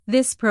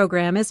This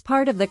program is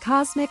part of the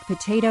Cosmic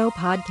Potato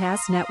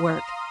Podcast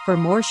Network. For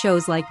more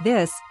shows like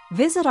this,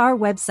 visit our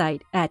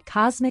website at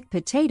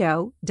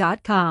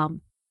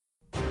cosmicpotato.com.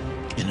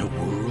 In a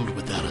world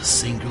without a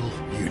single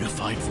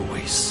unified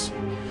voice,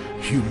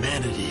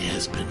 humanity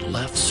has been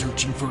left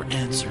searching for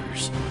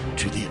answers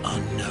to the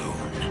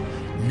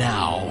unknown.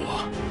 Now,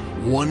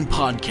 one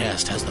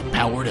podcast has the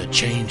power to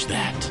change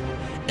that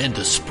and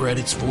to spread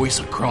its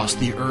voice across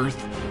the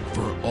earth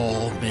for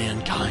all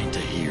mankind to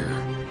hear.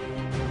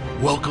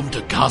 Welcome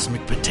to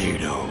Cosmic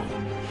Potato,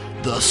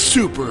 the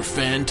Super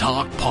Fan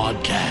Talk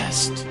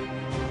Podcast.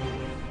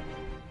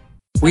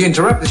 We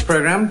interrupt this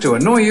program to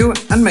annoy you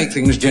and make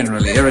things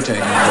generally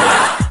irritating.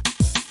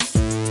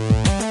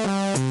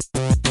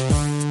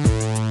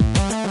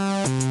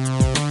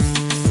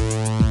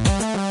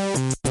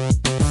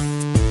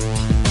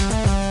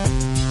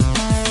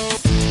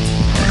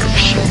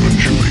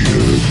 Summoned you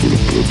here for a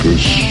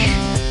purpose.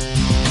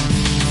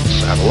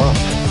 Saddle up.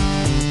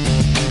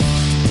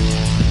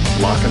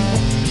 Lock and load.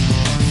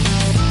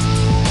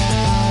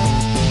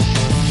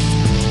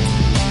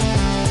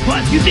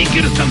 What, you think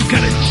you're some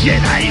kind of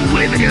Jedi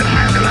waving your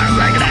hand around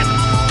like that?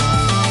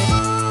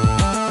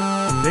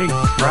 Big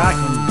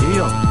fracking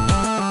deal.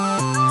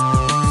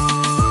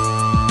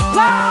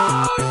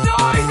 Loud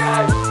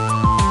noises!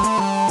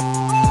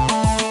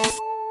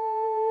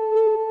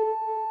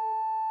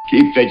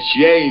 Keep the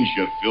change,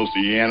 you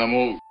filthy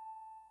animal.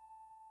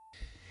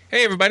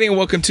 Hey everybody, and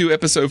welcome to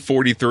episode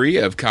 43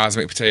 of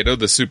Cosmic Potato,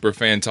 the Super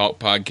Fan Talk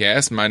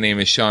Podcast. My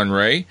name is Sean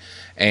Ray,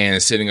 and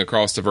sitting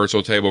across the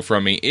virtual table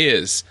from me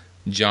is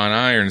John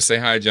Irons. Say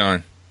hi,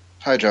 John.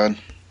 Hi, John.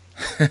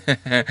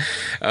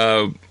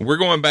 We're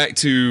going back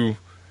to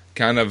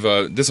kind of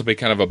this will be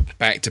kind of a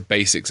back to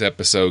basics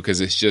episode because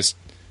it's just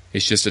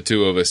the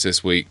two of us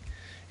this week,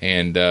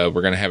 and we're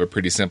going to have a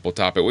pretty simple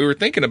topic. We were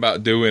thinking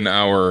about doing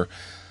our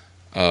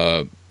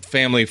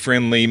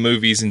family-friendly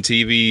movies and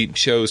TV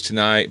shows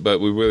tonight,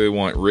 but we really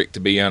want Rick to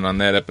be on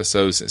that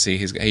episode since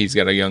he's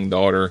got a young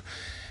daughter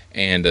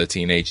and a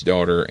teenage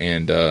daughter,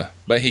 and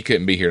but he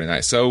couldn't be here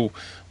tonight. So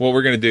what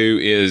we're going to do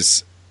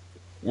is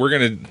we're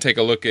going to take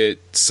a look at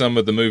some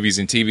of the movies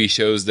and TV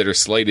shows that are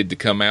slated to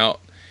come out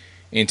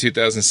in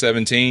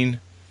 2017,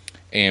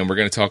 and we're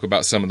going to talk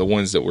about some of the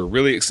ones that we're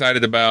really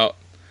excited about,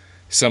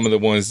 some of the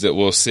ones that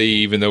we'll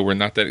see even though we're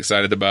not that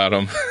excited about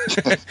them,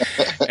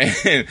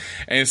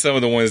 and some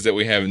of the ones that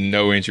we have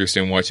no interest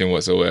in watching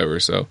whatsoever.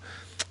 So,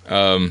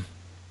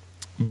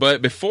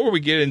 but before we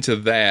get into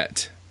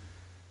that,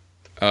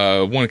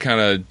 I want to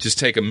kind of just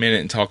take a minute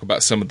and talk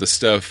about some of the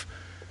stuff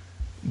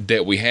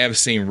that we have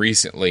seen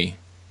recently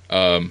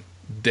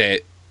that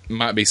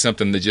might be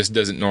something that just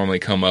doesn't normally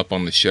come up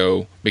on the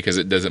show because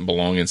it doesn't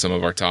belong in some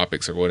of our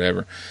topics or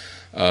whatever.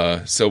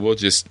 So we'll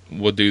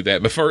do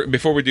that.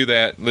 Before we do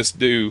that, let's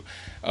do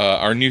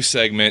our new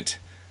segment,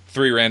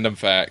 3 Random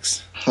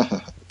Facts.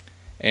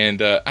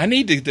 And I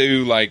need to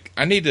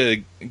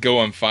go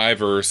on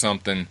Fiverr or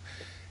something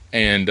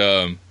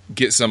and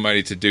get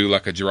somebody to do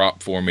like a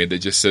drop for me that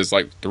just says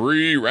like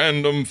 3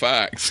 random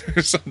facts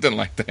or something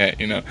like that,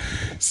 you know.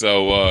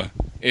 So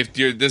if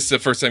this is the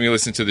first time you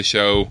listen to the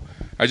show,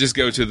 I just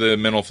go to the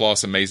Mental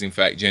Floss Amazing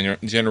Fact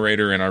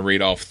Generator and I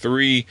read off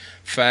 3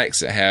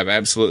 facts that have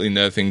absolutely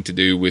nothing to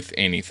do with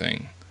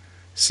anything.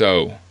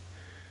 So,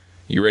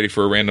 you ready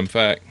for a random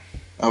fact?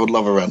 I would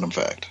love a random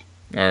fact.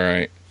 All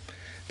right.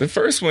 The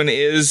first one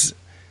is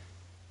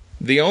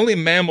the only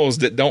mammals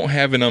that don't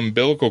have an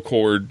umbilical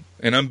cord,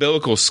 an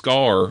umbilical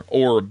scar,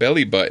 or a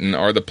belly button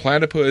are the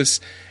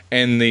platypus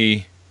and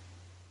the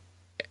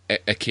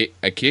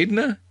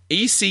echidna?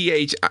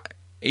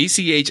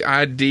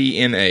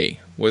 Echidna.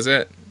 Was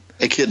that?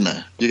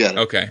 Echidna. You got it.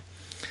 Okay.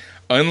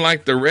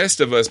 Unlike the rest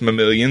of us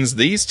mammalians,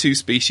 these 2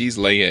 species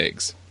lay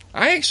eggs.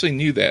 I actually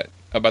knew that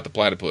about the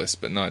platypus,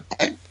 but not...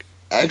 I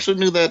actually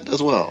knew that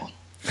as well.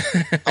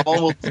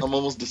 I'm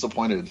almost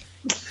disappointed.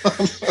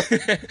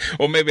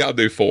 Well, maybe I'll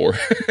do 4.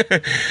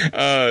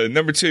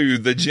 Number 2,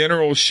 the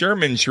General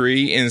Sherman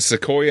tree in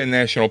Sequoia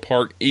National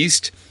Park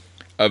east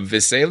of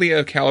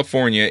Visalia,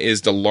 California,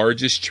 is the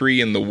largest tree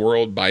in the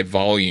world by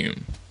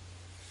volume.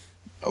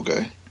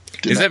 Okay.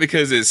 Is that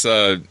because it's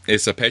a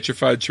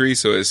petrified tree,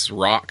 so it's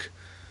rock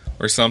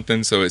or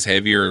something, so it's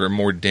heavier or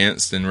more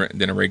dense than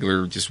a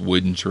regular just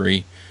wooden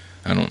tree?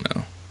 I don't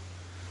know.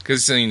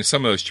 Because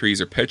some of those trees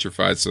are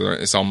petrified, so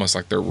it's almost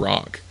like they're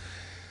rock.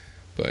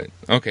 But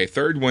okay,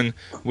 third one.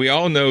 We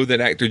all know that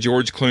actor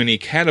George Clooney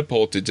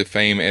catapulted to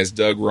fame as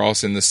Doug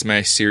Ross in the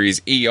smash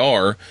series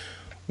ER,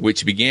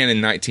 which began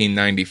in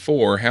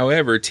 1994.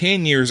 However,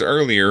 10 years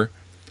earlier,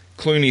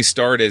 Clooney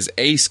starred as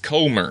Ace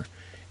Comer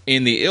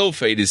in the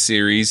ill-fated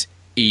series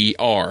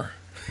ER.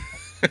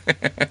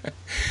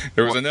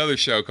 There was another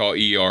show called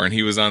ER, and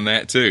he was on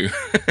that too.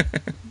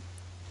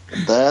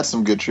 That's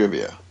some good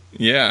trivia.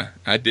 Yeah,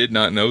 I did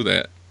not know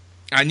that.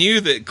 I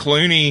knew that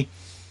Clooney,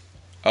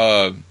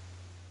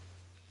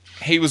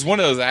 he was one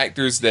of those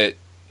actors that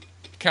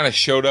kind of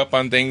showed up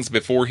on things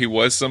before he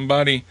was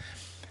somebody.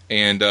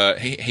 And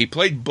he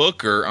played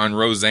Booker on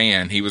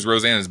Roseanne. He was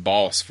Roseanne's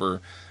boss for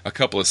a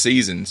couple of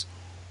seasons.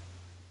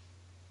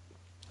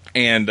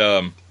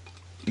 And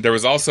there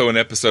was also an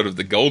episode of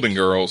The Golden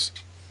Girls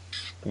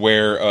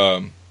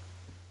where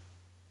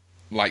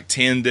like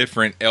 10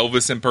 different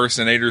Elvis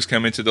impersonators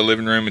come into the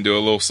living room and do a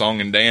little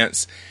song and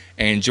dance.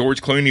 And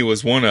George Clooney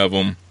was one of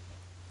them.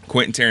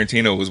 Quentin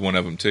Tarantino was one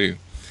of them, too.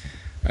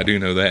 I do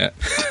know that.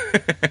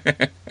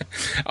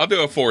 I'll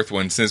do a fourth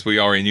one since we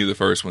already knew the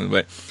first one.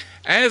 But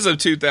as of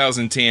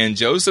 2010,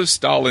 Joseph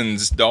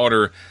Stalin's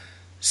daughter,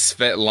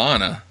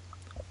 Svetlana,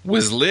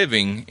 was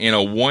living in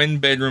a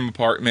one-bedroom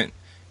apartment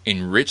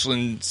in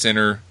Richland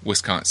Center,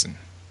 Wisconsin.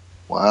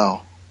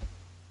 Wow.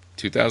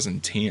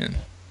 2010.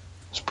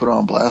 Just put her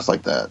on blast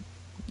like that.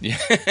 Yeah.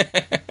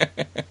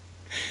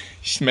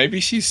 Maybe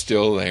she's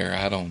still there.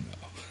 I don't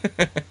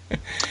know.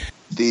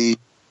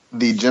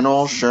 The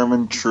General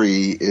Sherman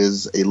tree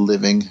is a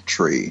living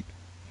tree.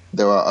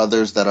 There are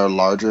others that are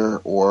larger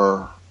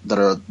or that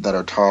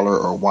are taller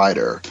or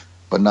wider,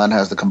 but none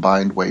has the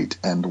combined weight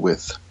and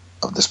width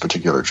of this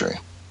particular tree.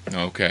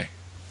 Okay.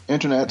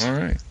 Internet. All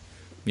right.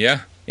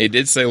 Yeah, it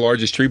did say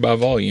largest tree by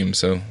volume,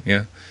 so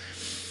yeah.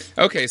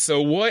 Okay,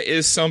 so what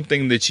is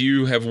something that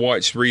you have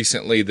watched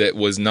recently that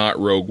was not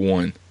Rogue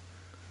One?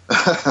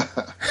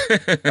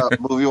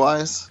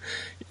 Movie-wise?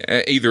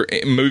 Either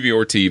movie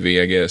or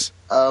TV, I guess.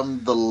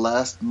 The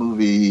last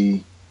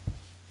movie,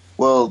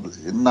 well,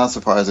 not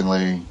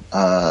surprisingly,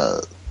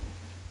 the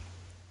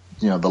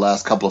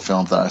last couple of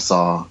films that I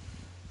saw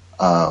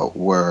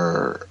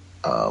were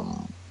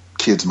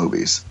kids'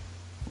 movies.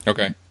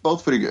 Okay.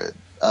 Both pretty good.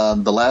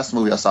 The last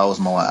movie I saw was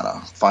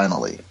Moana,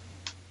 finally.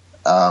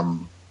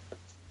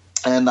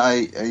 And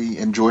I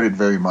enjoyed it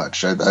very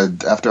much.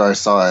 After I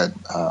saw it,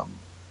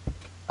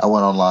 I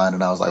went online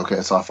and I was like,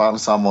 okay, so I finally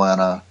saw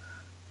Moana,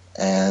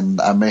 and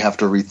I may have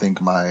to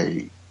rethink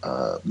my...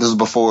 this is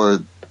before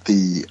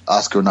the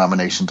Oscar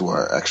nominations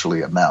were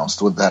actually announced.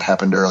 That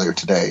happened earlier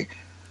today.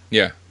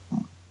 Yeah.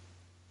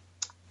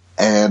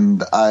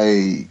 And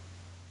I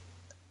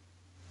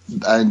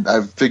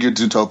figured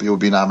Zootopia would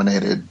be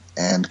nominated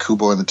and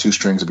Kubo and the Two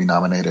Strings would be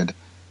nominated.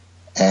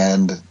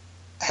 And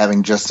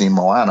having just seen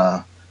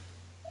Moana,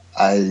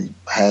 I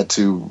had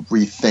to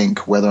rethink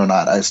whether or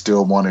not I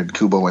still wanted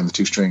Kubo and the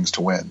Two Strings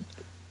to win.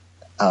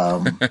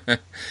 And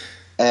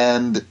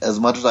as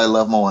much as I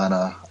love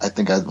Moana, I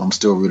think I'm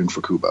still rooting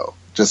for Kubo,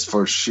 just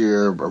for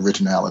sheer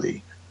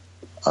originality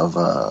of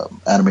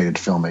animated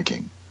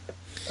filmmaking.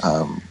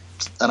 And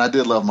I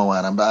did love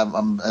Moana.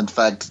 In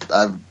fact,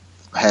 I've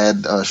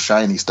had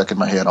Shiny stuck in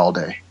my head all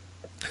day.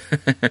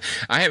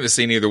 I haven't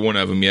seen either one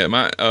of them yet.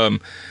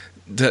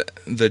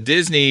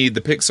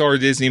 The Pixar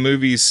Disney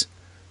movies,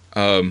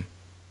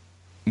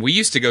 we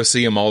used to go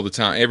see them all the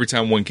time. Every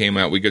time one came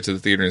out, we'd go to the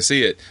theater and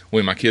see it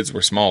when my kids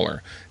were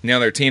smaller. Now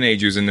they're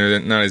teenagers and they're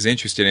not as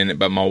interested in it,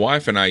 but my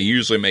wife and I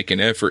usually make an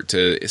effort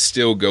to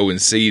still go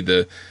and see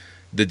the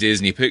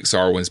Disney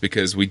Pixar ones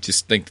because we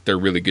just think that they're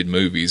really good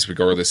movies,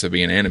 regardless of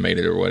being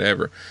animated or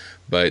whatever.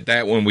 But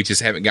that one we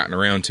just haven't gotten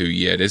around to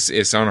yet.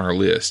 It's on our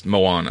list,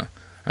 Moana.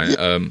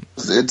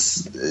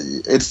 It's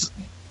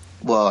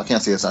well, I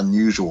can't say it's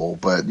unusual,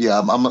 but yeah,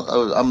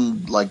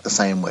 I'm like the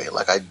same way.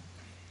 Like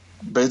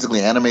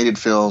basically animated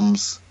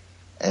films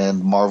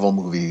and Marvel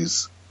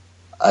movies,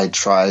 I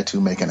try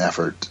to make an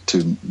effort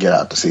to get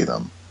out to see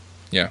them.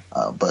 Yeah,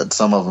 but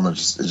some of them it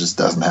just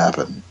doesn't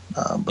happen.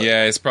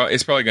 Yeah, it's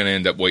probably going to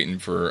end up waiting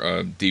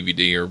for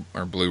DVD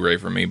or Blu-ray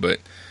for me, but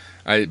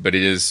it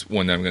is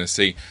one that I'm going to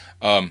see.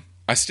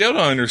 I still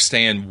don't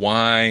understand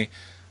why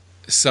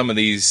some of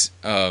these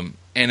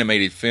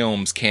animated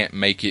films can't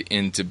make it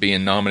into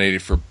being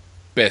nominated for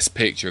Best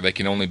Picture. They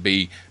can only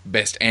be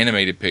Best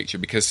Animated Picture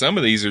because some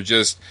of these are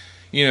just,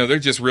 they're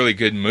just really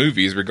good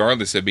movies,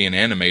 regardless of being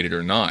animated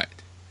or not.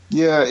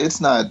 Yeah,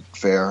 it's not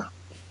fair,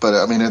 but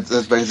I mean,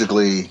 it's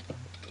basically.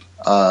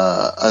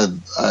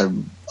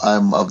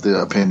 I'm of the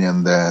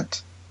opinion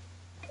that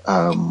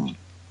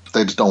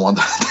they just don't want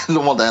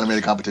the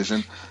animated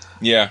competition.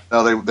 Yeah,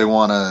 no, they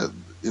want to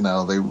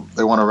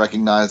they want to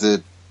recognize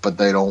it, but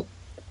they don't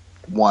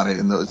want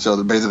it.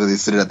 So basically, they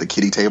sit it at the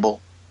kiddie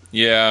table.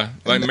 Yeah,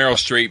 like Meryl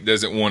Streep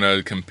doesn't want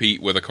to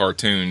compete with a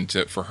cartoon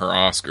for her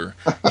Oscar,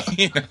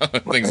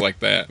 things like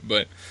that.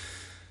 But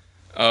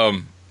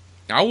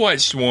I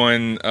watched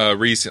one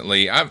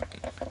recently. I've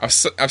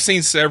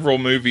seen several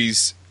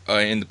movies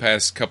in the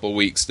past couple of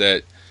weeks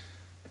that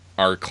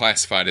are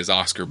classified as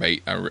Oscar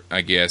bait,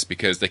 I guess,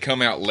 because they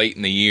come out late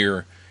in the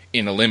year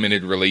in a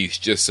limited release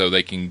just so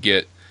they can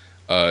get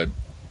the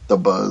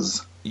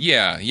buzz.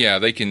 Yeah,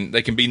 they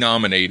can be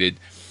nominated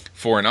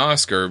for an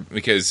Oscar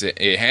because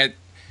it had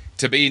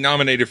to be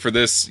nominated for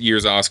this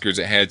year's Oscars.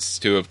 It had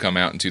to have come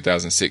out in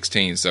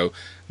 2016, so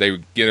they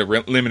get a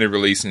limited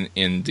release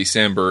in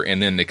December,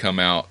 and then they come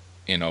out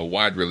in a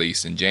wide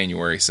release in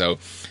January. So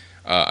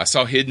I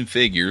saw Hidden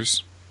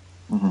Figures,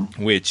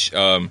 which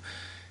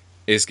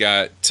it's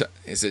got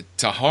is it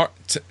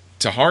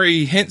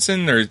Tahari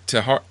Henson or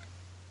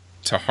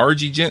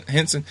Taharji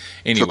Henson?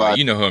 Anyway,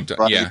 you know who I'm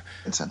talking. Yeah,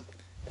 Henson.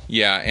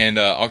 Yeah, and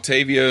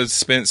Octavia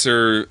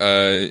Spencer,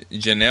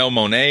 Janelle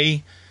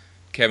Monáe,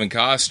 Kevin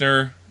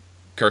Costner,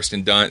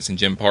 Kirsten Dunst, and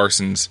Jim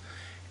Parsons.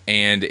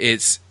 and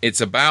it's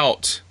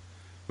about,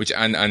 which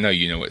I know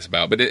you know what it's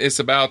about, but it's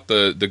about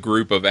the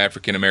group of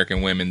African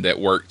American women that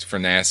worked for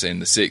NASA in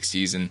the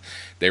 60s, and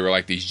they were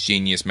like these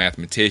genius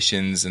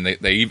mathematicians, and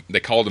they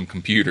called them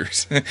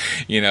computers,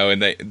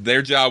 and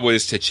their job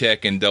was to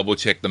check and double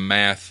check the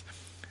math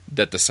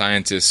that the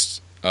scientists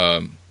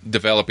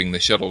developing the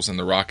shuttles and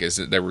the rockets,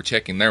 that they were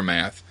checking their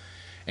math,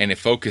 and it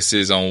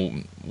focuses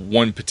on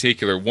one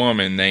particular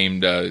woman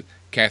named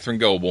Catherine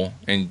Goebel,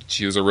 and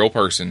she was a real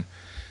person.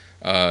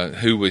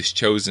 Who was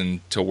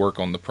chosen to work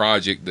on the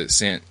project that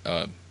sent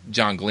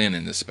John Glenn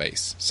into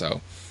space.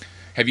 So,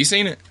 have you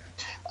seen it?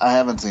 I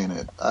haven't seen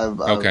it.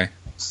 Okay.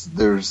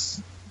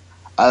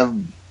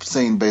 I've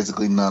seen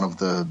basically none of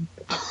the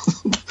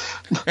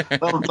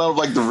none of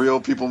like the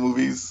real people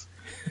movies.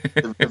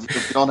 If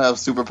you don't have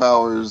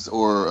superpowers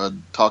or a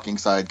talking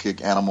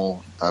sidekick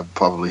animal, I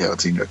probably haven't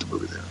seen the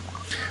movie there.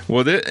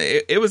 Well,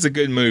 it was a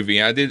good movie.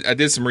 I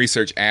did some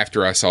research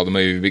after I saw the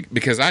movie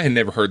because I had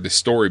never heard the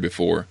story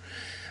before.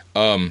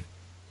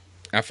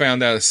 I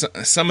found out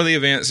some of the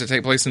events that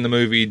take place in the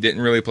movie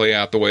didn't really play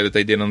out the way that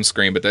they did on the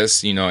screen, but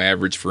that's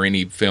average for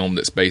any film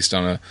that's based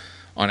on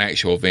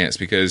actual events,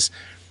 because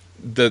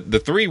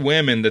the three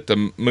women that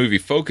the movie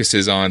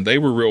focuses on, they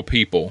were real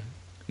people.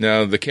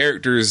 Now, the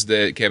characters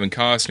that Kevin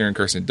Costner and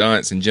Kirsten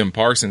Dunst and Jim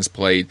Parsons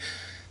played,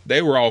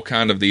 they were all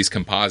kind of these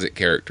composite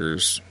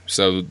characters.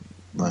 So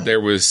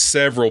there was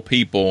several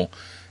people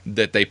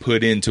that they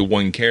put into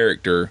one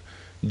character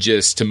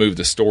just to move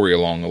the story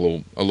along a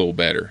little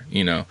better,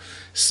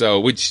 So,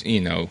 which,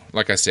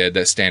 like I said,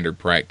 that's standard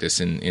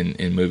practice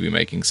in movie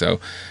making. So,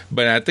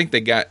 but I think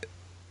they got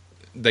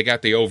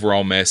the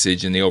overall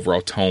message and the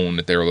overall tone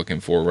that they were looking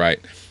for, right?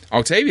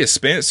 Octavia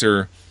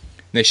Spencer,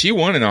 now she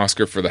won an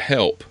Oscar for The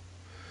Help,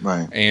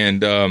 right?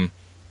 And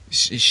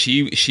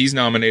she's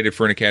nominated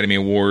for an Academy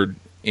Award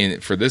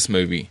for this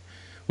movie,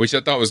 which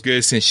I thought was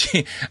good, since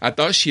I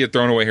thought she had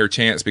thrown away her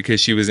chance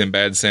because she was in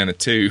Bad Santa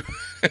 2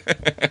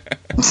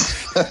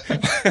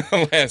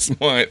 last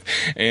month,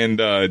 and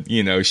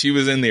she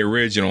was in the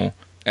original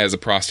as a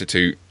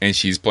prostitute, and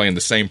she's playing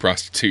the same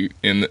prostitute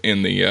in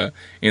the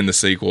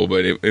sequel.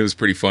 But it was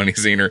pretty funny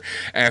seeing her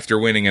after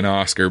winning an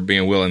Oscar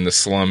being willing to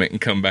slum it and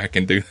come back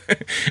and do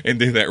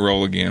that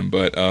role again.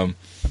 But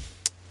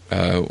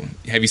have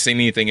you seen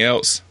anything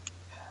else?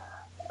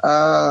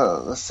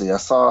 Let's see. I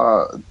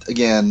saw,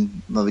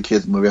 again, another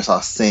kids movie. I saw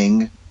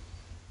Sing.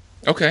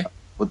 Okay.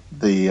 With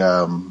the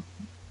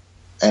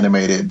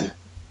animated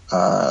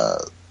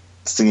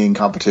singing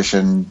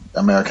competition,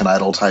 American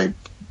Idol type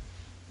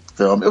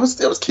film. It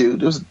was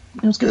cute. It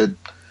was good.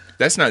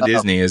 That's not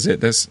Disney, is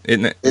it? Is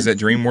that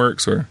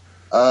DreamWorks or?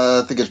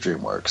 I think it's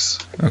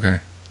DreamWorks. Okay.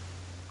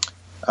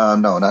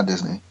 No, not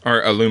Disney.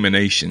 Or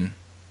Illumination.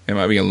 It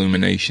might be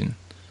Illumination.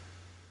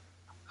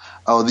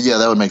 Oh, yeah,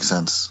 that would make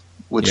sense.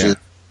 Which is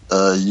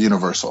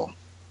Universal.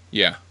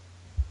 Yeah.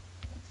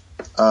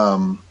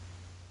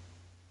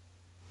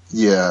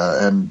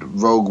 Yeah,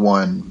 and Rogue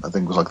One, I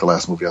think, was like the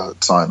last movie I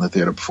saw in the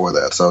theater before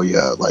that. So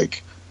yeah,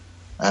 like,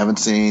 I haven't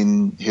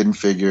seen Hidden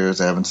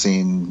Figures, I haven't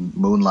seen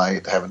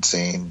Moonlight, I haven't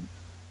seen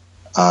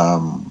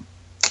La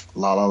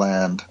La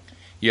Land.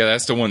 Yeah,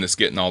 that's the one that's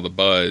getting all the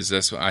buzz.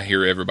 That's what I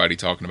hear everybody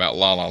talking about,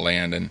 La La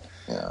Land, and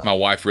my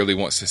wife really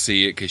wants to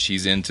see it because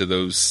she's into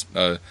those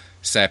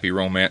sappy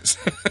romance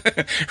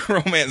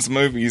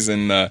movies,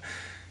 and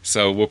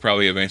so we'll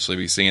probably eventually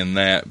be seeing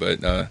that.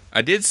 But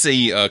I did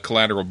see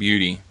Collateral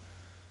Beauty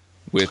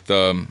with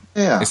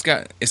it's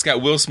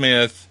got Will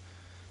Smith,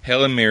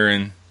 Helen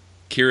Mirren,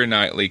 Keira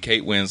Knightley,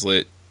 Kate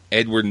Winslet,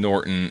 Edward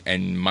Norton,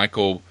 and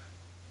Michael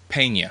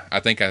Pena.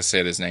 I think I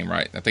said his name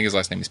right. I think his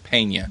last name is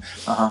Pena.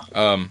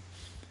 I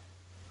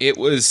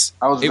was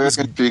very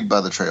intrigued by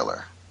the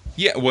trailer.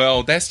 Yeah,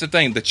 well, that's the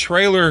thing. The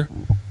trailer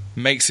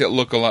makes it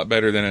look a lot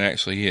better than it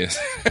actually is.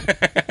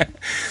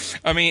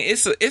 I mean,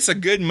 it's a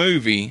good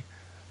movie,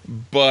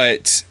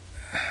 but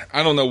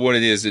I don't know what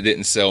it is that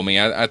didn't sell me.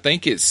 I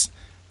think it's,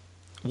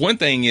 one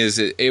thing is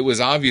it was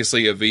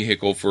obviously a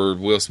vehicle for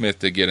Will Smith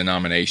to get a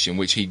nomination,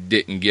 which he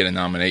didn't get a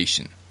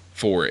nomination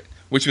for it,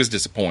 which was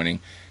disappointing.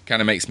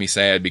 Kind of makes me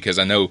sad because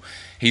I know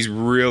he's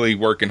really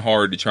working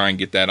hard to try and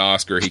get that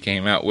Oscar. He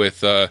came out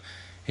with was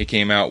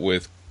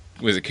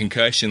it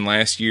Concussion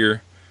last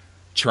year,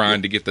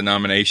 trying to get the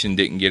nomination,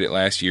 didn't get it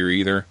last year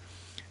either.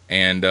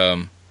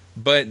 And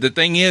but the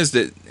thing is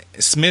that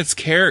Smith's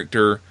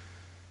character,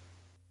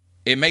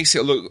 it makes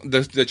it look,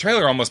 the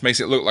trailer almost makes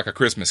it look like A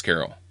Christmas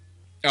Carol.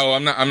 Oh,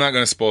 I'm not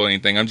going to spoil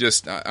anything. I'm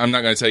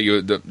not going to tell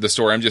you the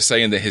story. I'm just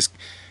saying that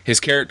his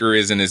character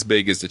isn't as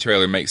big as the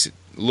trailer makes it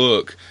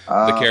look.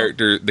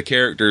 The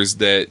characters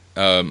that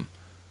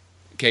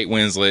Kate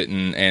Winslet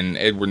and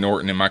Edward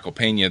Norton and Michael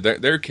Pena,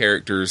 their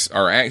characters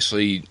are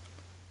actually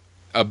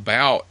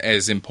about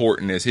as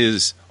important as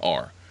his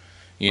are,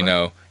 you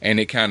know,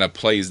 and it kind of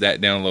plays that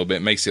down a little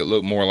bit, makes it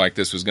look more like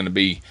this was going to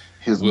be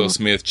Will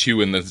Smith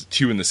chewing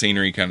the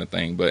scenery kind of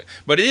thing. But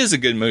it is a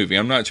good movie.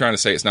 I'm not trying to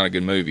say it's not a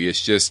good movie.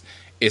 It's just,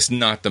 it's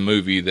not the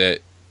movie that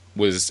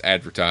was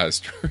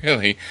advertised,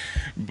 really.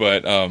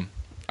 But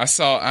I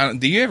saw.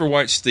 Do you ever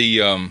watch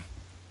the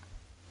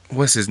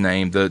what's his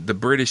name? The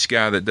British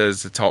guy that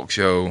does the talk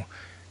show.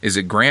 Is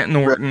it Grant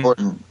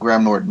Norton?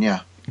 Graham Norton,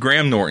 yeah.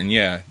 Graham Norton,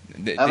 yeah.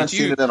 I haven't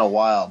seen it in a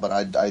while, but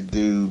I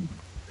do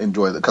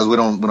enjoy it because we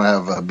don't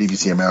have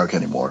BBC America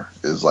anymore.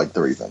 Is like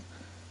the reason.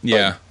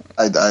 Yeah,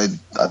 but I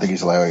think he's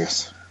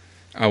hilarious.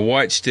 I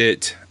watched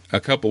it a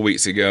couple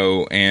weeks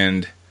ago,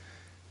 and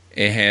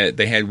they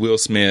had Will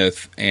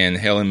Smith and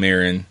Helen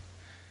Mirren,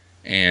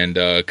 and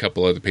a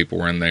couple other people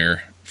were in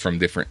there from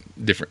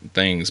different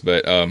things,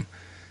 but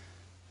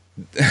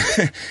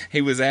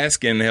he was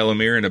asking Helen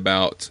Mirren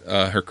about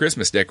her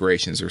Christmas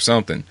decorations or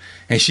something,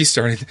 and she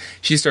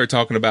started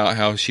talking about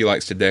how she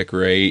likes to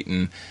decorate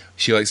and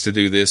she likes to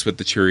do this with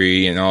the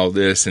tree and all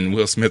this. And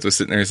Will Smith was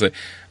sitting there and said,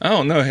 "I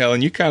don't know,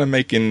 Helen, you kind of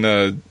making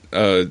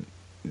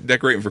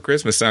decorating for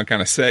Christmas sound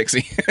kind of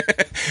sexy."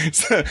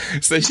 so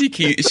she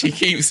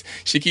keeps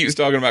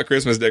talking about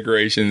Christmas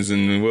decorations,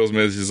 and Will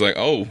Smith is just like,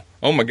 "Oh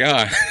my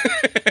God."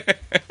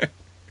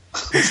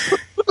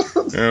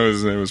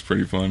 It was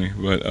pretty funny,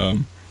 but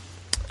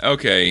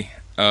okay.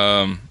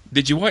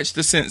 Did you watch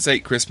the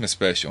Sense8 Christmas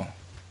special?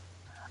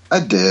 I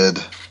did.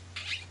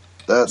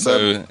 I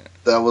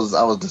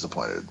was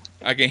disappointed.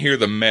 I can hear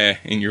the meh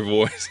in your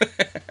voice.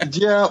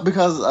 Yeah,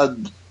 because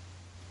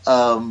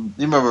you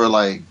remember,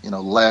 like,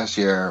 last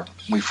year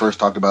when we first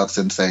talked about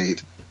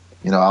Sense8,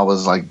 I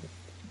was like,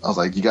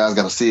 you guys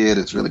got to see it.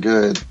 It's really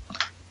good.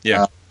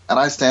 Yeah, and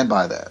I stand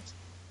by that.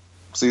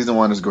 Season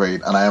 1 is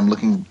great, and I am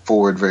looking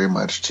forward very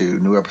much to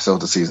new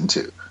episodes of Season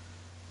 2.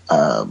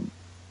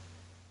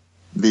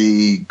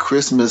 The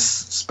Christmas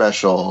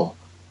special,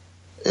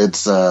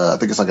 it's I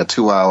think it's like a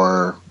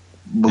 2-hour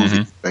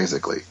movie,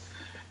 basically.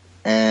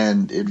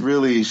 And it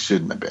really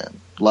shouldn't have been.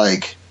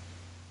 Like,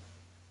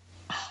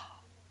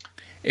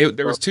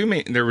 there were too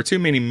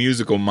many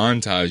musical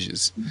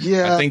montages.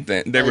 Yeah, I think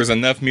that there was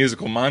enough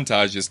musical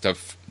montages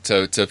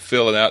to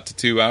fill it out to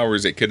 2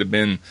 hours. It could have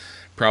been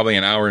probably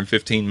an hour and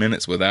 15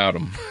 minutes without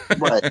them.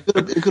 Right.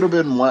 It could have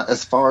been one,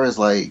 as far as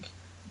like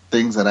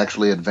things that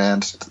actually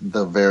advanced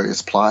the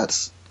various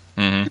plots.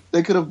 Mm-hmm.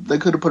 They could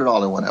have put it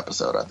all in one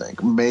episode. I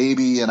think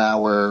maybe an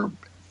hour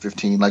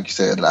 15, like you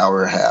said, an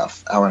hour and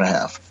a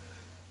half.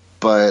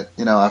 But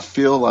I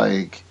feel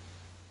like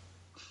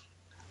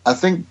I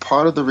think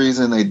part of the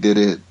reason they did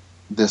it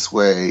this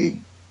way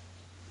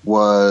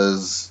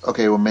was,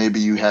 okay, well, maybe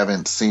you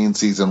haven't seen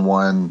Season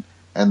 1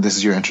 and this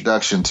is your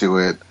introduction to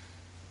it.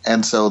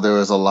 And so there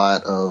was a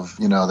lot of,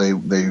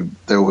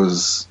 there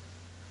was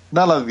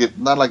not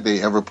like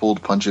they ever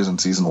pulled punches in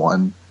Season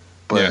 1,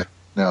 but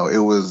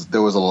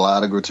there was a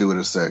lot of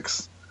gratuitous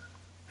sex.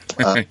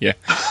 Yeah.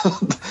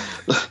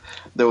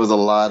 There was a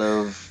lot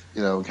of,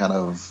 kind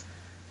of,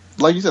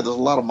 like you said, there's a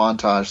lot of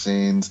montage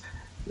scenes.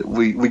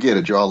 We get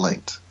it. You're all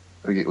linked.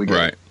 We get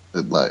right.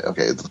 It. Like,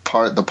 okay,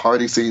 the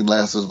party scene it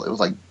was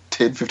like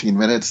 10, 15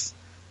 minutes,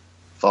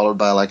 followed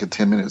by like a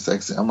 10-minute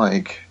sex scene. I'm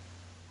like,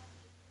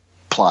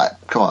 plot.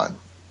 Come on.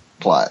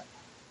 Plot.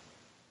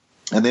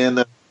 And then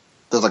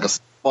there's like a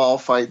small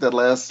fight that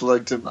lasts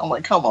like 10. I'm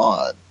like, come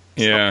on.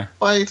 Yeah.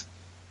 Fight.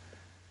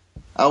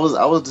 I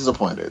was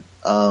disappointed.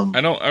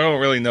 I don't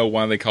really know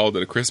why they called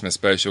it a Christmas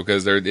special,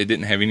 because it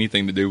didn't have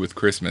anything to do with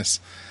Christmas.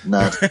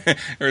 No.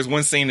 There was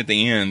one scene at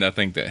the end, I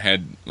think, that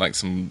had like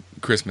some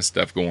Christmas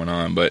stuff going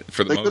on, but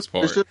for the most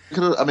part,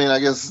 I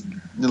guess,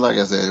 like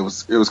I said, it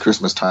was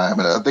Christmas time,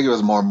 and I think it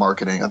was more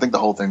marketing. I think the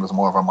whole thing was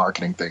more of a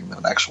marketing thing than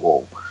an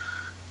actual,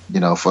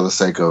 for the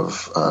sake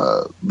of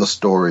the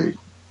story.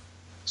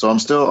 So I'm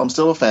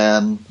still a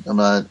fan. I'm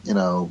not,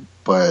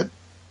 but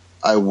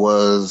I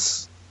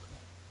was.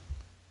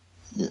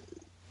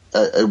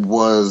 It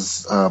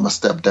was a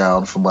step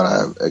down from what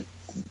I've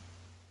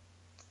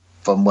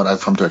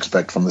come to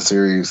expect from the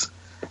series,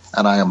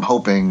 and I am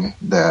hoping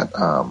that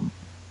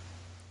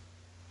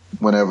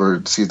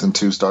whenever Season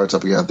 2 starts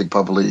up again, I think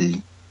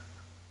probably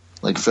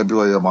like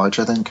February or March.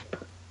 I think.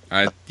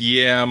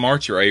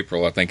 March or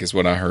April, I think is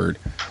what I heard.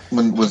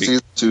 When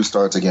Season 2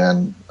 starts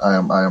again, I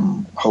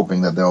am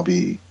hoping that they'll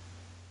be,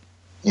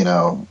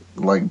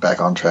 like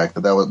back on track.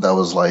 That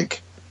was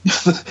like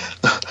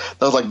that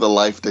was like the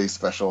Life Day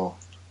special.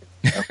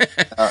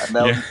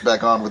 Now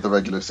back on with the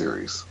regular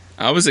series.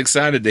 I was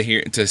excited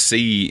to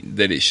see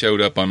that it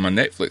showed up on my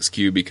Netflix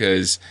queue,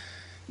 because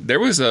there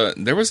was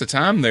a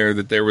time there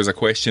that there was a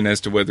question as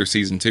to whether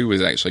Season 2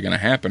 was actually going to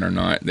happen or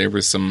not. There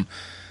was some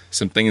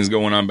things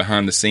going on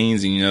behind the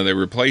scenes, and they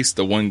replaced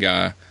the one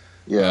guy,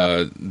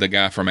 the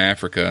guy from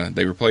Africa.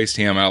 They replaced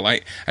him.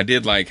 I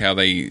did like how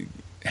they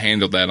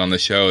handled that on the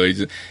show.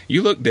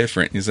 You look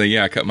different. He's like,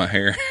 yeah, I cut my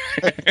hair,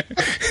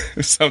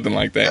 something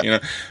like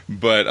that,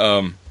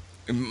 But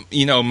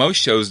most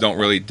shows don't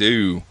really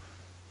do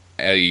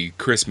a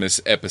Christmas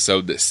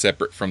episode that's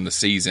separate from the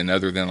season,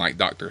 other than like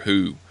Doctor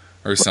Who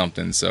or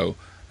something. So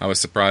I was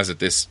surprised that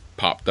this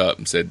popped up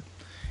and said,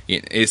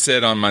 it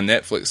said on my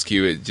Netflix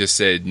queue, it just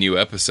said new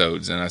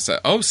episodes, and I said,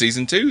 oh,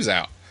 Season 2's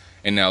out.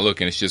 And now look,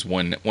 and it's just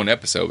one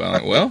episode. I'm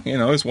like, well,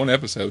 it's one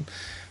episode.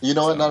 What?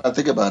 Now that I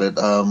think about it,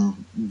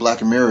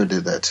 Black Mirror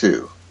did that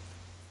too.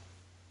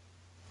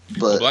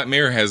 But Black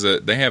Mirror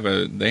they have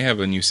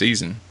a new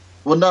season.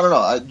 Well,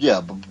 no.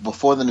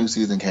 Before the new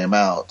season came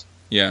out,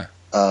 Yeah.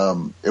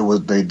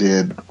 They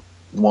did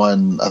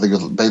one. I think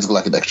it was basically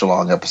like an extra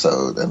long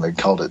episode, and they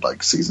called it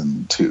like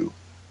season 2.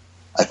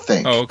 I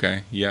think. Oh,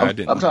 okay. Yeah, I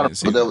didn't. I'm trying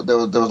see to. There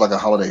was like a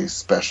holiday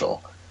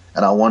special,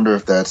 and I wonder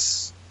if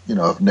that's if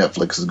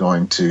Netflix is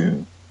going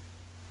to,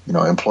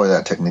 employ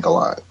that technique a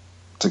lot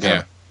to kind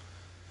of.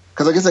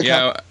 Because I guess they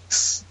kind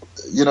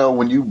of,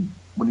 when you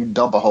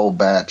dump a whole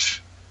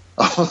batch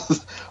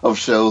of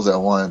shows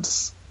at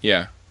once.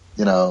 Yeah.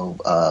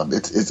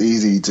 It's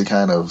easy to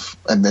kind of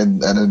and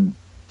then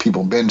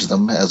people binge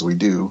them as we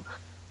do.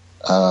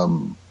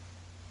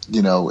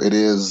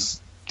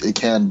 It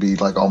can be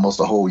like almost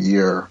a whole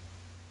year.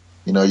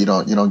 You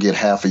don't get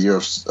half a year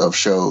of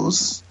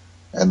shows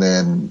and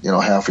then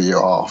half a year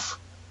off,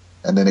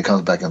 and then it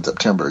comes back in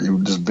September.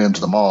 You just binge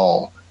them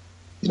all,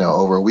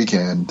 over a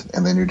weekend,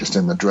 and then you're just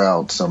in the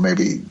drought. So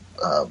maybe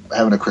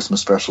having a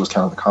Christmas special is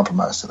kind of the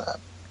compromise to that.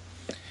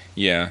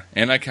 Yeah,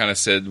 and I kind of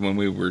said when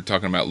we were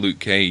talking about Luke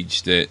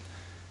Cage that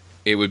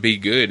it would be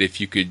good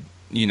if you could,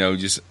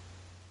 just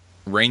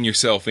rein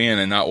yourself in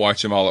and not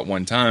watch them all at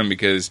one time,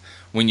 because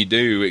when you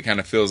do, it kind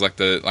of feels like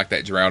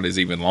that drought is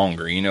even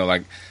longer.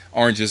 Like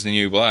Orange is the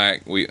New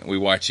Black, we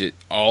watch it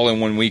all in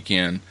one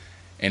weekend,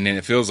 and then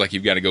it feels like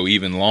you've got to go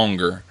even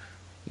longer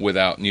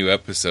without new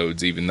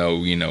episodes, even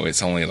though,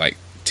 it's only like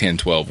 10,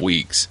 12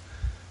 weeks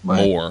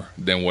more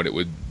than what it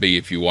would be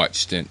if you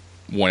watched it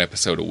one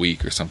episode a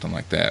week or something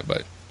like that,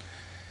 but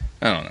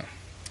I don't know.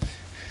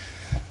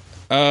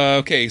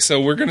 Okay, so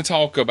we're going to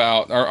talk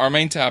about our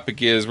main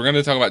topic is we're going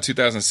to talk about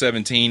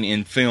 2017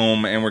 in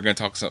film, and we're going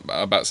to talk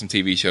about some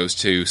TV shows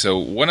too. So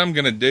what I'm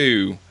going to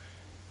do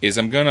is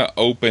I'm going to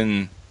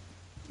open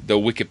the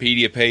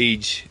Wikipedia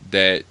page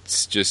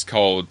that's just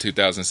called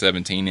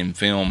 2017 in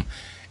film,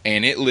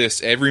 and it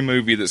lists every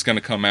movie that's going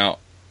to come out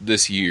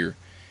this year,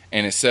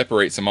 and it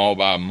separates them all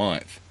by a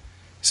month.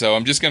 So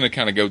I'm just going to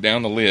kind of go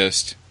down the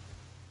list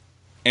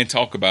and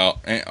talk about,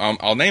 and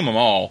I'll name them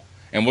all,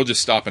 and we'll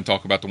just stop and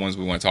talk about the ones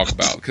we want to talk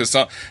about, because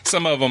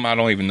some of them I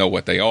don't even know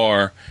what they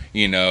are.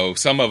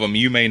 Some of them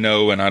you may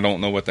know and I don't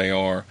know what they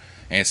are,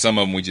 and some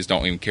of them we just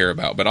don't even care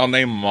about. But I'll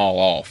name them all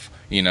off,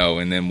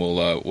 and then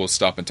we'll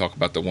stop and talk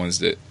about the ones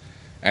that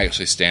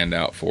actually stand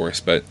out for us.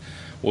 But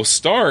we'll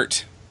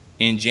start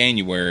in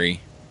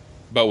January,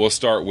 but we'll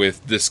start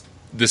with this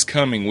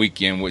coming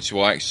weekend, which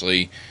will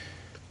actually.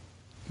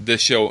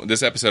 This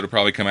episode will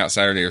probably come out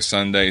Saturday or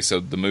Sunday, so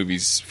the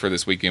movies for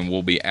this weekend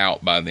will be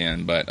out by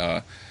then.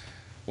 But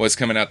what's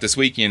coming out this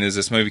weekend is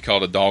this movie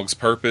called A Dog's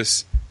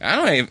Purpose. I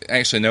don't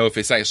actually know if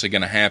it's actually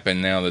going to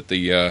happen now that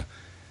the...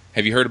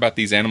 have you heard about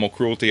these animal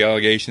cruelty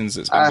allegations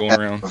that's been going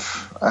around?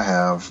 I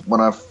have.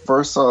 When I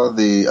first saw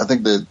I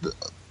think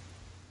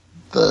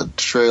the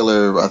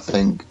trailer, I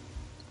think,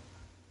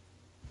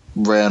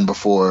 ran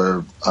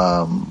before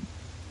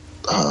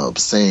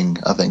Sing,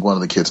 I think, one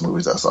of the kids'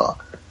 movies I saw.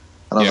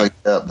 And I was like,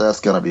 yeah, that's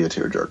going to be a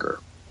tearjerker.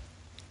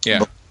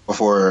 Yeah.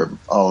 Before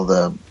all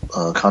the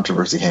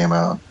controversy came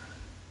out.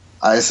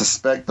 I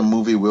suspect the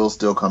movie will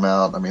still come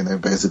out. I mean, they've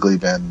basically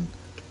been...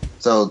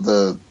 So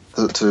to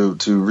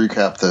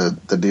recap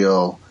the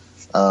deal,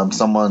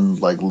 someone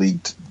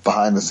leaked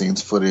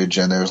behind-the-scenes footage,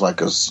 and there's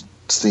a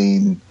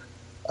scene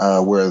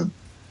where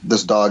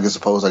this dog is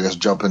supposed, I guess,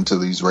 jump into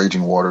these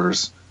raging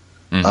waters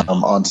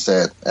on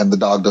set, and the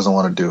dog doesn't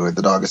want to do it.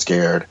 The dog is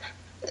scared.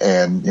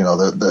 And,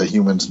 the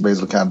humans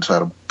basically kind of try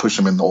to push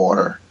him in the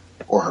water,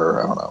 or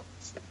her, I don't know,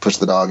 push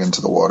the dog into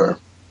the water.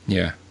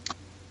 Yeah.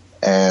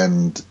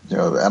 And,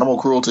 animal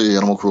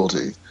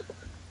cruelty.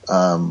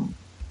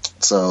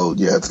 So,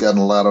 yeah, it's gotten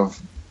a lot of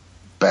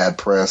bad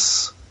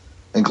press,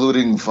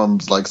 including from,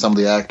 some of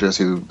the actors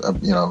who,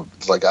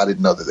 it's I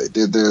didn't know that they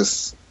did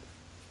this.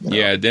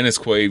 Yeah, Dennis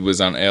Quaid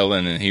was on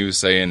Ellen, and he was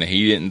saying that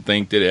he didn't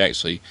think that it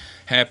actually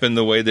happened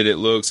the way that it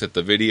looks, that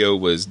the video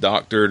was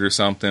doctored or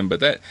something, but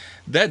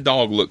that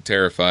dog looked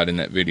terrified in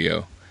that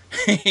video.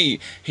 He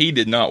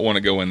did not want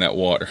to go in that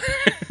water.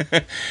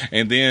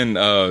 and then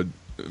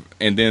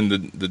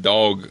the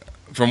dog,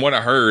 from what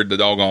I heard, the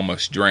dog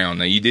almost drowned.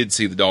 Now, you did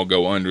see the dog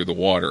go under the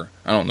water.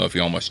 I don't know if he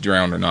almost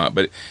drowned or not,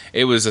 but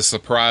it was a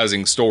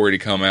surprising story to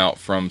come out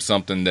from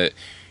something that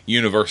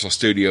Universal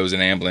Studios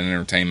and Amblin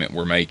Entertainment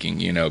were making,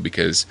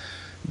 because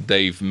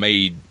they've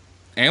made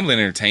Amblin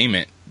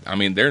Entertainment, I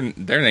mean, their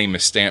name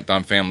is stamped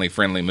on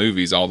family-friendly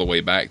movies all the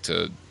way back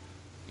to,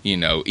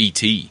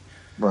 E.T.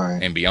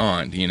 Right. And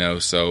beyond,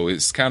 so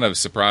it's kind of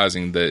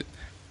surprising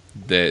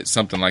that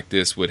something like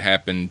this would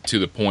happen to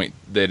the point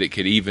that it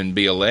could even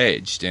be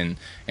alleged and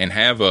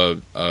have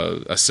a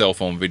cell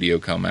phone video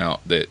come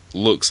out that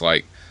looks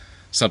like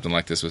something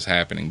like this was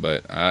happening.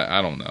 But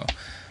I don't know.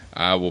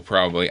 I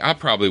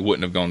probably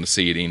wouldn't have gone to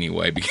see it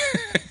anyway because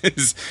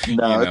it's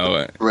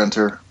a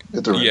renter.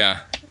 It's a renter.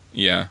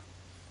 Yeah.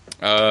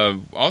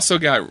 Also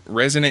got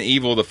Resident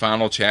Evil: The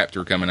Final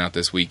Chapter coming out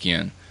this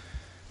weekend,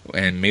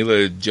 and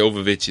Mila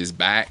Jovovich is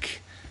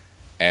back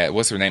at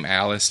what's her name,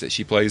 Alice, that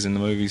she plays in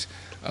the movies.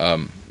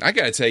 I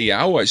gotta tell you,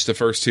 I watched the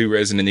first 2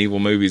 Resident Evil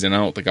movies, and I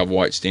don't think I've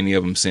watched any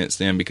of them since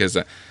then because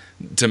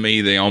to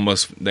me, they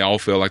all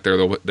feel like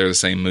they're the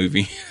same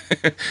movie.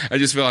 I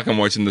just feel like I'm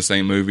watching the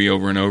same movie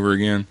over and over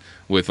again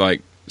with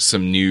like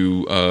some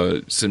new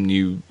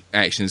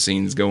action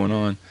scenes going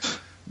on.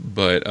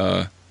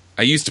 But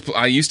I used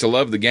to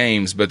love the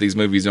games, but these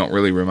movies don't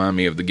really remind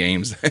me of the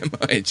games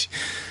that much.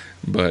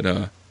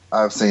 But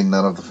I've seen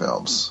none of the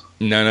films.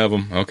 None of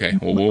them. Okay,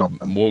 well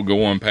we'll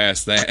go on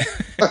past that.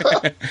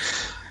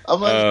 I'm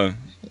like,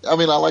 I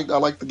mean, I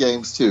like the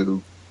games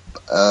too,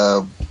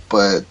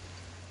 but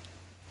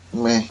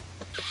meh.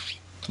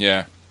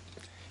 Yeah.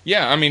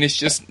 I mean, it's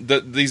just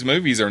these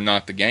movies are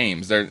not the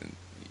games.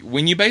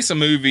 When you base a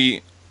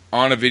movie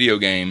on a video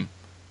game,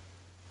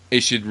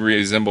 it should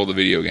resemble the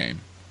video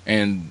game,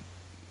 and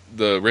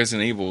the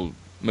Resident Evil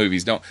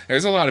movies don't.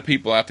 There's a lot of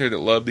people out there that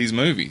love these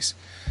movies,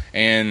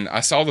 and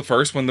I saw the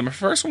first one. The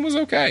first one was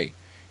okay,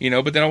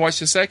 but then I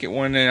watched the second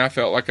one, and I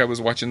felt like I was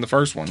watching the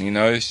first one.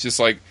 It's just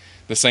like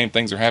the same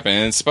things are happening,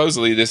 and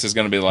supposedly this is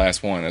going to be the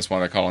last one. That's why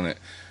they're calling it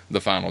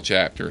the final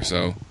chapter.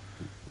 So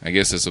I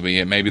guess this will be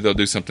it. Maybe they'll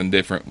do something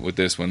different with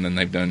this one than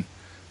they've done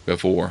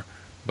before.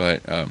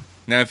 But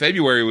now in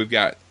February we've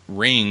got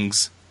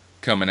Rings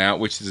coming out,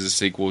 which is a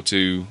sequel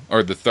to,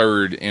 or the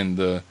third in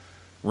the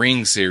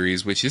Ring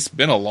series, which it's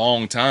been a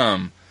long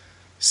time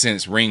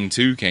since Ring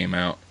 2 came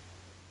out.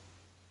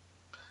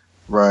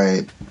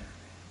 Right.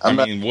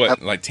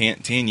 Like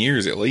 10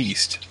 years at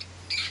least.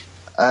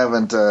 I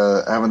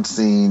haven't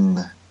seen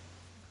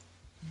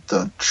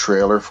the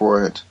trailer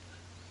for it.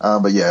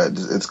 But yeah,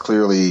 it's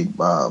clearly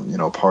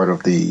part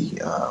of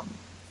the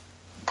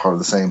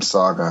same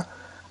saga.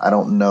 I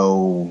don't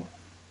know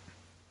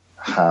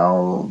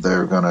how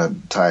they're gonna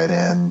tie it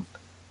in.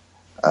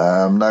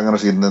 I'm not gonna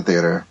see it in the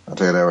theater. I'll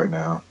tell you that right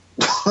now.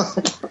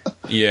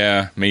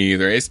 Yeah, me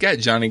either. It's got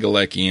Johnny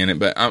Galecki in it,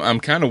 but I'm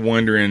kind of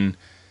wondering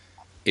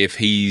if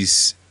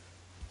he's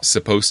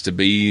supposed to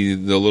be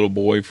the little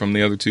boy from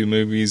the other two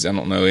movies. I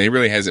don't know. It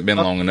really hasn't been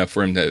long enough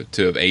for him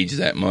to have aged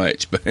that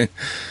much, but.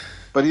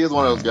 But he is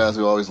one of those guys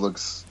who always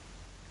looks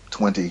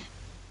 20.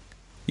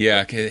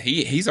 Yeah,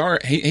 he's our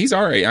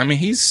I mean,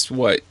 he's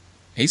what?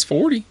 He's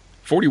 40,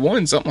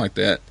 41, something like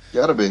that.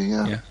 Gotta be,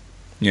 yeah.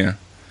 Yeah.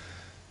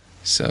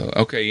 So,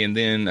 okay, and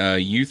then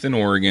Youth in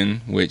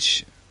Oregon,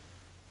 which,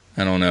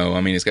 I don't know.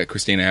 I mean, it's got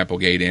Christina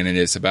Applegate in it.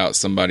 It's about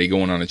somebody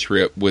going on a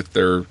trip with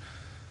their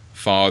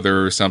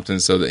father or something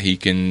so that he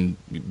can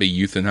be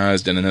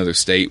euthanized in another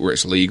state where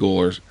it's legal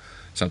or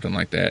something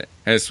like that.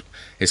 It's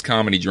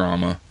comedy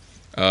drama.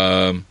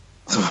 What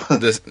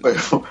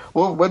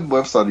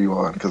website are you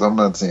on? Because I'm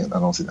not seeing. I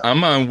don't see that.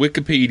 I'm on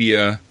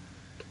Wikipedia.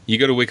 You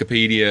go to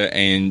Wikipedia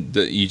and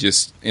you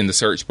just in the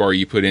search bar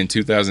you put in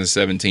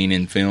 2017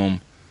 in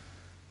film,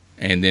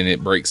 and then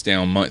it breaks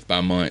down month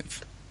by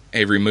month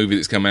every movie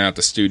that's coming out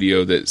the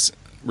studio that's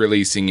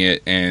releasing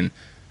it and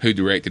who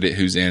directed it,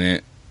 who's in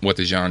it, what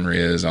the genre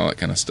is, all that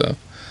kind of stuff.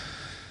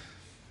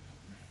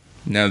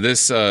 Now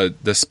this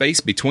The Space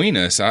Between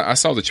Us. I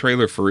saw the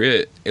trailer for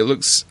it. It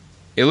looks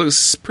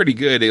pretty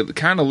good. It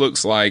kind of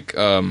looks like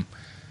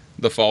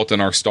The Fault in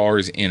Our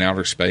Stars in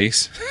outer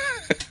space.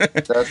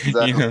 That's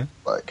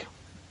like.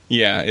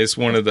 Yeah, it's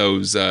one of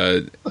those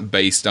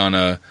based on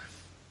a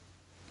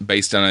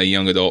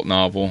young adult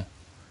novel.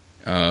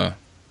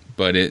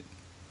 But it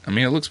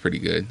looks pretty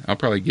good. I'll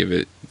probably give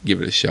it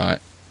a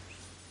shot.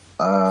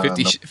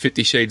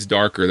 50 Shades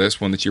Darker.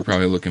 That's one that you're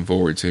probably looking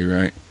forward to,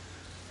 right?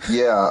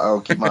 Yeah,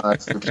 I'll keep my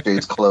eyes 50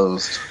 Shades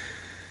closed.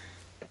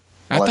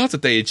 I thought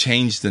that they had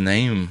changed the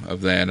name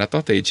of that. I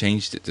thought they had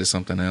changed it to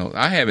something else.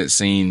 I haven't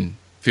seen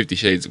 50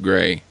 Shades of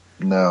Grey.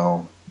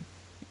 No.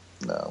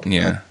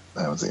 Yeah.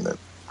 I haven't seen it.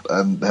 I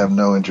have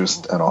no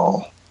interest at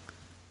all.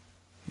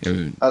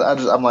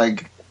 I'm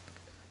like,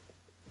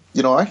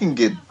 I can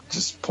get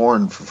just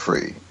porn for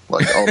free.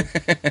 Like,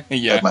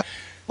 yeah.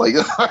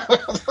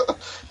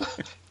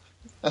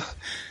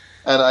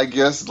 And I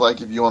guess,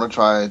 like, if you want to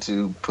try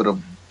to put a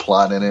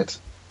plot in it,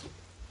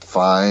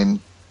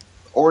 fine.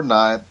 Or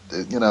not,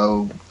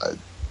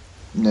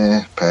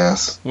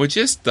 pass. Well,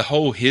 just the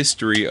whole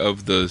history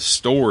of the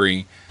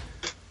story,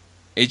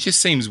 it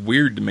just seems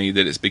weird to me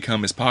that it's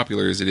become as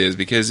popular as it is,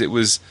 because it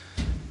was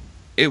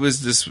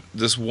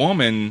this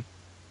woman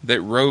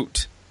that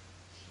wrote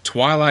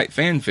Twilight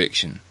fan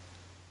fiction,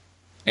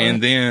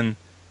 and then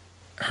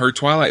her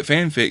Twilight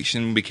fan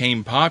fiction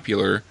became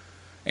popular,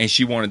 and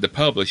she wanted to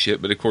publish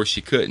it, but of course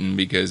she couldn't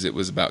because it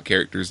was about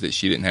characters that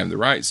she didn't have the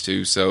rights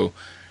to, so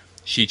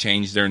she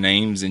changed their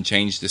names and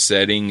changed the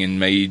setting and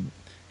made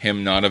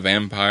him not a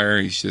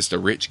vampire. He's just a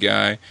rich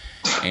guy,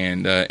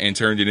 and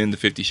turned it into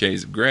 50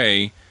 Shades of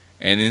Grey,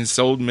 and then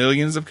sold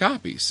millions of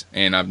copies.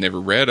 And I've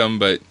never read them,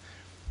 but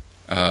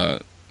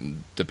the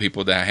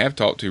people that I have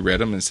talked to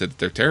read them and said that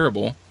they're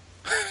terrible.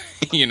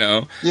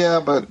 Yeah,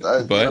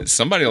 but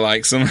somebody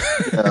likes them.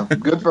 Yeah,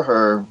 good for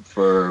her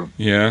for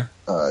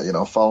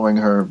following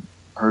her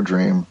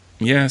dream.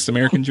 Yeah, it's the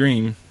American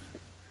dream.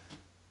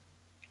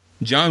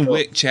 John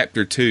Wick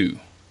Chapter 2.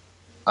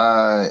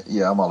 Yeah,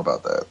 I'm all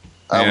about that.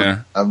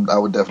 I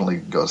would definitely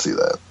go see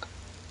that.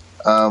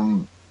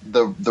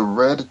 The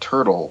Red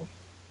Turtle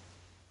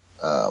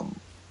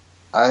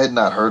I had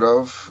not heard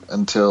of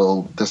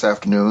until this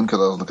afternoon because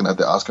I was looking at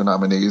the Oscar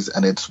nominees,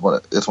 and it's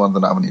one of the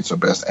nominees for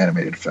Best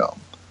Animated Film.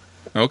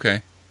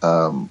 Okay.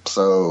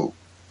 So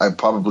I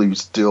probably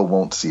still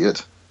won't see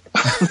it.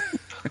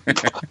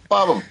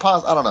 Probably,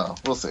 I don't know.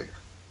 We'll see.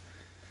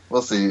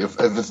 We'll see if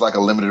it's like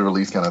a limited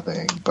release kind of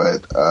thing.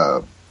 But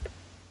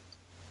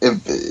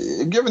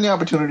if given the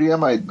opportunity, I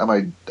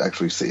might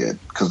actually see it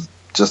because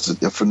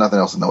if for nothing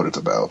else to know what it's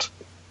about.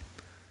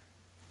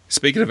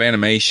 Speaking of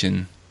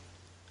animation,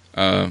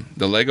 the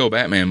Lego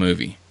Batman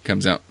movie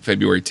comes out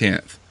February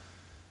 10th,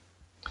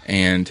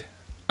 and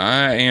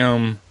I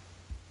am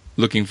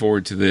looking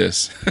forward to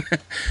this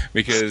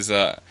because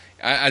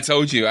I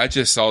told you I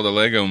just saw the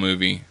Lego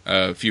movie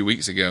a few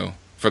weeks ago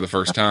for the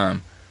first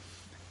time,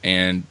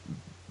 and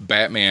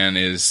Batman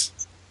is,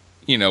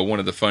 one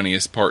of the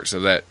funniest parts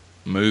of that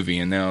movie,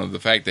 and now the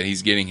fact that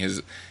he's getting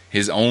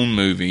his own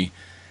movie,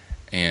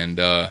 and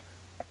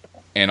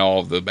all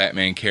of the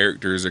Batman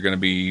characters are going to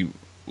be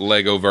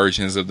Lego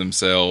versions of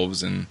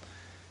themselves, and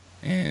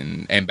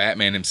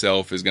Batman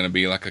himself is going to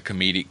be like a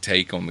comedic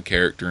take on the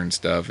character and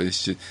stuff.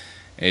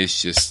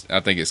 It's just I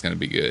think it's going to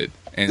be good.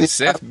 And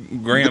Seth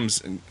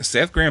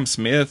Graham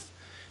Smith,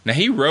 now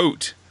he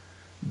wrote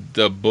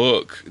the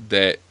book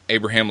that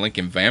Abraham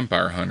Lincoln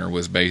Vampire Hunter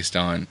was based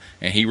on,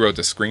 and he wrote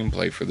the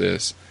screenplay for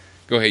this.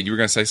 Go ahead, you were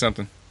going to say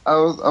something?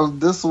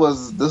 This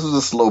was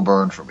a slow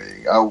burn for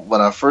me.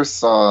 When I first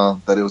saw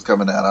that it was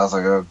coming out, I was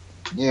like,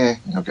 yeah,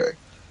 okay,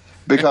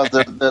 because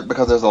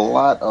there's a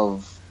lot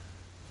of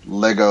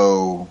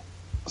Lego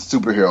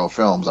superhero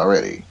films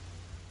already,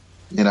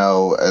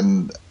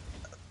 and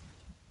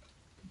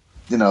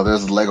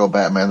there's Lego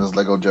Batman, there's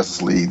Lego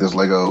Justice League, there's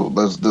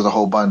a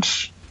whole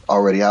bunch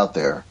already out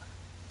there,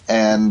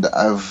 and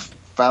I've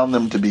found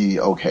them to be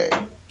okay.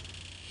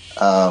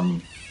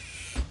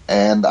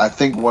 And I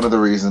think one of the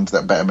reasons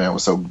that Batman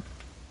was so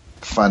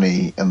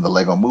funny in the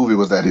Lego movie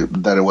was that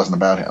it wasn't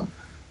about him.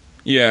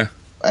 Yeah.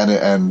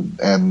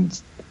 And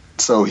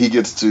so he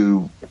gets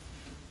to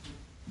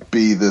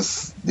be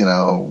this,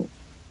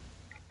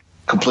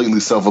 completely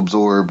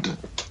self-absorbed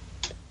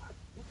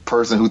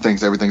person who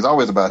thinks everything's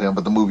always about him,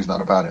 but the movie's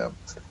not about him.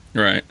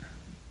 Right.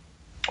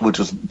 Which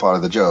was part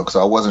of the joke. So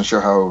I wasn't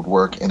sure how it would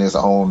work in his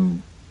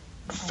own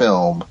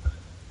film.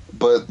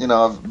 But,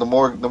 the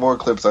more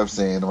clips I've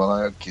seen, I'm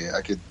like, okay,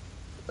 I could.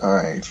 All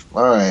right,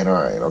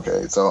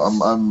 okay. So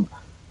I'm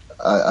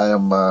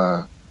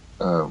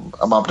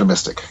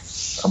optimistic.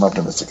 I'm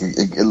optimistic.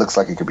 It looks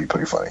like it could be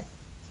pretty funny.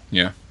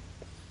 Yeah.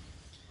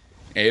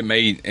 It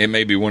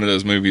may be one of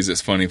those movies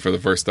that's funny for the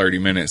first 30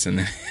 minutes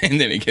and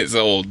then it gets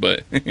old,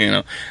 but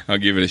I'll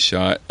give it a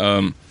shot.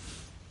 Now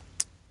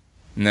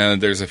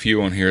there's a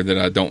few on here that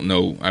I don't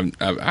know,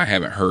 I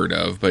haven't heard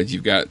of, but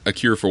you've got A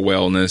Cure for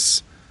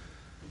Wellness.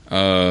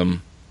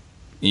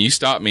 You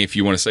stop me if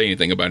you want to say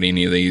anything about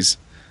any of these,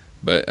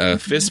 but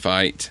Fist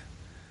Fight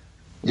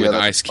with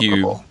Ice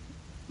Cube. Horrible.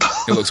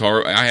 It looks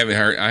horrible. I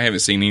haven't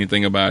seen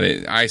anything about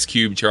it. Ice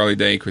Cube, Charlie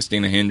Day,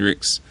 Christina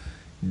Hendricks,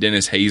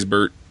 Dennis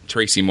Haysbert,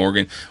 Tracy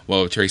Morgan.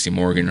 Well, Tracy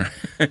Morgan.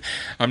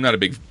 I'm not a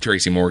big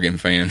Tracy Morgan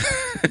fan.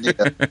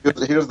 Yeah.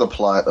 Here's the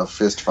plot of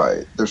Fist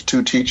Fight. There's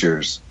two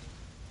teachers,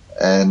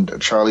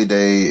 and Charlie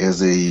Day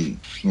is a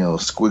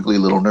squiggly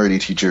little nerdy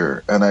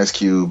teacher, and Ice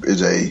Cube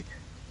is a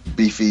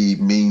beefy,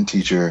 mean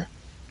teacher.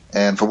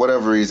 And for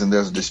whatever reason,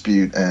 there's a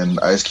dispute, and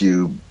Ice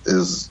Cube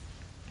is,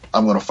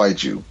 I'm going to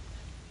fight you.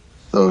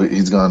 So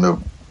he's going to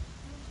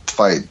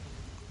fight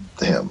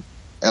him.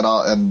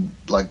 And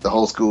the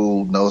whole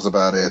school knows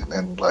about it,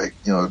 and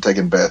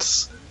taking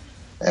bets,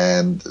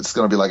 and it's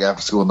going to be like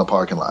after school in the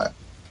parking lot.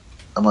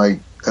 I'm like,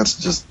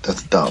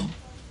 that's dumb.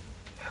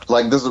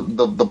 Like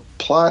the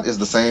plot is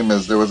the same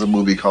as there was a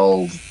movie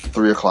called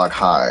 3 O'Clock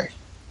High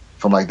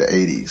from the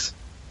 80s.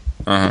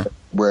 Uh-huh.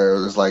 Where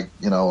it was kind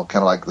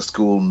of like the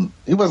school.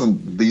 He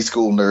wasn't the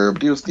school nerd,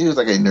 but he was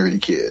like a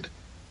nerdy kid,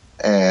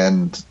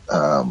 and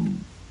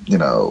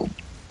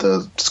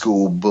the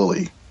school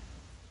bully,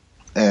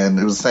 and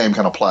it was the same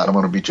kind of plot. I'm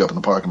going to beat you up in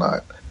the parking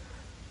lot,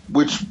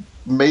 which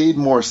made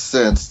more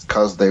sense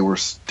because they were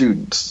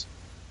students.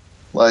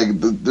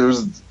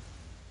 There's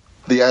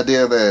the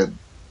idea that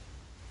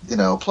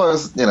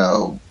plus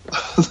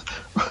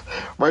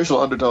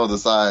racial undertones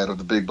aside of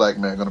the big black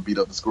man going to beat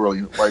up the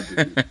squirrely white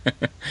dude.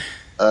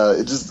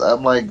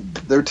 I'm like,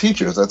 they're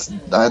teachers. I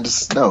can't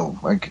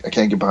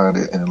get behind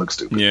it, and it looks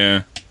stupid.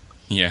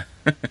 Yeah.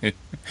 It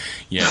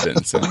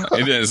doesn't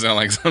sound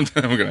like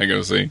something I'm gonna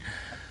go see.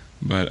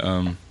 But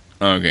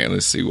okay,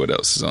 let's see what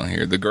else is on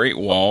here. The Great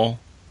Wall.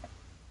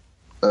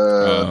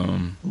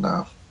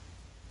 No.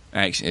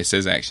 Action. It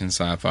says action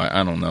sci-fi.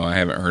 I don't know. I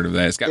haven't heard of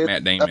that. It's got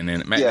Matt Damon in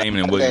it. Matt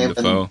Damon and William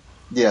Dafoe.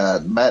 Yeah,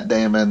 Matt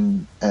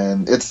Damon,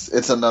 and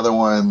it's another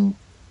one.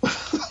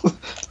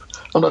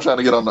 I'm not trying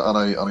to get on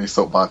a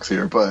soapbox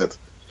here, but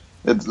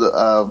it's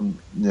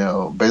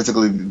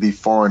basically the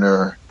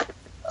foreigner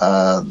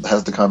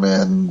has to come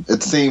in.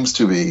 It seems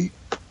to be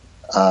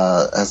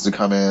has to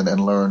come in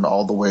and learn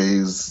all the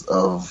ways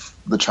of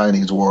the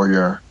Chinese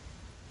warrior,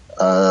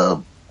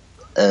 and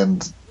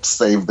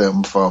save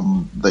them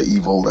from the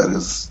evil that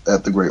is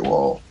at the Great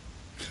Wall.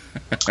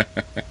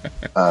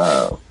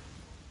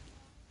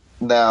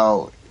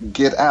 Now,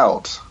 Get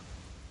Out.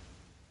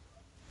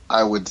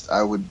 I would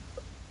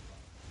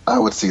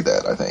see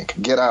that. I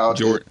think Get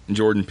Out.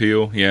 Jordan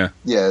Peele. Yeah.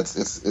 Yeah. It's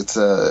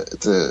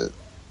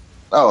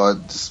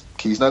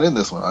he's not in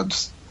this one. I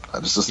just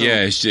assume.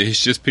 Yeah. It's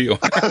just Peele.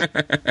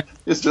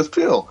 It's just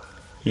Peele.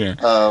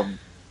 Yeah.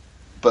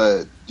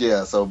 But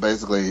yeah. So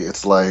basically,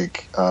 it's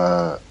like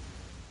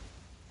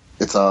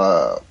it's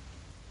a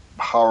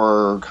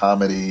horror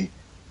comedy,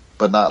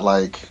 but not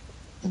like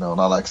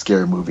not like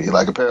Scary Movie.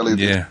 Like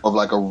apparently, it's of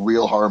like a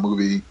real horror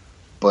movie,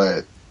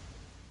 but.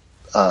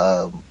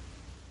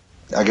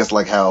 I guess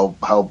like how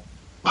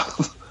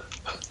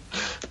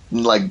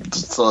like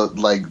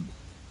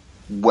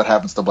what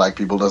happens to black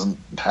people doesn't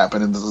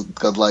happen in this,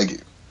 because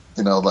like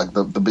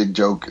the big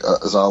joke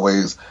is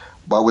always,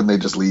 why wouldn't they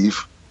just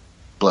leave?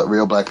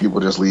 Real black people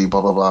just leave,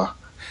 blah blah blah.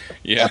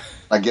 Yeah,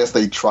 I guess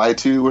they try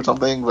to or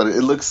something, but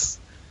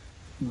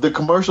the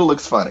commercial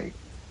looks funny,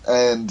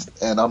 and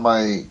on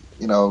my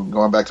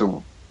going back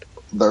to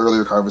the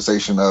earlier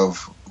conversation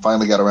of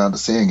finally got around to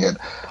seeing it.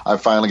 I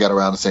finally got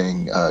around to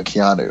seeing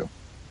Keanu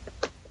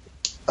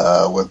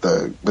with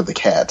the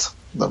cat,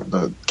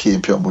 the Key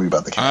and Peele movie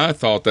about the cat. I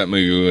thought that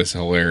movie was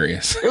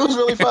hilarious. It was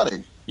really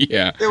funny.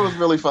 Yeah, it was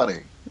really funny.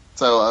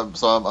 So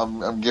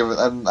I'm giving,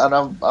 and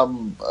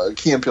I'm a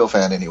Key and Peele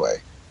fan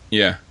anyway.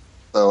 Yeah.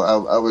 So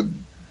I would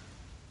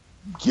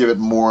give it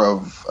more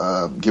of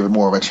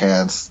a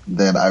chance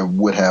than I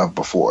would have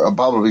before. I'm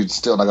probably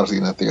still not going to see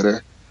it in the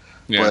theater.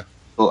 Yeah. But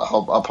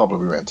I'll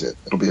probably rent it.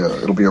 It'll be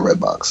a red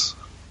box.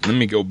 Let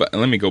me go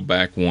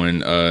back one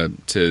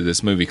to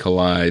this movie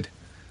Collide.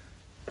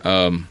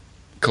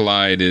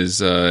 Collide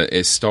is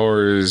it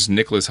stars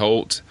Nicholas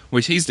Hoult,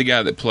 which he's the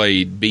guy that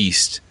played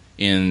Beast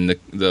in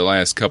the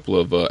last couple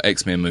of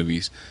X-Men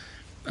movies.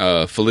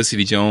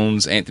 Felicity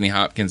Jones, Anthony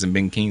Hopkins, and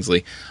Ben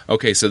Kingsley.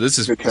 Okay, so this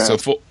is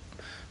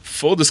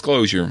full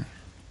disclosure.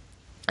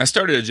 I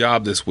started a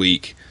job this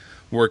week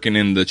working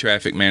in the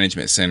traffic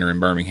management center in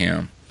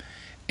Birmingham,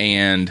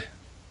 and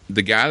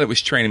the guy that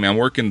was training me, I'm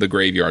working the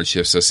graveyard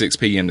shift, so 6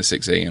 p.m. to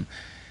 6 a.m.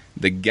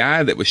 The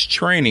guy that was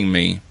training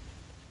me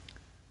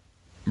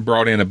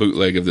brought in a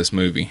bootleg of this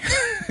movie.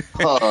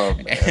 Oh,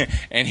 man.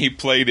 And he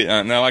played it.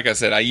 Now, like I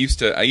said, I used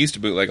to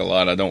bootleg a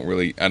lot. I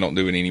don't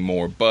do it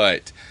anymore.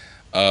 But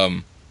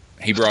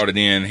he brought it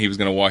in. He was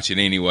going to watch it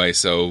anyway,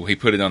 so he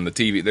put it on the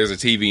TV. There's a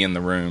TV in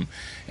the room,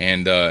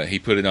 and he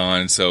put it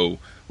on. So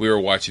we were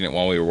watching it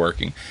while we were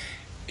working.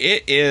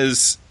 It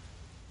is.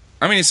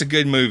 I mean, it's a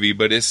good movie,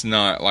 but it's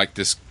not like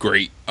this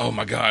great, oh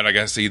my God, I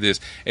got to see this.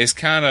 It's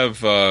kind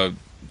of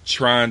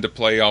trying to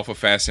play off of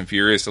Fast and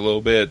Furious a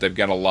little bit. They've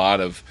got a lot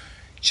of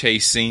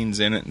chase scenes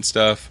in it and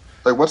stuff.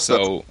 Like, what's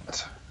the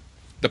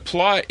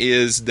plot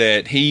is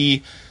that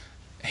he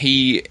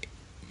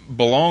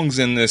belongs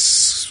in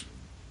this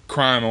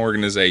crime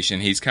organization.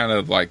 He's kind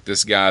of like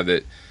this guy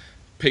that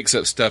picks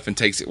up stuff and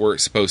takes it where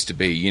it's supposed to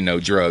be,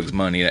 drugs,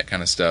 money, that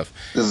kind of stuff.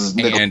 This is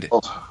Nicholas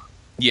Hoult.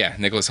 Yeah,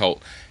 Nicholas Hoult.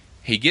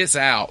 He gets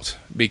out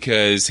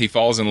because he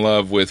falls in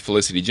love with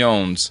Felicity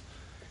Jones,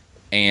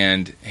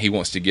 and he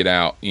wants to get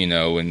out,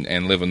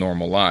 and live a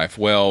normal life.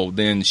 Well,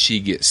 then she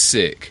gets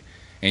sick,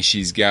 and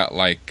she's got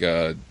like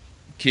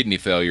kidney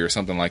failure or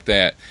something like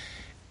that.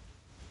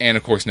 And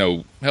of course,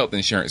 no health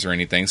insurance or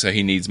anything, so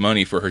he needs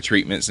money for her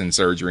treatments and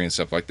surgery and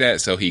stuff like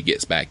that. So he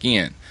gets back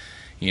in,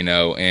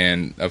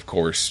 and of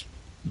course,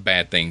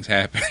 bad things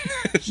happen.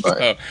 So,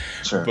 right.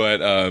 Sure.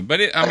 But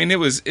it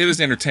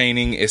was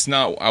entertaining. It's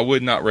not. I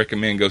would not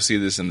recommend go see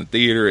this in the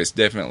theater. It's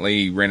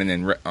definitely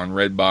renting on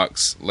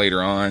Redbox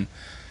later on,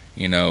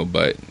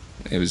 But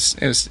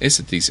it's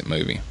a decent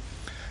movie.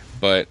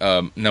 But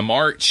now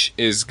March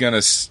is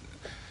gonna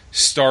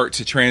start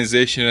to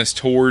transition us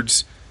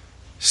towards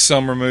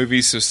summer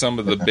movies. So some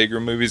of the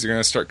bigger movies are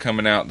gonna start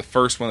coming out. The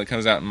first one that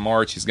comes out in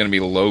March is gonna be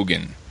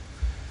Logan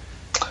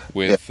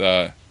with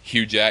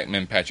Hugh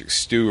Jackman, Patrick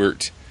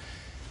Stewart,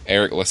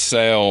 Eric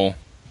LaSalle,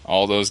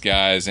 all those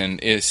guys, and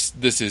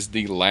this is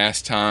the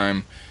last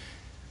time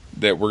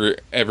that we're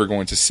ever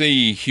going to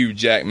see Hugh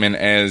Jackman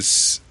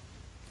as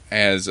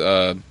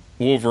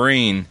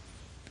Wolverine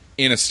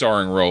in a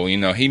starring role.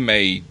 He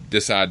may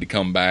decide to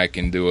come back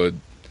and do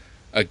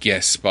a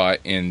guest spot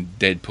in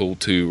Deadpool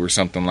 2 or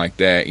something like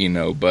that,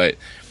 but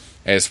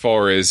as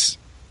far as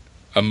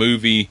a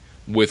movie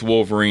with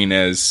Wolverine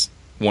as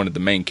one of the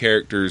main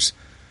characters,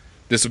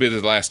 this will be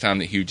the last time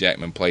that Hugh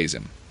Jackman plays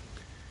him.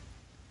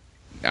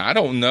 Now, I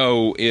don't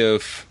know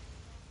if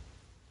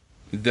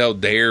they'll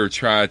dare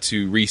try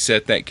to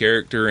reset that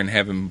character and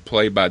have him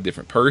played by a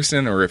different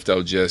person, or if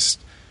they'll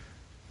just...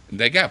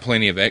 They got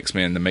plenty of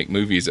X-Men to make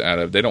movies out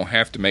of. They don't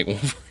have to make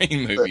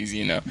Wolverine movies,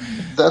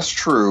 That's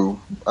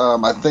true.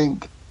 I'm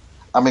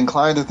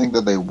inclined to think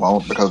that they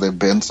won't, because they've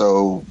been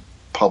so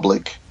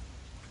public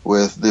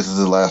with this is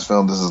his last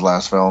film, this is his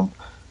last film.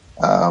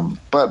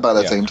 But by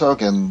that same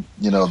token,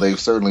 they've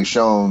certainly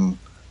shown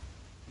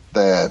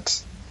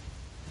that,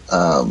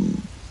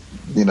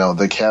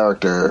 the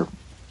character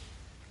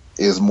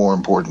is more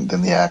important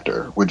than the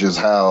actor, which is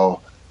how,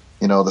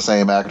 the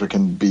same actor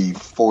can be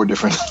 4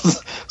 different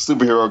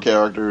superhero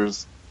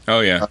characters.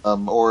 Oh yeah.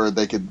 Or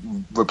they could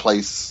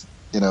replace,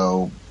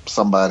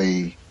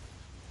 somebody,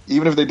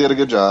 even if they did a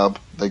good job,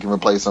 they can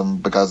replace them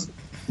because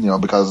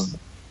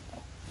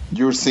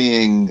you're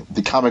seeing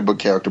the comic book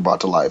character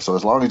brought to life. So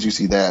as long as you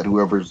see that,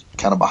 whoever's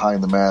kind of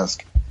behind the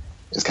mask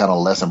is kind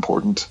of less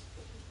important.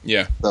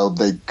 Yeah. So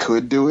they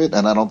could do it,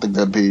 and I don't think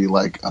that'd be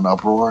like an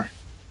uproar.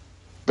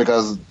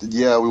 Because,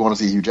 we want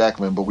to see Hugh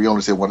Jackman, but we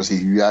only want to see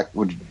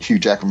Hugh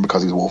Jackman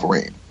because he's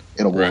Wolverine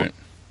in a Wolverine. Right.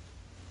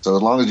 So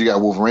as long as you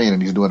got Wolverine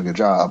and he's doing a good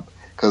job,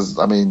 because,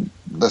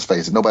 let's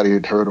face it, nobody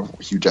had heard of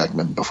Hugh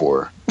Jackman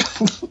before.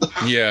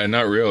 Yeah,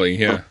 not really,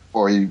 yeah.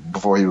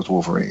 Before he was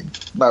Wolverine.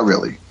 Not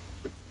really.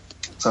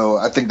 So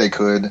I think they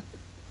could.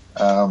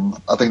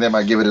 I think they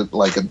might give it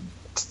like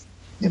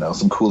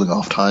some cooling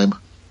off time.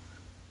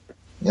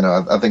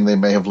 I think they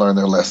may have learned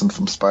their lesson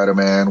from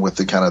Spider-Man with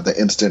the kind of the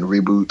instant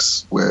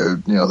reboots where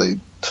they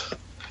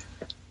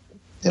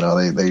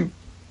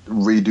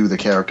redo the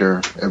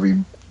character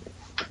every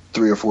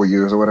 3 or 4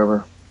 years or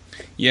whatever.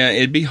 Yeah,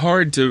 it'd be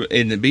hard to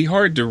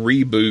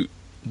reboot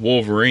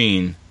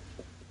Wolverine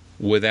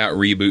without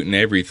rebooting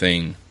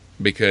everything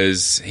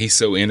because he's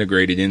so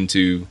integrated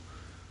into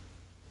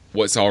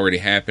what's already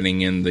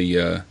happening in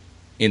the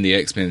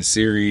X-Men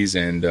series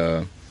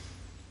and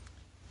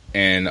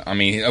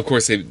of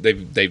course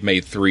they've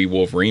made 3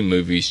 Wolverine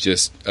movies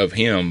just of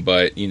him,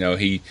 but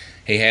he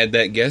had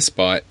that guest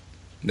spot,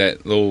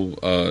 that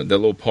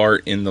little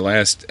part in the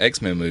last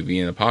X-Men movie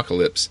in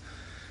Apocalypse,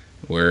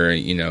 where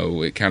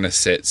it kind of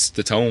sets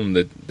the tone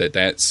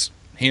that's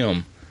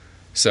him.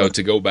 So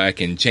to go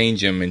back and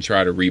change him and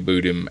try to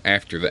reboot him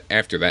after the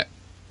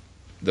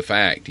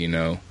fact,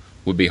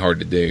 would be hard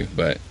to do,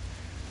 but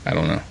I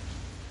don't know.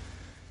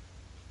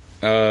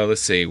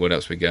 Let's see what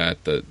else we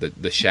got.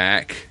 The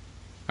Shack.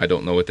 I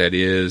don't know what that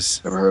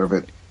is. Never heard of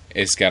it.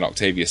 It's got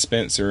Octavia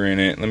Spencer in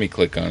it. Let me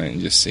click on it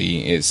and just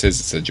see. It says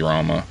it's a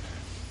drama.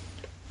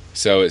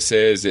 So it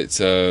says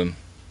it's an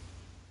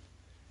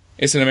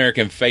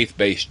American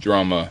faith-based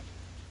drama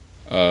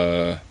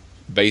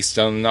based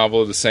on the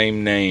novel of the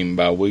same name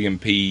by William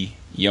P.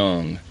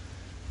 Young.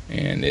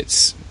 And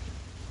it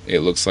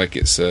looks like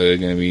it's going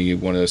to be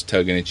one of those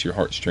tugging at your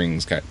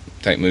heartstrings type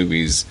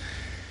movies.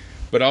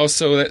 But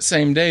also that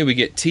same day we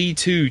get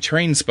T2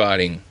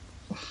 Trainspotting.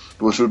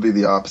 Which would be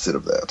the opposite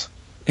of that.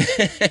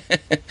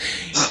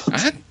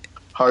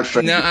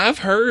 Now I've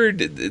heard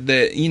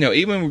that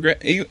Ewan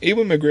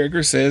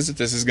McGregor says that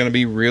this is going to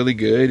be really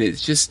good. It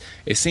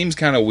seems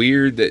kind of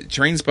weird that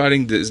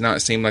Trainspotting does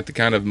not seem like the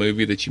kind of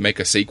movie that you make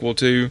a sequel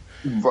to.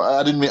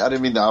 I didn't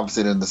mean the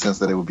opposite in the sense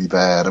that it would be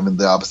bad. I mean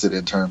the opposite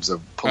in terms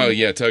of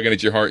tugging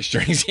at your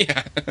heartstrings.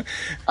 Yeah,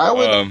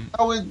 I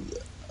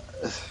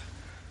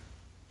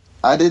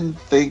didn't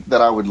think that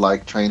I would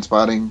like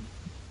Trainspotting.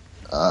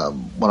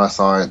 When I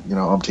saw it,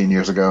 umpteen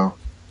years ago,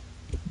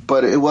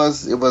 but it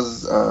was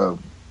trying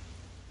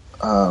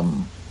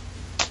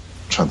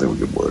to think of a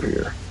good word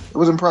here. It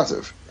was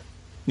impressive.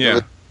 Yeah,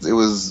 it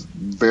was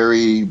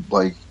very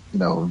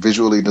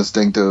visually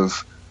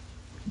distinctive.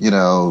 It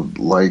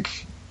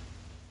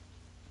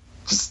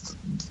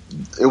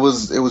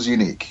was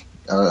unique,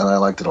 and I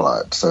liked it a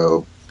lot.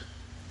 So,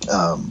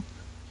 and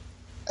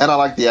I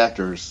liked the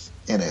actors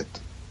in it.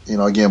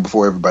 Again,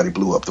 before everybody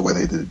blew up the way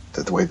they did.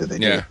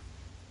 Yeah.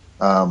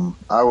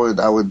 I would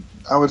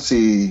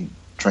see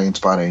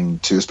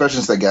Trainspotting too, especially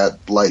since they got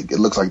it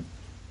looks like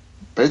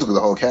basically the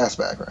whole cast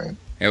back, right?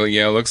 Hell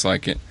yeah, it looks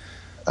like it.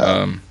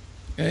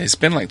 It's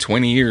been like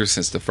 20 years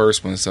since the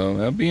first one, so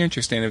that'll be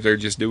interesting if they're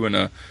just doing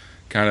a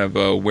kind of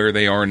where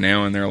they are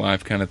now in their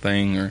life kind of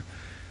thing, or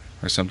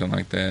something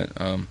like that.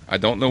 I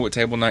don't know what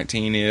Table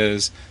 19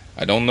 is.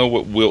 I don't know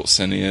what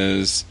Wilson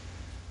is.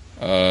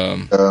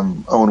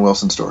 Owen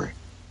Wilson story.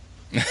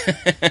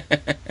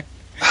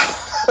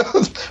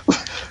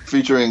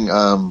 Featuring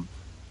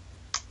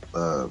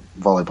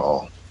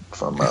volleyball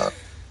from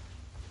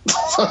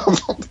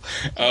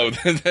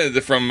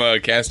from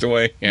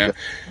Castaway, yeah.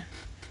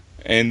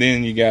 And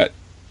then you get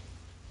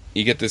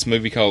this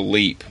movie called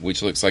Leap,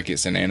 which looks like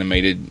it's an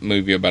animated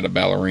movie about a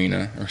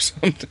ballerina or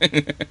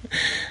something.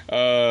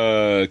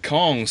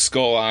 Kong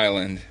Skull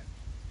Island.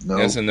 No.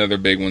 That's another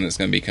big one that's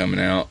going to be coming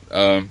out.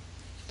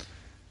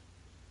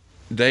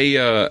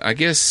 I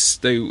guess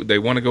they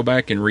want to go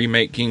back and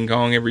remake King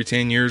Kong every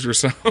 10 years or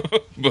so.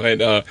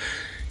 But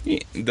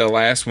the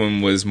last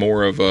one was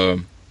more of a,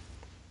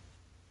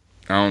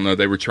 I don't know,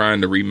 they were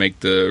trying to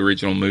remake the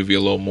original movie a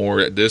little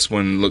more. This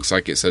one looks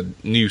like it's a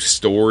new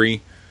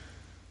story,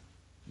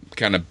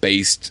 kind of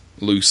based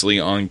loosely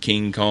on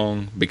King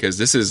Kong, because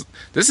this is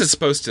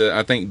supposed to,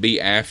 I think,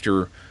 be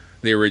after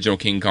the original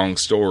King Kong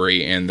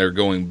story, and they're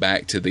going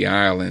back to the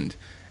island.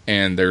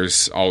 And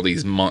there's all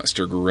these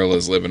monster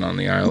gorillas living on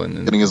the island.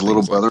 And getting his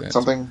little brother or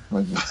something?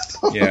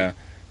 Yeah.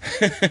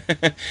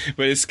 But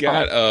it's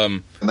got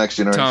the next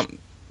generation.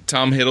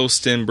 Tom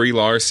Hiddleston, Brie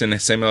Larson,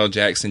 Samuel L.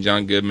 Jackson,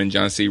 John Goodman,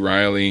 John C.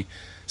 Reilly.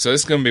 So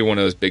it's going to be one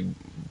of those big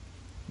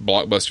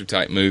blockbuster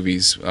type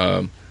movies.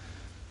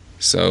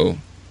 So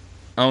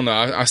I don't know.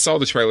 I saw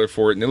the trailer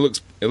for it, and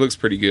it looks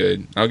pretty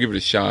good. I'll give it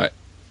a shot.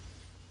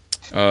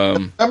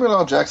 Samuel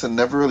L. Jackson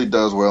never really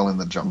does well in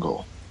the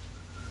jungle.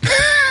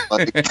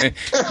 Like,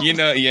 he's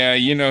not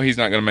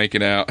going to make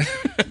it out.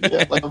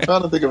 yeah, like I'm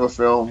trying to think of a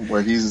film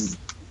where he's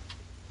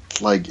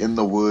like in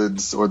the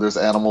woods or there's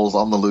animals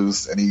on the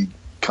loose and he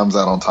comes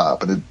out on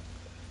top. And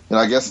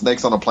I guess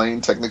Snake's on a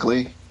plane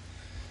technically,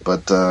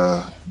 but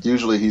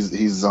usually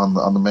he's on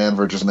the man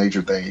versus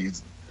nature thing.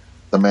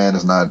 The man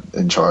is not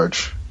in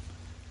charge.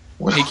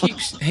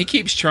 He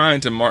keeps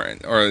trying to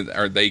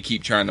or they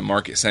keep trying to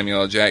market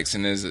Samuel L.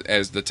 Jackson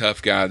as the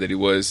tough guy that he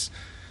was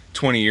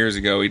 20 years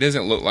ago. He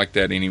doesn't look like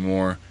that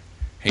anymore.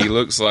 He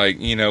looks like,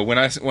 when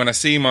I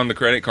see him on the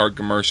credit card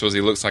commercials, he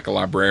looks like a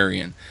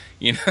librarian.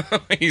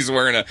 He's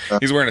wearing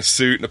a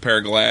suit and a pair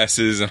of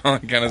glasses and all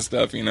that kind of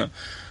stuff.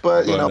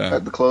 But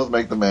the clothes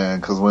make the man,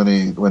 because when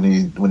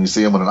you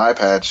see him with an eye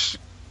patch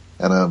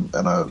and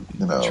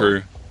a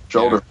true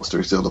shoulder holster,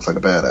 he still looks like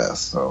a badass.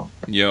 So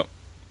yep.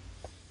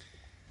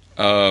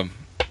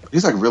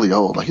 He's like really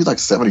old. Like he's like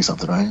 70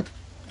 something, right?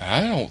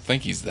 I don't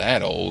think he's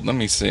that old. Let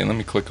me see. Let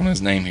me click on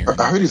his name here.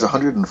 I heard he's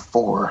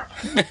 104.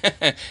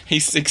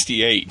 He's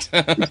 68.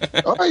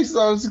 Oh, he's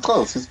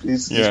close.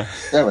 He's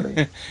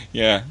 70.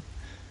 Yeah.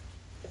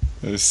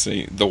 Let's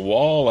see. The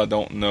Wall, I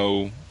don't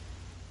know.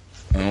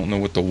 I don't know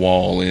what The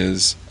Wall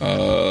is.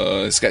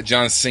 It's got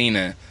John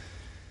Cena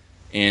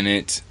in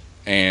it,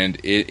 and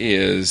it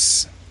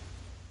is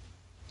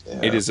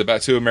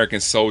about two American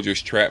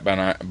soldiers trapped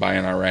by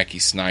an Iraqi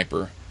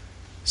sniper.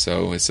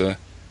 So it's a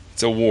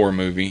war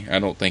movie. I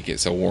don't think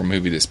it's a war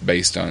movie that's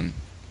based on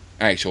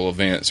actual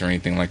events or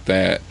anything like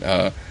that.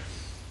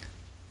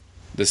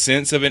 The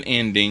sense of an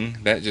ending,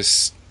 that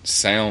just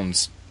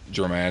sounds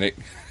dramatic.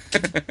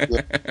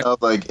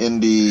 Sounds like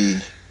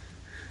indie.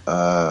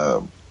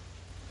 That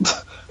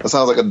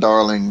sounds like a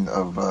darling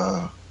of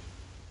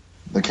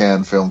the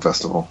Cannes Film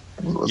Festival.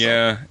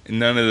 Yeah,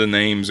 none of the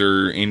names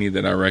are any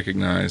that I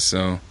recognize.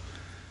 So,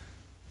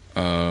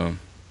 and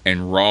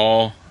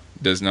Raw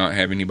does not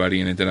have anybody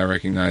in it that I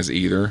recognize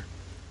either.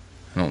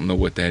 I don't know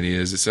what that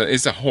is.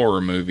 It's a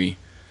horror movie.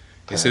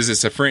 It says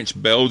it's a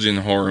French-Belgian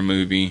horror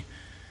movie,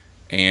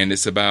 and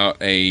it's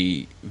about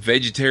a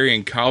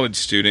vegetarian college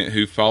student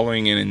who,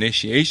 following an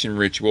initiation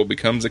ritual,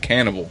 becomes a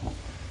cannibal.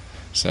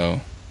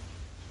 So,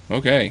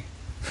 okay.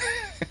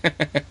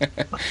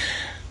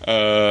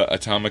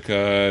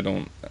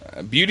 Atomica,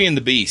 Beauty and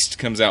the Beast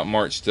comes out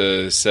March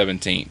the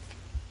 17th.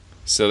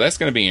 So that's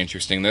going to be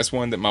interesting. That's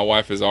one that my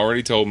wife has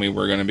already told me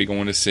we're going to be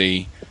going to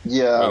see.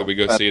 Yeah. Whether we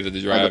go see it at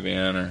the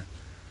drive-in or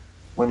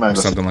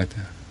something like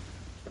that.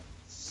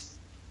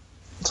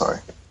 Sorry.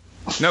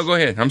 No, go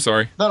ahead. I'm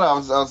sorry. No, I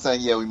was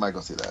saying, yeah, we might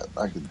go see that.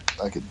 I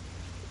could.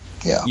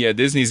 Yeah. Yeah,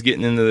 Disney's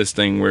getting into this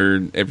thing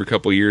where every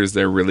couple of years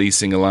they're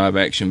releasing a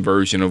live-action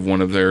version of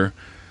one of their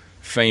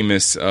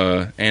famous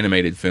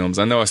animated films.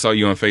 I know I saw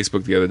you on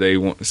Facebook the other day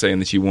saying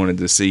that you wanted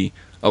to see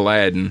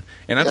Aladdin,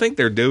 and I think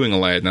they're doing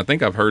Aladdin. I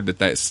think I've heard that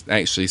that's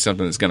actually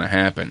something that's going to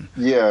happen.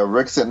 Yeah,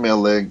 Rick sent me a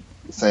link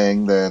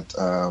saying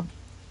that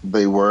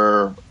they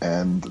were,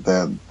 and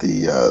that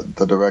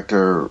the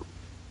director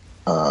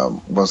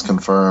was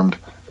confirmed.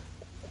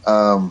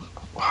 I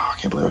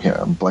can't believe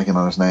I'm blanking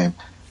on his name.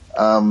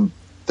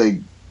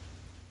 They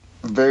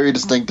very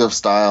distinctive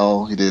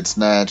style. He did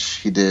Snatch.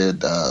 He doing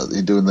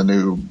the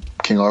new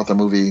King Arthur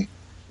movie.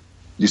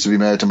 Used to be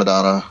married to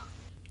Madonna.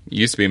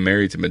 Used to be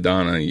married to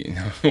Madonna.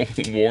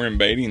 Warren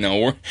Beatty?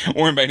 No,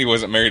 Warren Beatty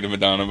wasn't married to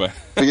Madonna, but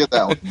forget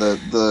that one.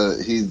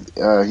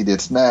 He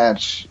did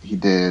Snatch. He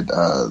did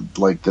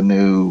like the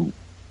new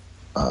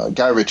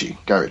Guy Ritchie.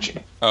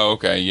 Oh,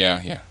 okay,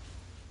 yeah.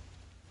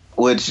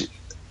 Which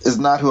is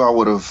not who I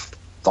would have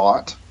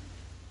thought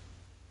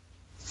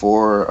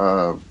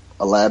for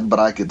Aladdin, but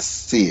I could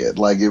see it.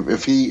 Like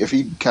if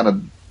he kind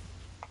of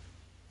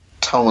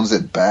tones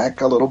it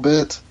back a little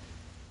bit,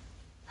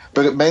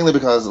 but mainly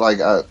because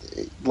I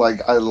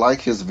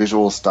like his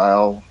visual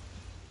style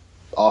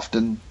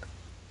often,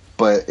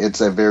 but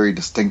it's a very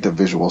distinctive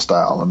visual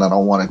style, and I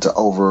don't want it to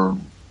overpower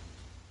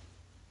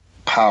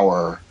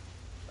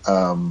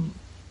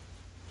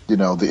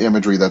the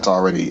imagery that's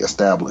already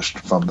established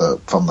from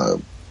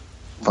the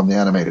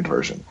animated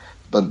version.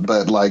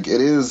 But like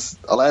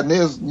Aladdin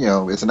is,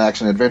 it's an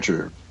action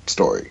adventure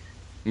story.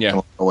 Yeah. In a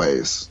lot of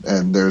ways.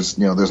 And there's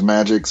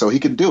magic, so he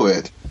can do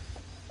it,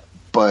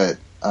 but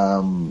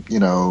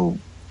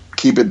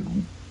keep it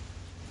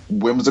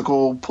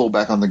whimsical, pull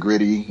back on the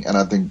gritty, and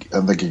I think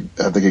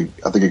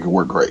it could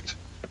work great.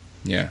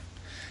 Yeah.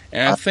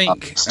 And I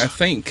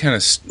think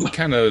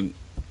kind of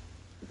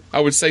I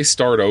would say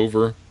start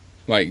over.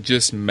 Like,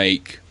 just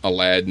make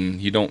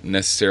Aladdin. You don't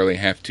necessarily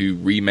have to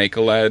remake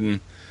Aladdin.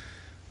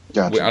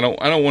 Gotcha. I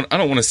don't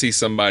want to see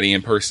somebody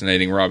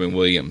impersonating Robin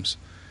Williams.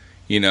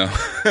 And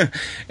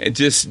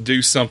just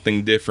do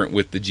something different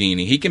with the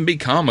genie. He can be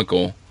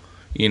comical,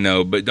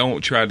 but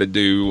don't try to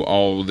do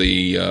all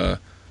the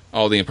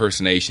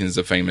impersonations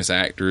of famous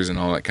actors and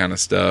all that kind of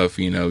stuff.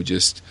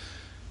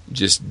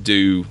 Just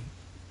do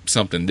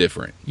something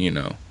different.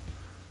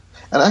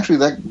 And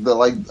actually, I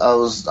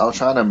was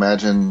trying to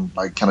imagine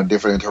like kind of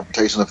different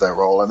interpretations of that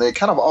role, and they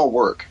kind of all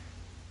work.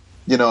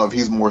 You know, if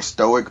he's more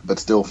stoic but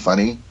still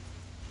funny,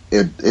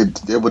 it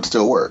would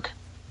still work.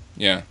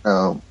 Yeah.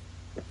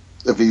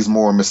 If he's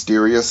more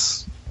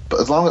mysterious, but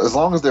as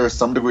long as there is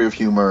some degree of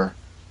humor,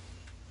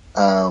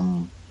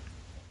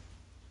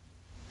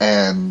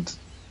 and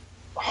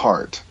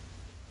heart.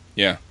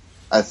 Yeah.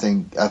 I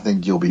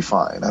think you'll be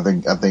fine. I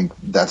think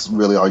that's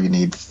really all you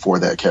need for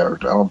that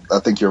character. I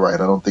think you're right.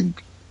 I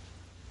think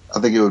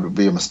it would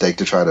be a mistake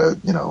to try to,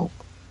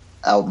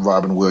 out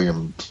Robin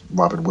Williams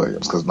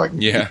because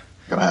yeah,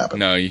 gonna happen.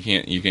 No, you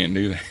can't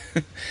do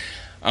that.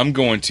 I'm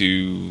going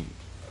to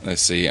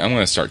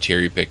start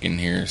cherry picking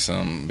here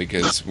some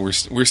because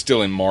we're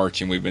still in March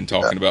and we've been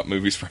talking about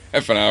movies for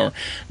half an hour.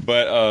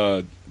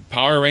 But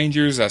Power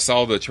Rangers, I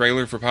saw the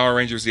trailer for Power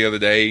Rangers the other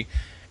day,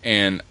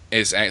 and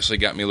it's actually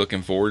got me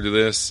looking forward to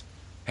this.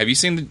 Have you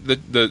seen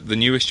the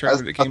newest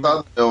trailer that came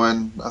out?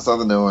 I saw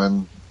the new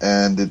one,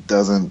 and it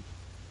doesn't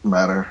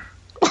matter.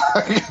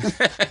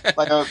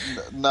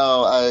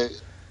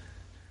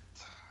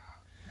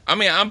 I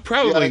mean, I'm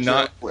probably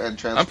not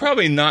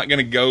going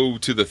to go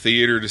to the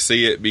theater to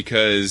see it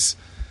because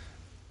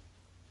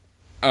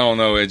I don't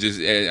know.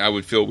 I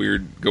would feel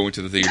weird going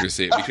to the theater to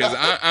see it because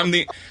I'm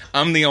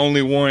the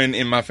only one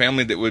in my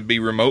family that would be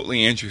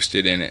remotely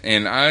interested in it.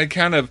 And I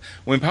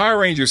when Power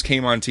Rangers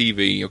came on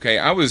TV, okay,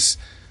 I was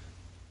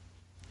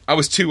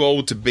too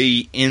old to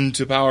be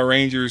into Power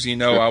Rangers.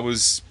 I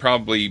was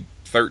probably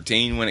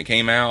 13 when it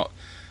came out,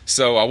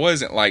 so I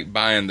wasn't like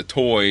buying the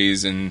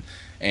toys and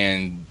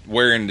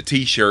wearing the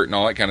T-shirt and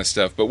all that kind of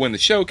stuff. But when the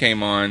show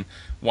came on,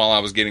 while I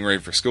was getting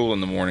ready for school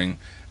in the morning,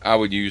 I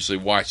would usually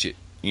watch it.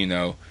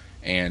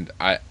 And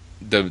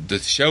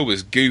the show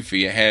was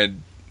goofy. It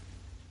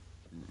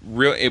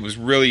was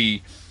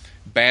really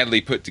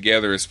badly put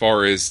together as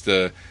far as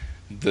the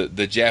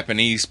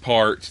Japanese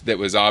part that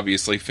was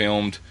obviously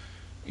filmed,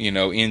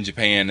 in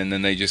Japan, and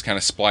then they just kind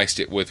of spliced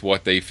it with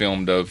what they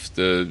filmed of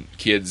the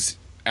kids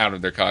out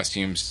of their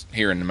costumes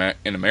here in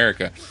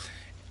America.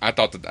 I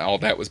thought that all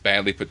that was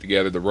badly put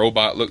together. The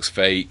robot looks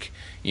fake,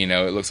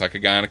 it looks like a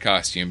guy in a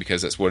costume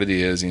because that's what it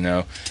is,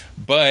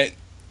 But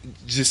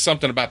just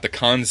something about the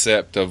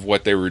concept of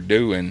what they were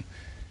doing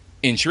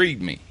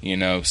intrigued me,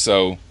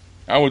 So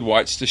I would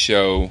watch the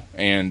show,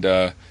 and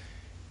I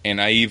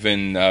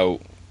even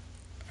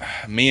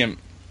me and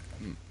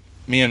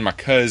my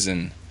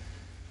cousin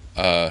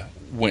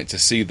went to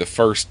see the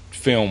first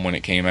film when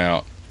it came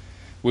out.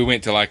 We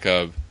went to like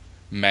a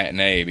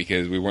matinee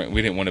because we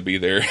didn't want to be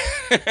there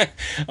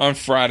on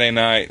Friday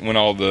night when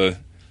all the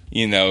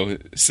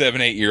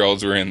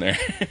 7-8-year-olds were in there.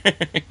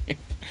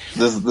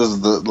 This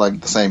is the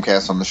same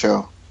cast on the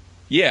show.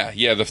 Yeah,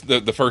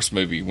 the first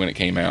movie when it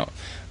came out.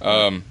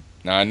 Now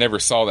I never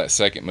saw that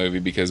second movie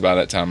because by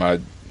that time I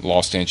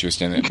lost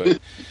interest in it.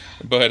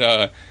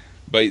 But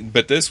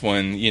this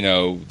one,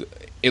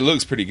 it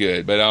looks pretty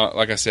good. But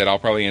like I said, I'll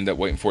probably end up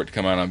waiting for it to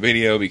come out on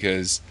video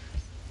because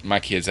my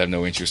kids have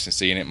no interest in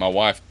seeing it. My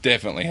wife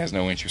definitely has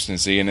no interest in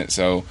seeing it,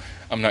 so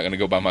I'm not going to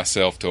go by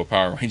myself to a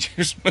Power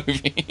Rangers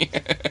movie.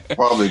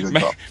 Probably a good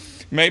call.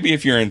 Maybe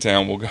if you're in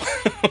town, we'll go.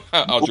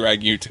 I'll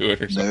drag you to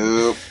it or something.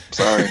 Nope.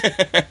 Sorry.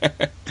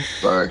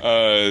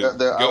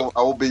 I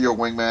will be your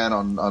wingman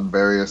on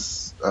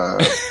various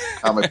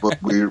comic book.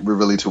 We're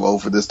really too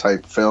old for this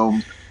type of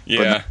film.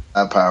 Yeah.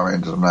 But not Power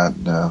Rangers. I'm not.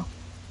 No.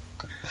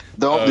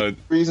 The only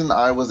reason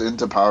I was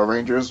into Power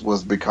Rangers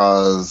was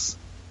because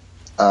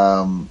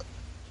there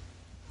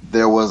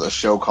was a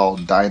show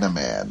called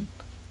Dynaman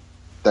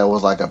that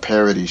was like a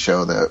parody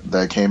show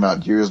that came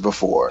out years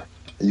before.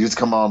 It used to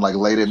come on like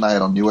late at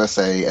night on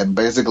USA, and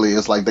basically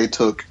it's like they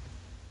took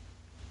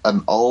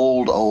an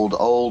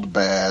old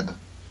bad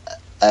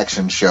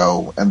action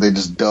show and they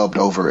just dubbed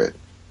over it.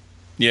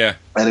 Yeah,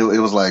 and it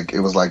was like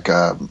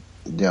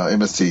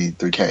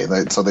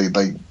MST3K. So they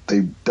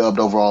dubbed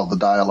over all the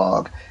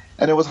dialogue,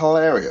 and it was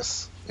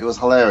hilarious.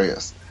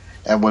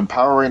 And when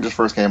Power Rangers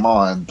first came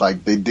on,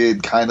 like they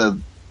did kind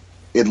of,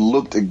 it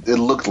looked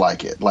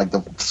like it, like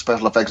the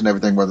special effects and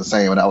everything were the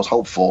same, and I was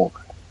hopeful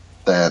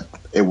that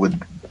it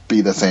would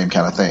be the same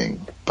kind of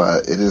thing,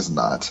 but it is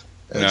not.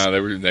 No,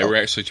 they were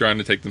actually trying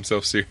to take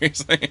themselves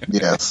seriously.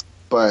 Yes,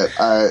 but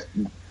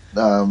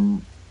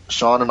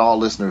Sean and all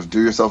listeners,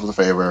 do yourself a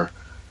favor,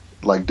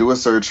 like do a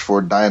search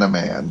for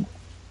Dynaman,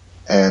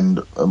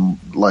 and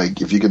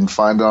like if you can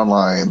find it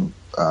online,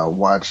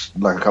 watch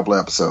like a couple of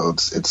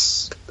episodes.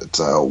 It's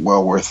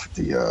well worth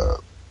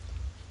the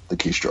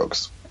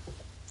keystrokes.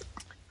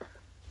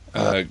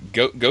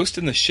 Ghost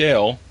in the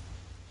Shell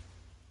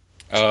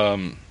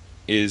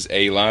is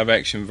a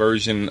live-action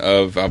version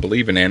of, I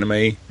believe, an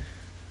anime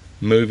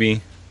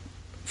movie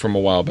from a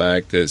while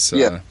back. This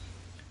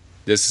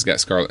has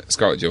got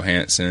Scarlett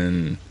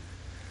Johansson.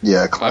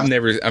 Yeah, I've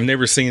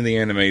never seen the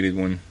animated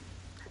one.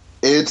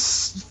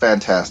 It's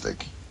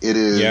fantastic. It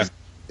is. Yeah.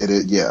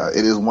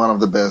 It is one of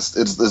the best.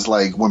 It's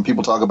like when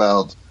people talk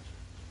about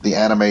the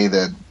anime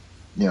that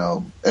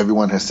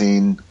everyone has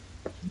seen,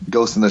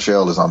 Ghost in the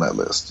Shell is on that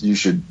list. You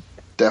should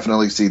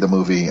definitely see the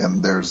movie,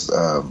 and there's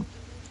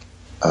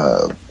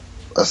a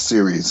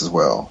series as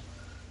well.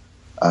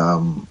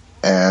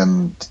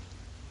 And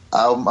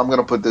I'm going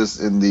to put this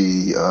in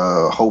the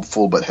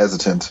hopeful but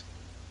hesitant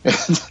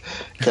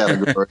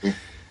category.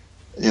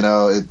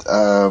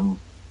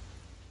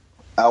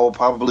 I will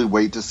probably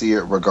wait to see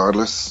it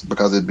regardless,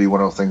 because it'd be one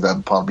of those things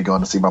I'd probably be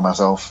going to see by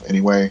myself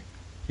anyway.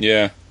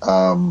 Yeah.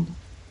 I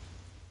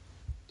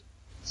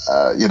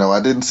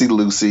didn't see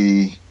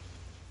Lucy.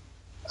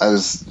 I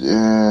just,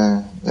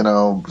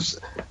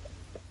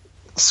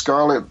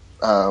 Scarlet.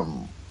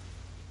 I'm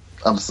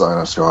sorry,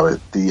 not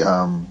Scarlet.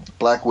 The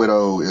Black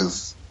Widow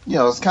is,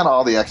 it's kind of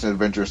all the action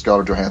adventure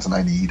Scarlett Johansson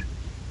I need.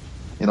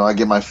 I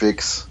get my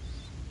fix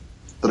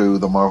through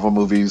the Marvel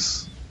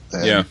movies.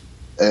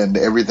 And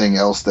everything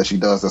else that she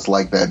does that's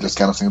like that just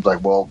kind of seems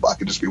like, well, I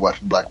could just be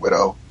watching Black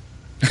Widow.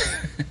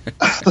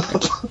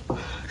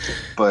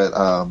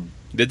 But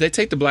did they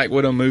take the Black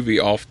Widow movie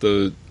off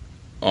the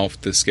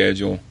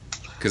schedule?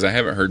 Because I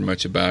haven't heard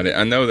much about it.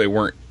 I know they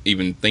weren't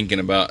even thinking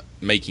about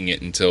making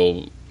it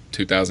until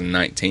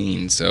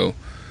 2019. So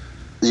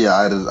yeah,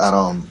 I don't.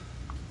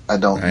 I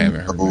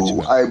haven't heard much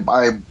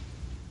about it.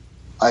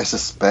 I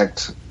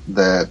suspect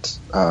that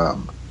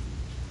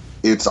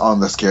it's on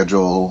the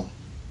schedule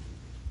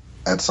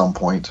at some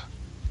point.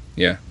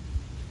 Yeah.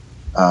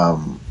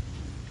 Let's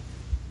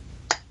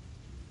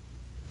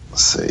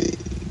see.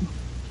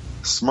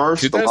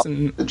 Smurfs. The Lost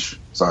Village.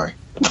 Sorry.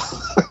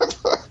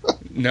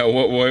 No,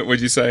 what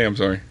would you say? I'm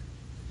sorry.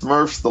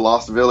 Smurfs: The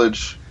Lost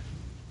Village,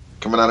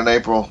 coming out in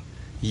April.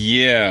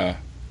 Yeah.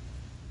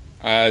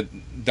 The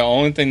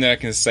only thing that I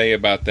can say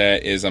about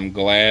that is I'm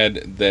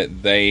glad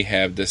that they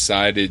have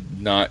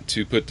decided not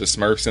to put the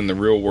Smurfs in the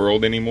real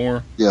world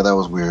anymore. Yeah, that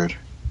was weird.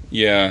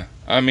 Yeah.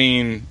 I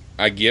mean,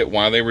 I get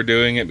why they were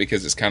doing it,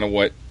 because it's kind of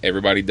what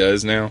everybody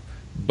does now.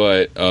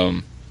 But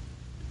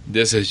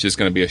this is just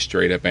going to be a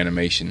straight up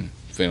animation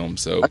film.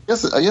 So I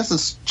guess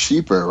it's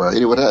cheaper, right?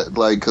 It would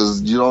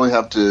because you only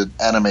have to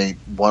animate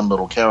one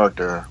little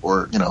character,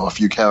 or a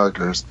few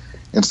characters,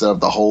 instead of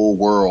the whole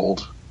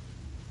world.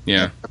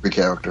 Yeah, every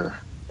character.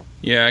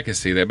 Yeah, I can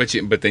see that,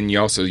 but then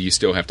you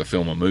still have to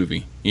film a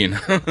movie,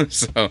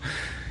 so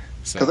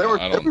because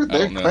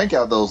they crank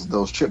out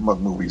those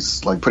Chipmunk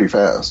movies like pretty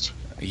fast.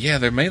 Yeah,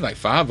 they've made like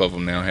 5 of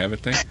them now,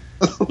 haven't they? I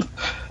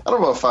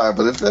don't know about 5,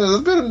 but it's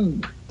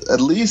been at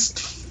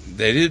least.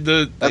 They did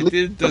at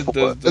least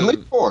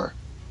 4.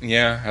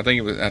 Yeah, I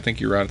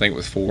think you're right. I think it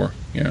was 4.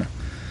 Yeah.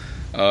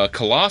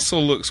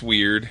 Colossal looks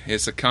weird.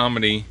 It's a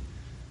comedy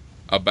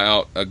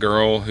about a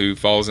girl who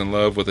falls in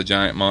love with a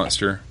giant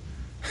monster.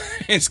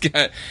 It's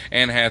got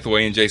Anne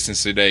Hathaway and Jason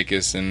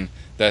Sudeikis, and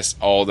that's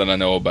all that I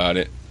know about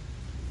it.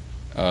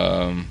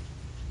 The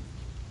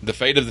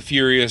Fate of the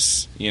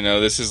Furious,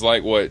 this is the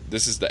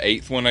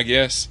 8th one, I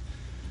guess.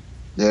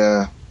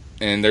 Yeah.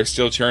 And they're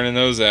still churning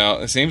those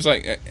out. It seems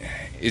like,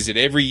 is it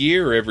every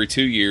year or every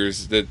 2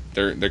 years that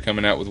they're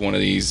coming out with one of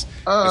these?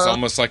 It's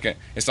almost like an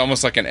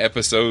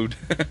episode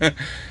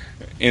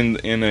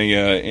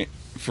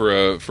for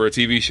a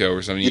TV show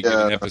or something. You get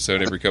an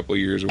episode every couple of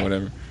years or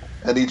whatever.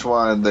 And each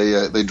one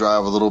they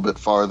drive a little bit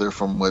farther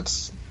from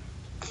what's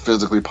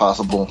physically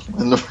possible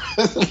in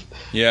the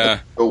yeah.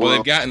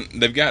 Well,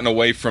 they've gotten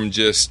away from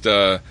just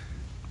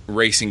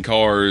racing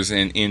cars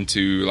and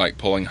into like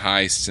pulling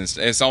heists, and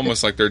it's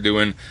almost like they're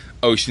doing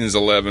Ocean's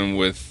 11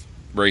 with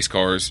race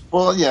cars.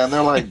 Well, yeah, and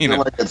they're like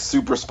at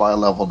super spy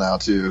level now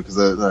too, because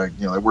they're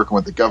working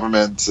with the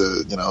government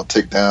to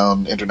take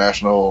down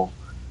international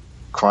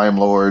crime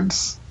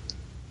lords.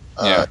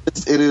 Yeah,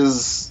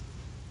 it's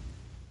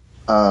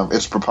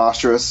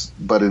preposterous,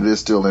 but it is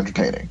still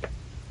entertaining.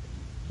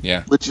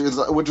 Yeah, which is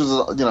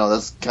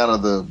that's kind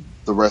of the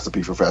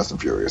recipe for Fast and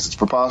Furious. It's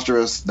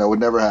preposterous. That would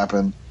never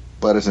happen,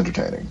 but it's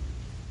entertaining.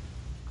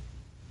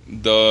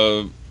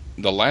 The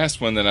last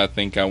one that I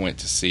think I went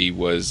to see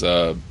was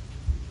the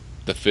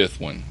 5th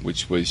one,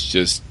 which was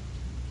just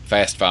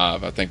Fast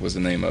 5, I think was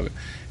the name of it,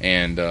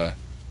 and I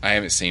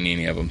haven't seen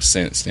any of them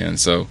since then.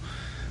 So,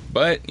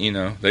 but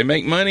they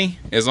make money.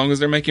 As long as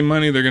they're making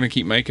money, they're going to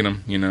keep making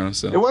them.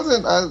 So it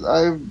wasn't.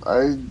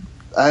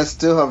 I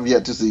still have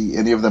yet to see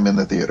any of them in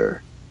the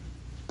theater.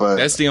 But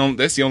that's the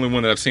only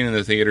one that I've seen in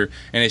the theater,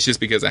 and it's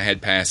just because I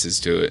had passes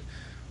to it.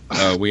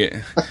 My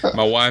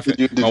wife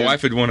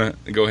had won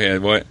go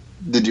ahead. What?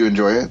 Did you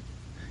enjoy it?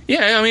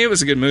 Yeah, I mean, it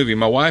was a good movie.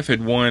 My wife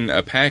had won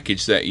a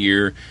package that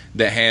year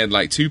that had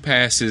like 2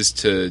 passes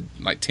to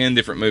like 10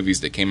 different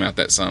movies that came out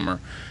that summer,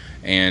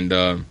 and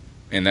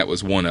that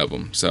was one of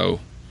them. So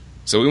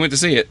we went to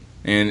see it,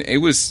 and it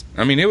was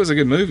a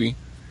good movie,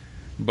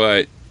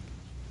 but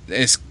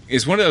it's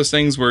one of those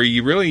things where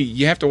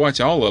you have to watch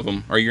all of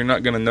them, or you're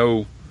not going to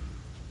know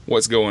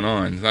what's going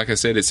on. Like I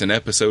said, it's an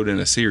episode in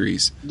a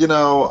series.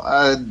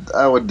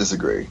 I would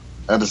disagree.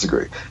 I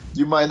disagree.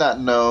 You might not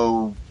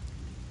know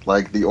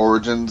like the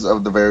origins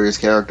of the various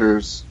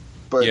characters,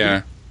 but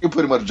you can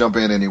pretty much jump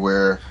in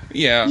anywhere.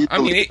 Yeah, I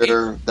mean,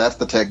 that's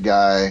the tech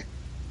guy,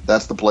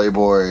 that's the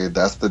playboy,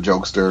 that's the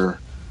jokester,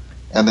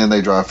 and then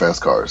they drive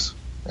fast cars,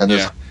 and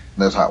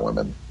there's hot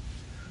women.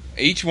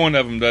 each one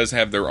of them does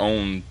have their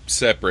own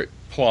separate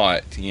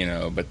plot,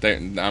 but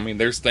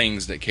there's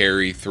things that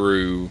carry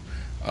through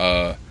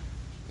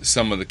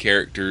some of the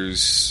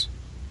characters.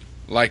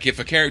 Like if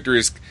a character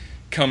is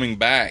coming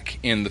back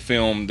in the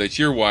film that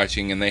you're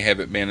watching and they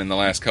haven't been in the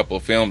last couple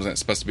of films, and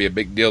it's supposed to be a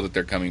big deal that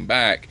they're coming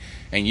back,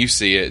 and you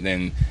see it,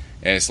 then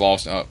it's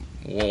lost. Well,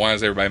 why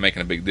is everybody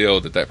making a big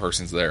deal that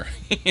person's there?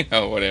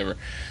 Whatever.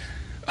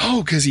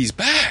 Oh, because he's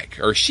back,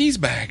 or she's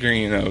back,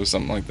 or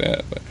something like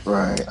that. But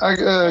right,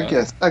 I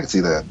guess I can see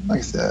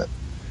that.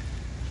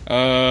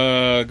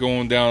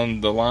 Going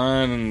down the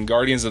line,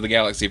 Guardians of the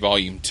Galaxy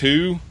Volume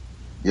 2.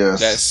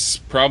 Yes, that's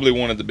probably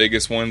one of the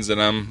biggest ones that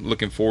I'm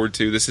looking forward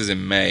to. This is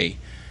in May.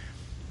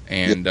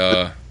 And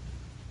that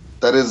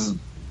is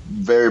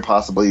very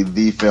possibly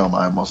the film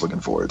I'm most looking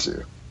forward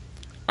to.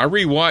 I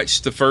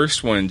rewatched the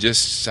first one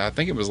I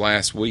think it was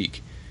last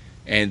week,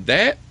 and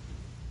that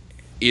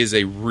is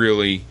a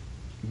really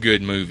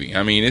good movie.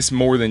 I mean, it's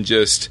more than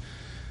just,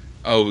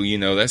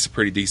 that's a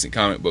pretty decent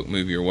comic book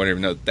movie or whatever.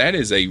 No, that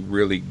is a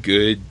really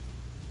good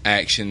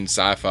action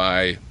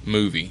sci-fi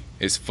movie.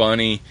 It's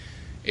funny.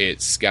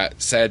 It's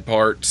got sad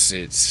parts.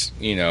 It's,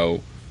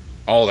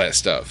 all that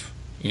stuff.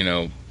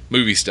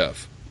 Movie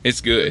stuff. It's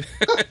good.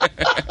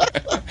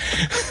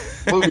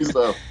 Movie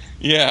stuff.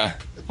 Yeah,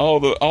 all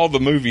the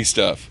movie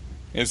stuff.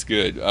 It's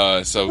good.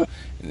 So,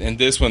 and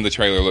this one, the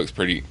trailer looks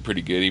pretty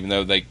good, even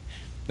though they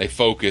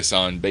focus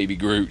on Baby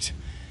Groot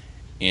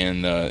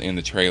in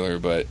the trailer.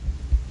 But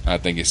I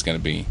think it's gonna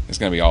be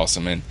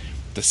awesome. And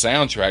the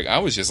soundtrack, I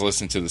was just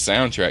listening to the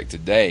soundtrack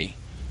today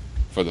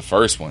for the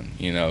first one.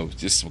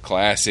 Just some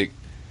classic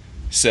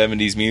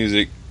 70s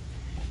music,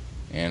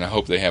 and I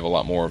hope they have a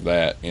lot more of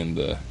that in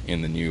the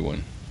new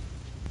one.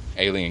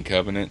 Alien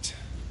Covenant.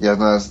 Yeah,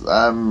 no, that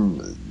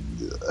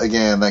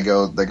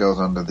goes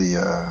under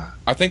the.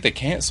 I think they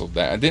canceled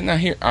that.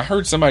 I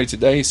heard somebody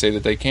today say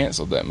that they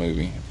canceled that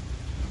movie.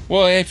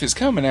 Well, if it's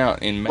coming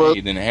out in May,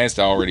 then it has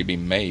to already be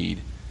made.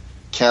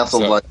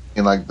 Canceled, So,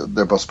 like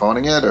they're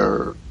postponing it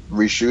or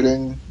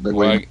reshooting.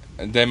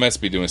 They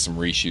must be doing some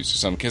reshoots or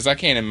something, because I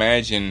can't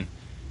imagine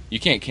you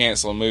can't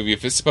cancel a movie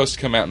if it's supposed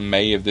to come out in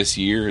May of this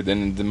year.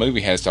 Then the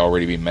movie has to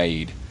already be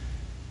made.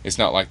 It's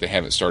not like they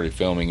haven't started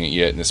filming it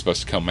yet and it's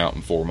supposed to come out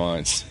in 4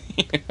 months.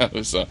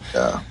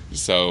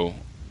 So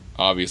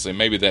obviously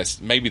maybe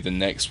the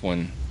next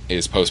one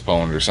is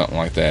postponed or something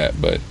like that.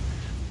 But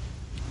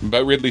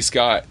Ridley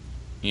Scott,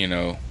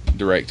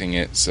 directing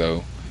it.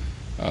 So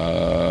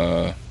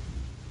none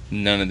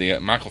of the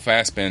Michael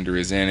Fassbender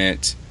is in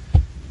it.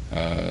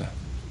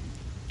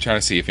 Trying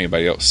to see if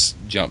anybody else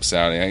jumps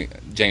out.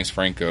 James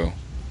Franco.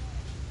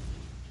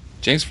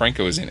 James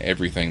Franco is in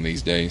everything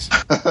these days.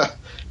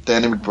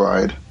 Danny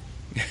McBride.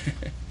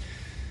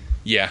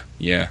 Yeah.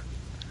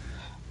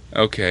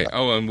 Okay.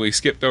 Oh, and we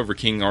skipped over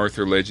King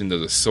Arthur: Legend of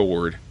the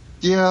Sword.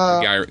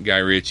 Yeah. Guy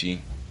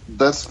Ritchie.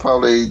 That's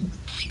probably.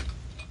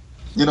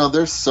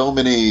 There's so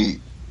many.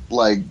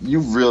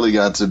 You've really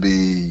got to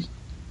be.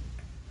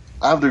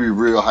 I have to be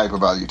real hype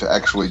about you to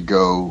actually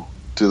go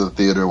to the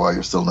theater while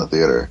you're still in the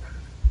theater,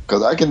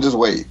 because I can just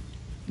wait.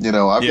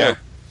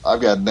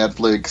 I've got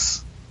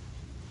Netflix.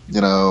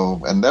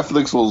 And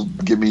Netflix will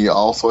give me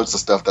all sorts of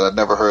stuff that I've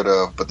never heard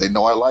of, but they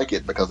know I like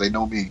it because they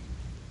know me.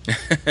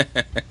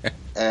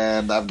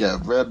 And I've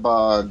got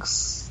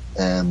Redbox,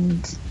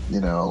 and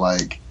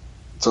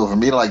so for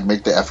me to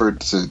make the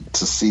effort to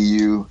see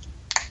you,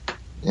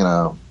 you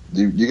got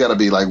to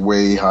be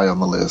way high on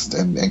the list.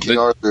 And King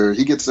Arthur,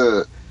 that's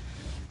a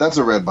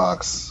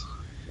Redbox.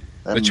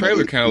 The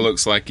trailer kind of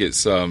looks like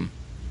it's kind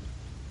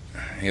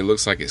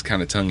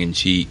of tongue in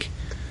cheek.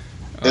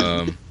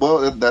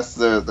 That's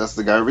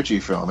the Guy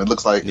Ritchie film. It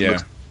looks like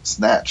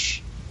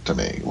Snatch to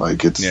me.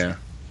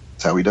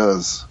 It's how he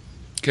does.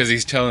 Because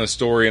he's telling a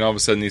story, and all of a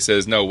sudden he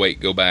says, "No, wait,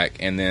 go back,"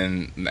 and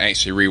then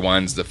actually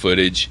rewinds the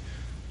footage.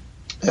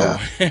 Yeah,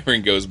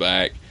 and goes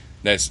back.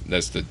 That's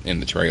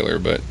in the trailer.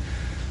 But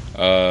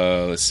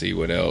let's see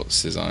what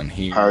else is on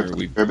here. Pirates of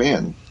the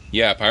Caribbean.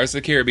 Yeah, Pirates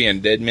of the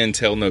Caribbean. Dead Men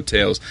Tell No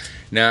Tales.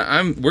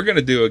 Now we're going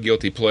to do a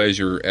guilty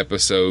pleasure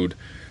episode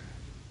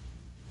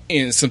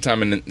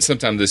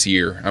sometime this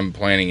year. I'm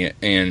planning it,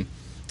 and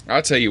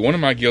I'll tell you, one of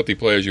my guilty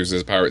pleasures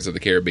is Pirates of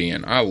the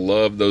Caribbean. I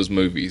love those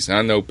movies.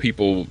 I know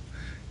people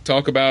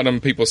talk about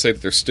them, people say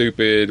that they're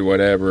stupid,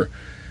 whatever,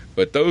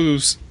 but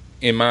those,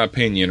 in my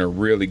opinion, are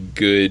really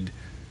good,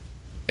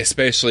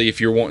 especially if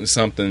you're wanting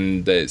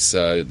something that's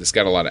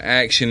got a lot of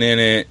action in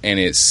it, and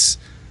it's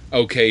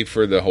okay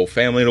for the whole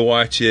family to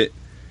watch it.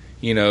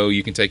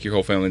 You can take your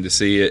whole family to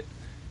see it.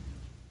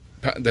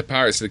 The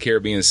Pirates of the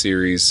Caribbean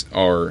series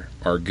are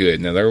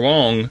good. Now, they're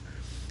long,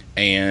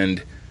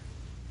 and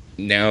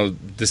now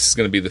this is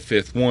going to be the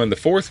 5th one. The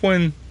 4th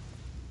one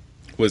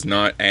was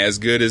not as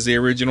good as the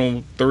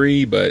original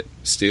 3, but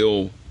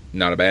still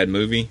not a bad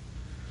movie.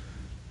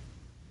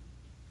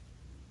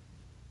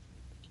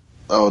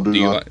 Oh, do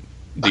you like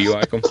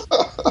them?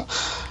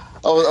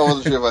 I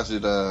wasn't sure if I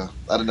should. I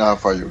didn't know how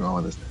far you were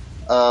going with this.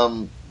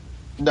 No,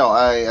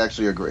 I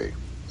actually agree.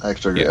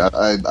 Yeah.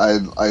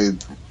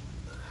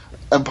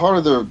 And part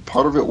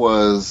of it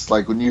was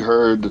like when you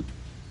heard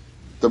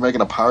they're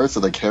making a Pirates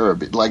of the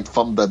Caribbean, like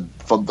from the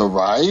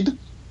ride,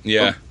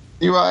 Yeah,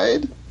 you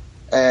ride,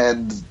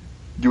 and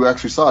you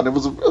actually saw it. It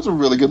was a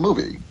really good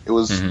movie. It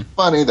was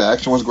funny. The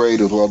action was great.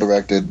 It was well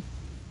directed.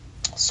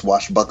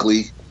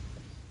 Swashbuckly.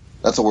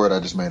 That's a word I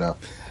just made up.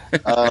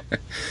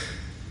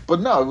 But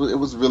no, it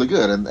was really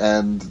good.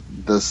 And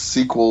the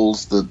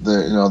sequels,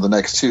 the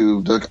next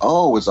two, they're like,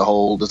 oh, it's a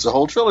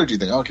whole trilogy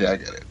thing. Okay, I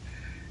get it.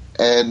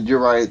 And you're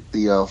right.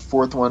 The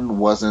fourth one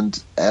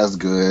wasn't as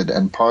good,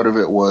 and part of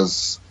it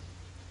was,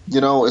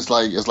 it's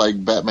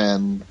like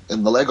Batman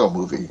in the Lego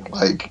Movie.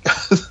 Like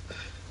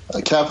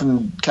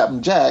Captain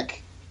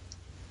Jack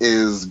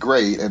is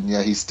great, and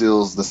yeah, he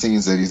steals the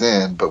scenes that he's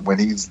in. But when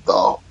he's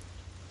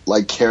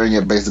carrying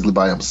it basically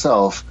by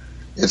himself,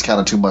 it's kind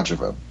of too much of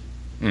him.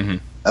 Mm-hmm.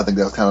 I think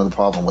that's kind of the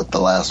problem with the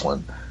last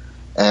one.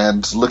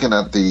 And looking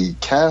at the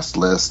cast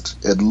list,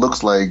 it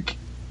looks like,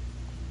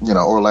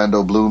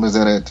 Orlando Bloom is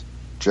in it,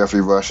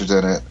 Jeffrey Rush is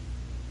in it,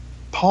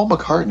 Paul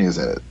McCartney is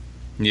in it.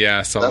 Yeah,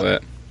 I saw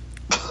that.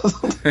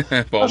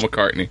 Paul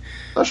McCartney.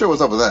 Not sure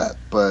what's up with that,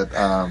 but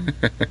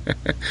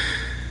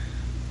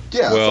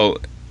yeah. Well,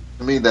 so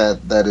to me,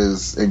 that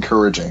is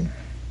encouraging.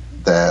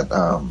 That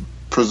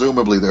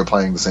presumably they're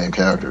playing the same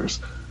characters.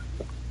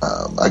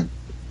 I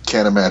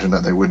can't imagine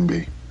that they wouldn't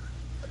be.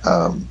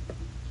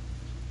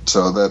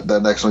 So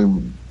that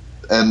actually,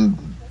 and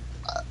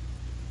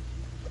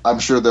I'm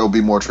sure there'll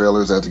be more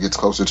trailers as it gets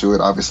closer to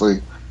it,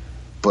 obviously.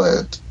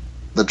 But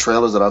the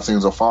trailers that I've seen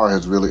so far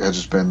has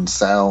just been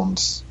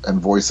sounds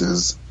and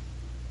voices.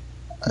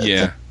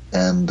 Yeah.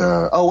 And they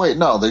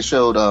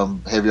showed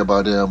Javier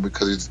Bardem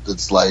because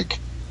it's like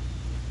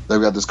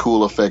they've got this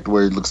cool effect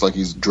where it looks like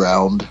he's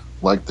drowned,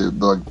 like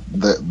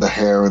the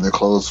hair and the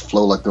clothes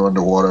flow like they're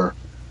underwater.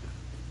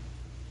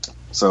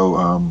 So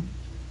I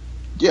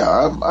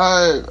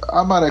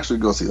might actually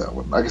go see that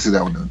one. I can see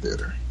that one in the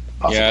theater.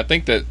 Possibly. Yeah, I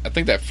think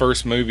that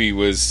first movie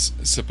was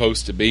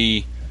supposed to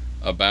be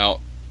about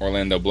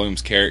Orlando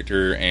Bloom's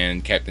character,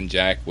 and Captain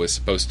Jack was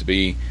supposed to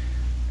be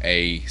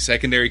a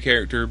secondary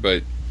character,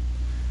 but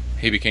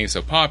he became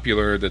so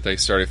popular that they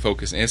started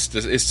focusing.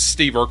 It's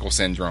Steve Urkel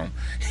syndrome.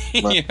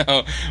 Right.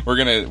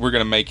 We're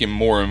gonna make him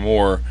more and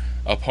more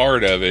a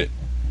part of it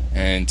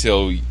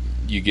until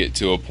you get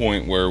to a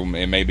point where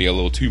it may be a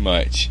little too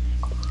much,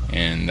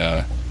 and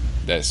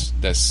that's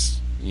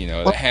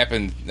that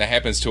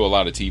happens to a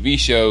lot of TV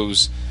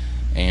shows,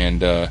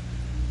 and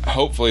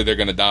hopefully they're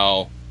gonna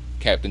dial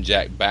Captain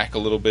Jack back a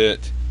little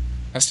bit.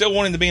 I still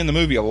want him to be in the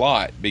movie a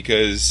lot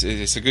because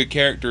it's a good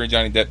character and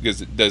Johnny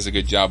Depp does a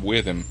good job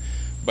with him,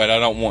 but I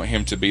don't want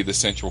him to be the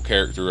central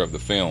character of the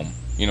film.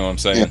 You know what I'm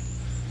saying? Yeah.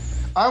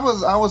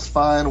 I was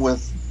fine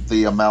with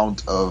the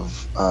amount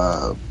of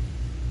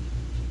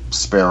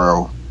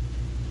Sparrow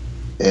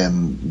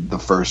in the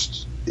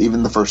first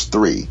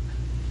three.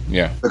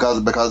 Yeah,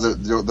 because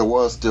there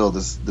was still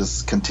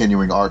this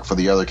continuing arc for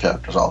the other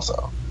characters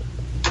also.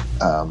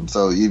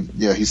 So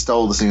he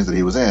stole the scenes that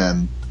he was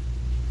in,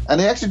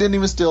 and he actually didn't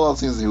even steal all the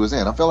scenes that he was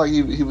in. I felt like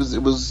it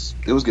was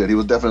good. He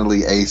was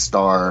definitely a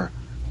star,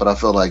 but I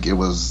felt like it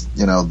was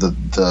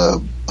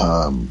the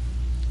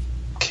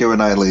Keira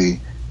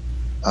Knightley,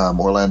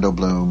 Orlando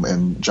Bloom,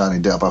 and Johnny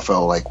Depp. I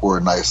felt like were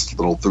a nice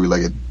little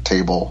three-legged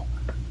table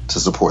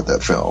to support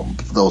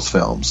those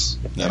films.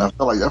 Yeah. And I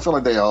feel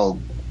like they all,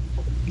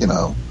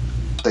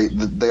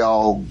 they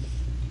all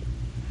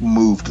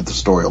moved the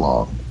story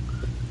along.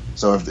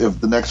 So if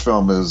the next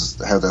film has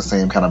that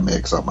same kind of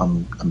mix,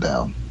 I'm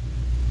down.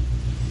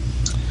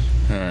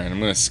 All right, I'm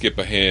going to skip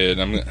ahead.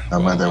 I'm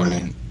right there with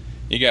you.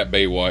 You got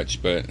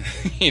Baywatch, but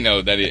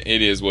that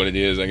it is what it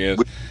is, I guess.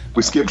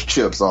 We skipped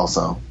Chips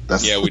also.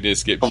 We did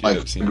skip Chips.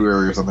 Like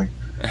February or something.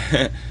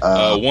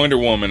 Wonder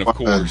Woman, of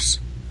course.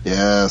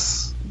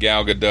 Yes.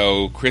 Gal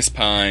Gadot, Chris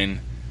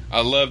Pine. I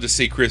love to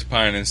see Chris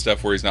Pine and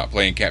stuff where he's not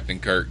playing Captain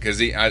Kirk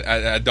because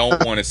I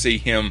don't want to see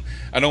him.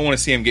 I don't want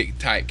to see him get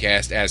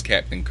typecast as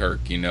Captain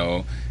Kirk,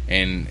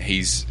 And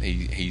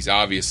he's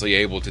obviously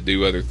able to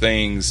do other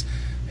things.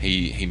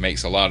 He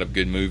makes a lot of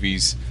good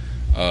movies,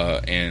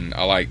 and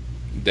I like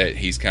that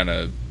he's kind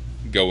of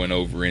going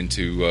over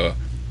into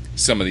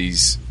some of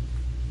these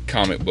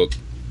comic book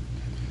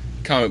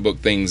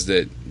things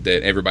that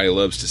everybody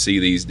loves to see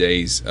these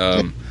days.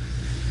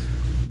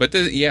 But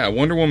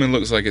Wonder Woman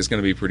looks like it's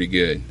going to be pretty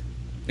good.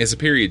 It's a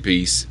period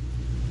piece.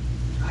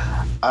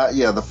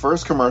 The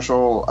first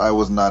commercial I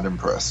was not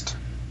impressed,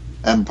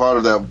 and part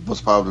of that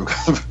was probably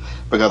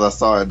because I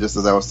saw it just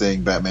as I was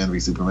seeing Batman v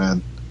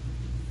Superman,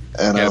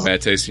 and got a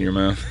bad taste in your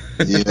mouth.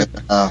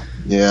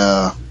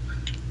 Yeah.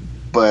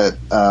 But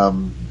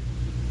the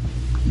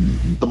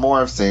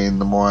more I've seen,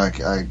 the more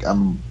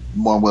I'm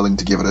more willing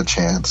to give it a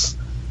chance.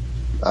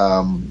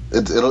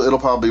 It'll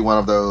probably be one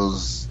of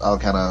those I'll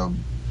kind of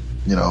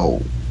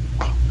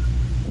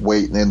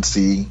wait and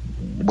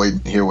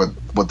hear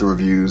what the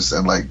reviews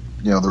and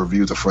the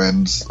reviews of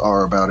friends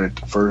are about it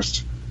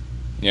first.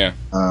 Yeah.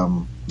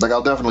 I'll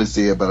definitely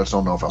see it, but I just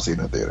don't know if I'll see it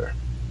in the theater.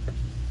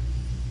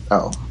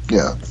 Oh,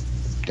 yeah.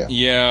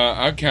 Yeah,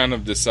 I kind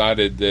of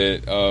decided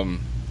that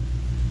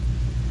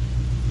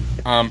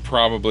I'm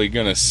probably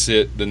gonna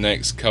sit the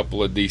next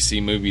couple of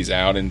DC movies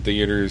out in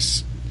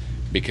theaters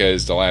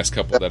because the last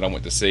couple that I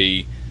went to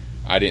see,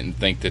 I didn't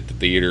think that the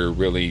theater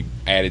really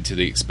added to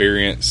the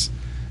experience.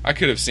 I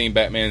could have seen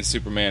Batman and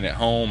Superman at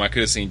home. I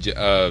could have seen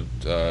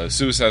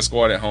Suicide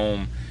Squad at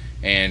home,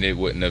 and it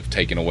wouldn't have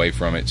taken away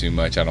from it too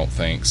much, I don't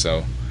think.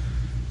 So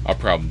I'll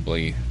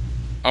probably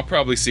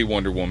see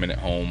Wonder Woman at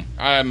home.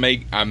 I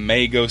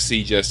may go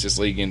see Justice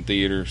League in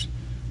theaters.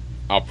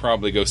 I'll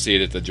probably go see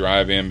it at the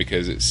drive-in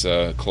because it's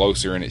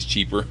closer and it's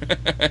cheaper.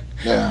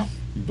 Yeah.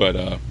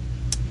 But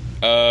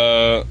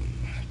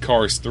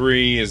Cars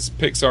 3 is a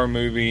Pixar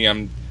movie.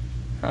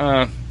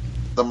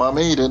 The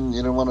Mummy, you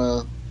didn't want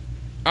to...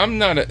 I'm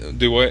not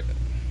do what?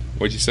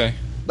 What'd you say?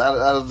 I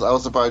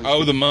was surprised.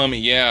 Oh, The Mummy.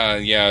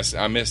 Yeah,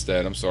 I missed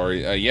that. I'm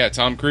sorry. Yeah,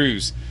 Tom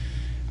Cruise.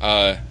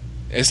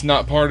 It's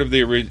not part of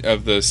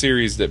the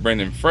series that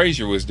Brendan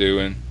Fraser was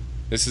doing.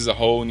 This is a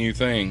whole new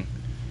thing.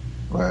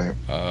 Right.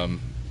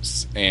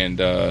 And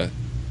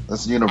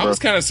that's universal. I was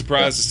kind of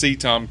surprised to see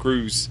Tom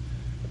Cruise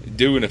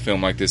doing a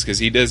film like this because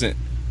he doesn't.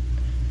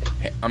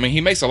 I mean,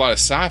 he makes a lot of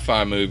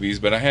sci-fi movies,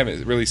 but I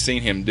haven't really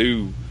seen him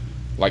do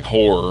like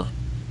horror,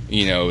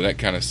 that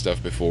kind of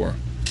stuff before.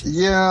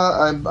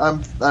 Yeah,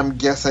 I'm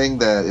guessing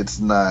that it's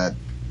not.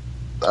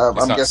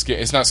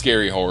 It's not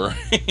scary horror.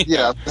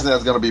 Yeah, I'm guessing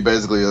that's going to be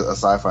basically a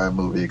sci-fi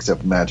movie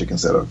except magic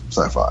instead of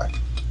sci-fi.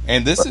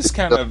 And this is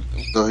kind of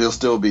so he'll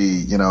still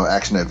be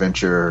action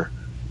adventure.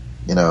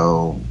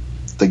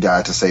 The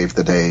guy to save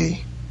the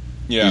day.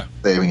 Yeah.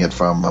 Saving it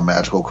from a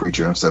magical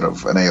creature instead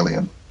of an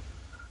alien.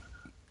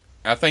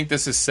 I think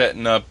this is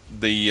setting up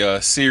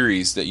the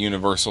series that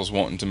Universal's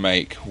wanting to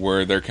make,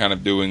 where they're kind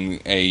of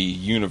doing a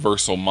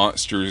Universal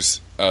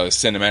Monsters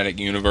cinematic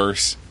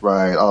universe.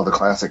 Right, all the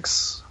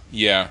classics.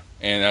 Yeah,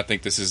 and I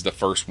think this is the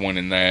first one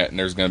in that, and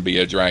there's going to be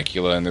a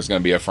Dracula, and there's going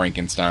to be a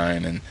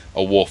Frankenstein, and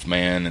a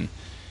Wolfman,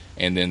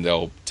 and then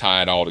they'll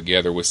tie it all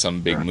together with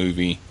some big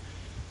movie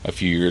a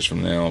few years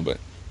from now. But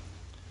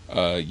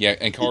yeah,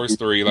 and Cars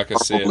 3, like I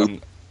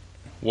said,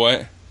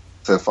 what?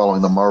 Said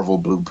following the Marvel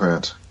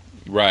blueprint.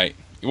 Right.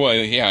 Well,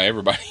 yeah,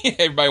 everybody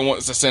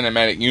wants a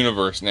cinematic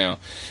universe now.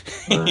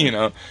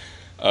 Right.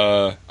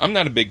 I'm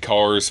not a big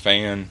Cars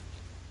fan.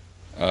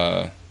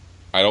 I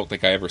don't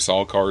think I ever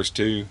saw Cars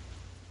 2.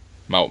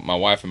 My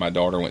wife and my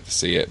daughter went to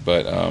see it,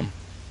 but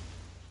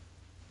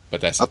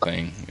that's the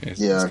thing.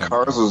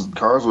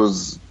 Cars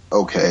was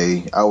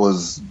okay. I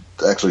was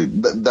actually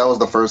that was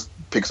the first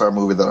Pixar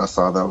movie that I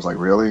saw that I was like,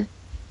 really?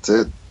 That's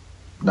it?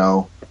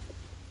 No.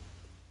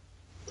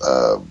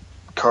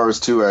 Cars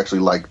 2 I actually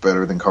liked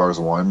better than Cars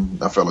 1.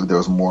 I felt like there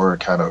was more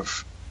kind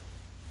of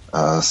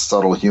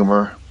subtle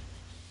humor.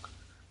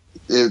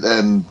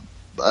 And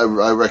I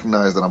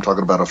recognize that I'm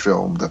talking about a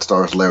film that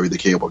stars Larry the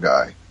Cable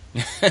Guy.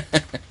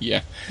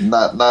 Yeah.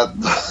 Not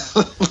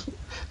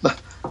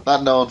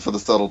known for the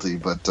subtlety,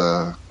 but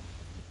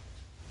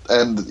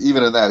and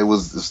even in that it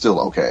was still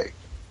okay.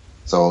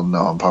 So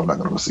no, I'm probably not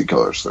going to go see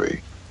Cars 3.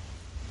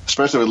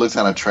 Especially if it looks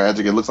kind of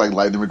tragic. It looks like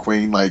Lightning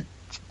McQueen, like.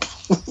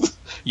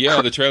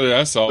 Yeah, the trailer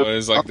I saw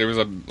is like there was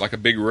a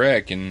big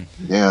wreck and.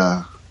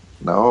 Yeah.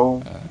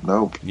 No.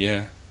 Nope.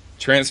 Yeah.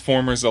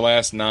 Transformers: The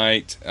Last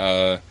Night.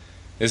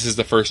 This is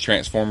the first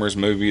Transformers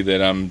movie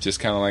that I'm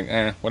just kind of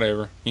like,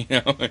 whatever.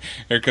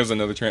 Here comes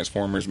another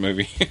Transformers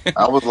movie.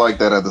 I was like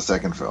that at the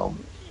second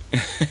film.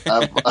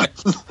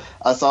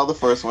 I saw the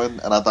first one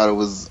and I thought it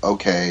was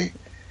okay,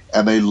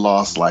 and they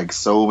lost like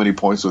so many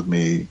points with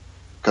me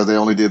because they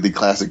only did the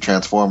classic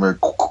Transformer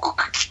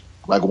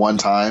like one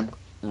time.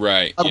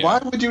 Right. Like, yeah. Why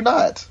would you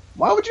not?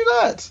 Why would you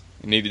not?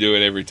 You need to do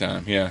it every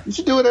time. Yeah. You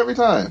should do it every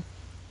time.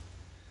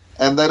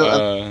 And they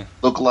don't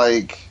look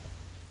like.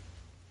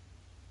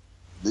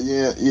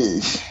 Yeah,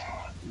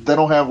 they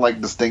don't have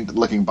like distinct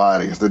looking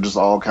bodies. They're just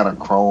all kind of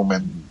chrome,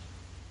 and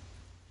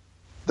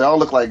they all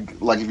look like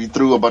if you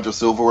threw a bunch of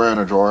silverware in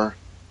a drawer.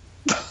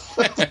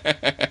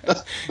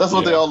 That's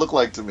what they all look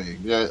like to me.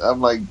 Yeah, I'm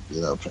like,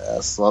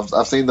 pass. So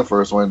I've seen the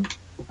first one.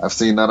 I've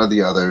seen none of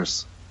the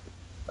others.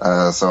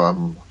 So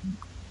I'm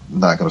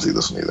not going to see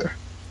this one either.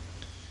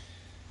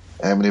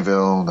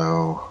 Amityville,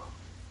 no.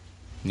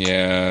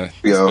 Yeah,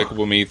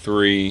 Despicable Me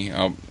 3.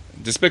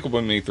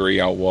 Despicable Me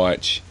 3 I'll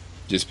watch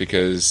just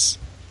because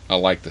I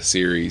like the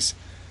series.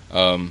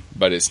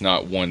 But it's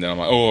not one that I'm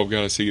like, I've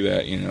got to see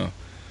that,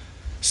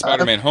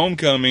 Spider-Man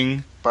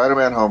Homecoming.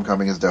 Spider-Man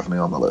Homecoming is definitely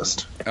on the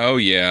list. Oh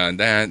yeah,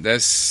 that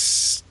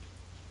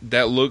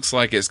looks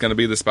like it's going to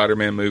be the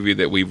Spider-Man movie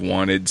that we've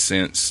wanted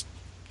since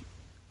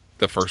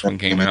the first one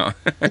came out.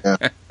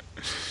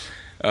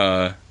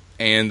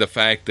 And the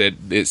fact that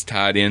it's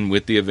tied in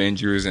with the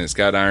Avengers and it's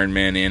got Iron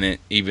Man in it,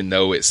 even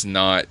though it's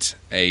not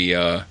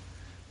a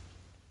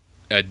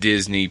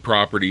Disney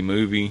property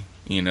movie.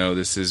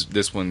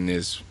 This one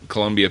is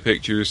Columbia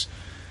Pictures.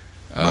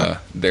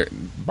 They're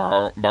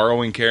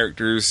borrowing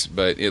characters,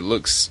 but it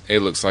looks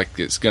like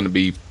it's going to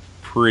be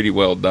pretty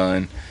well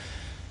done.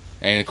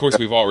 And of course,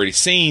 we've already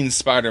seen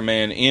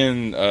Spider-Man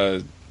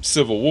in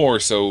Civil War,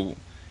 so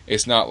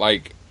it's not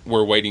like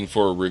we're waiting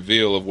for a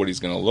reveal of what he's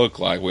going to look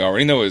like. We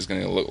already know what he's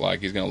going to look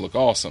like. He's going to look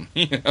awesome.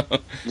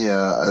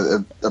 Yeah,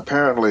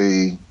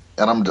 apparently,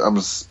 and I'm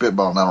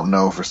spitballing. I don't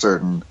know for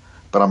certain,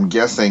 but I'm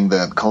guessing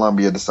that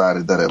Columbia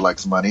decided that it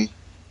likes money.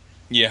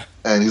 Yeah,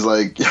 and he's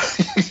like,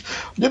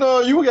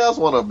 you guys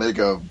want to make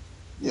a,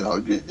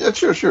 yeah,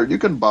 sure, you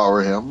can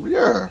borrow him.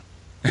 Yeah,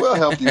 we'll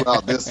help you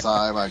out this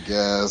time, I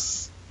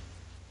guess.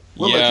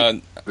 I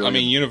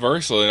mean,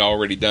 Universal had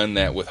already done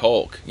that with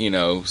Hulk,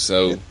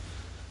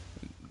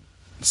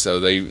 so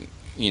they,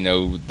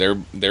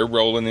 they're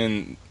rolling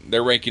in,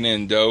 they're raking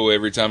in dough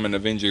every time an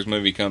Avengers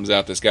movie comes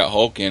out that's got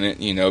Hulk in it,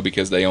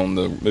 because they own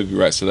the movie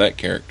rights to that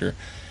character.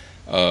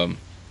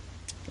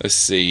 Let's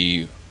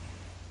see,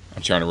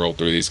 I'm trying to roll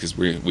through these because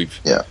we're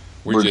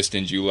just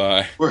in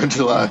July. We're in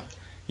July.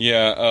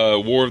 Yeah,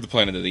 War of the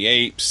Planet of the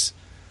Apes.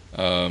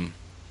 I'm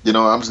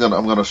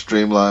gonna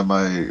streamline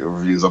my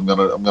reviews. I'm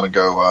gonna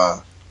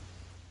go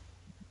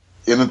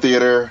in the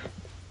theater,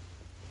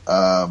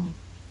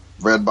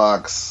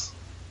 Redbox,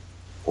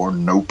 or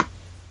nope.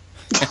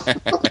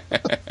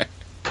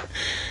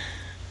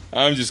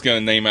 I'm just going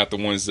to name out the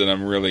ones that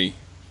I'm really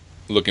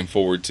looking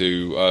forward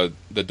to.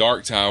 The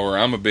Dark Tower.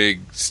 I'm a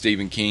big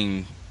Stephen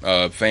King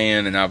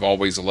fan, and I've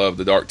always loved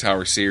the Dark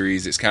Tower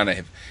series. It's kind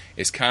of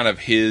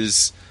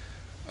his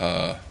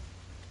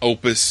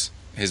opus,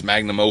 his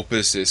magnum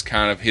opus. Is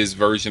kind of his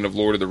version of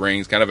Lord of the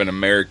Rings, kind of an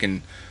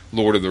American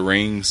Lord of the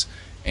Rings,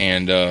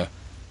 and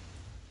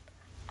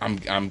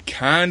I'm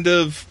kind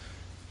of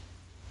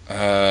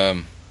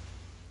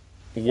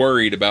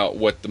worried about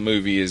what the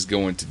movie is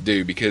going to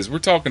do, because we're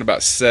talking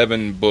about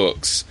 7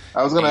 books.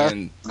 I was going to ask,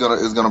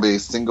 is going to be a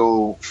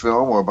single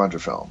film or a bunch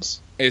of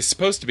films? It's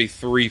supposed to be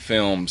 3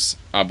 films,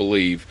 I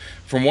believe.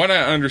 From what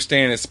I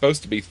understand, it's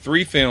supposed to be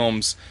 3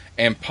 films,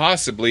 and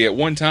possibly at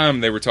one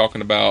time they were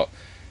talking about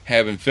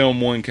having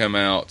film 1 come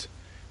out,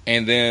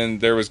 and then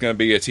there was going to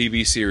be a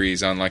TV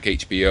series on like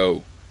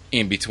HBO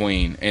in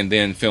between, and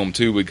then film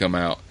 2 would come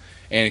out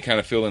and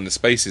kind of fill in the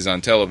spaces on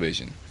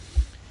television.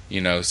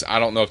 So I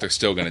don't know if they're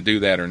still going to do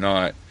that or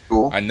not.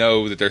 Cool. I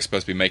know that they're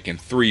supposed to be making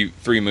three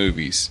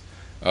movies.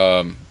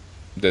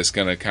 That's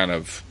going to kind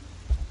of,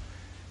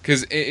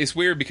 because it's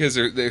weird because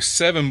there's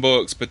 7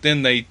 books, but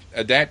then they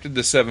adapted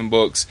the 7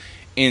 books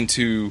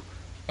into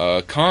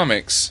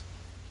comics,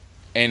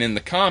 and in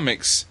the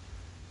comics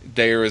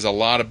there is a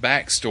lot of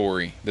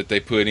backstory that they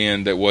put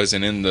in that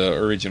wasn't in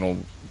the original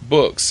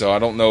books. So I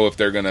don't know if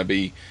they're going to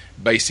be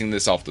basing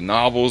this off the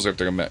novels, or if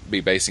they're going to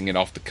be basing it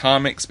off the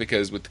comics,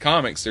 because with the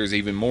comics there's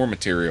even more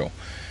material,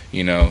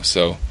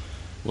 so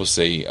we'll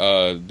see.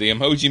 The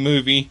Emoji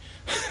Movie.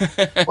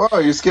 Whoa,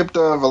 you skipped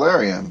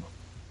Valerian.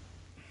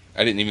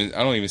 I don't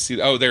even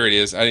see. Oh, there it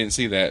is. I didn't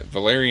see that.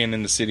 Valerian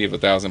in the City of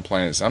 1,000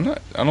 Planets. I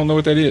don't know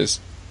what that is.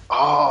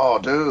 Oh,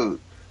 dude.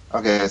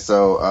 Okay,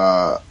 so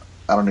I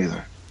don't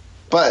either.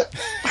 But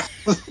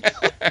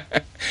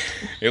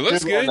it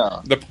looks good.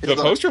 The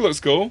poster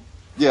looks cool.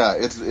 Yeah,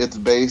 it's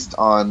based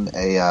on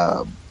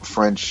a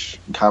French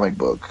comic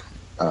book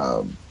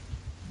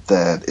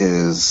that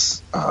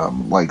is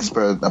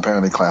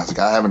apparently classic.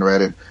 I haven't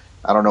read it.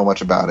 I don't know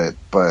much about it,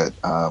 but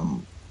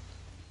I'm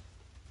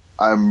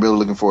really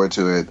looking forward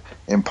to it,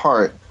 in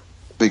part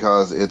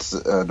because it's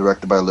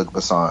directed by Luc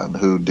Besson,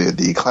 who did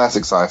the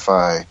classic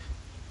sci-fi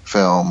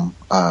film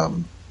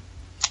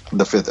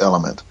The Fifth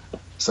Element.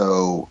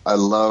 So I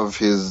love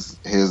his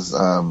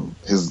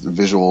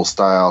visual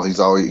style. He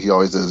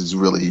always does these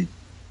really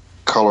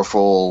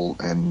colorful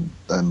and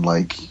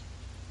like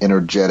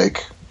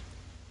energetic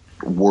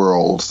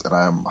worlds, and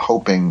I'm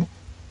hoping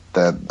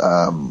that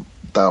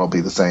that'll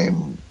be the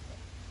same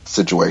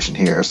situation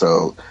here.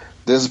 So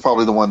this is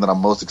probably the one that I'm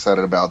most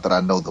excited about, that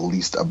I know the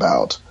least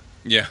about.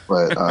 Yeah.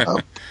 But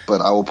I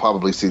will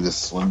probably see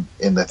this one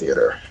in the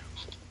theater.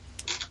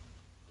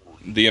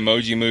 The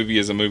Emoji Movie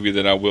is a movie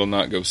that I will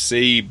not go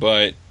see,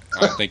 but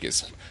I think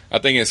it's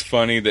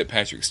funny that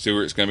Patrick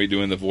Stewart's going to be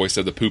doing the voice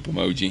of the poop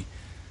emoji.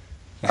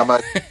 I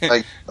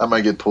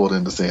might get pulled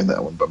into seeing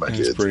that one by my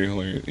kids. It's pretty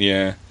hilarious.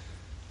 Yeah.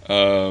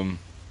 It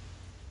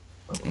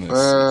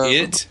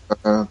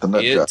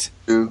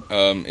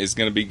is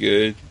going to be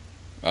good.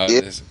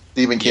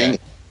 Stephen King. Yeah,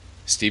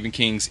 Stephen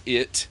King's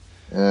It.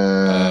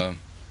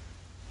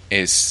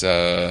 It's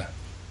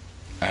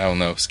I don't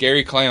know.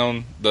 Scary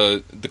Clown.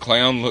 The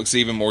clown looks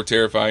even more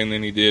terrifying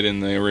than he did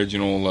in the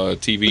original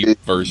TV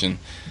version.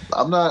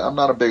 I'm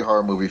not a big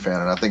horror movie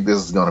fan, and I think this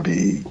is going to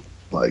be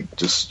like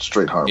just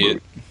straight horror movie.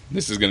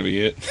 This is going to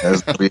be it.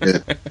 That's going to be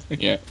it.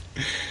 Yeah.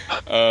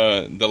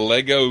 The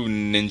Lego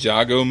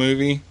Ninjago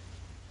movie.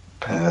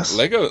 Pass.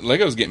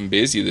 Lego's getting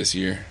busy this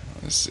year.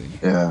 Let's see.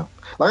 Yeah.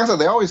 Like I said,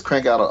 they always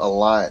crank out a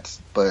lot,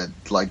 but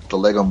like the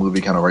Lego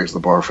movie kind of raised the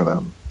bar for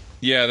them.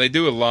 Yeah, they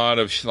do a lot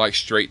of like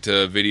straight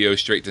to video,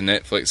 straight to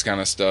Netflix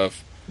kind of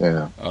stuff.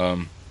 Yeah.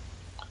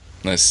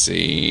 Let's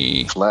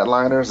see.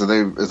 Flatliners?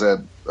 Is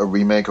that a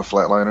remake of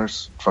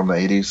Flatliners from the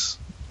 80s?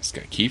 It's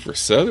got Kiefer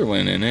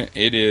Sutherland in it.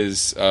 It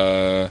is.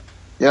 Yep.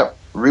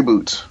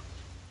 Reboot.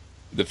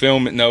 The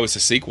film. No, it's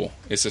a sequel.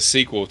 It's a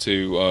sequel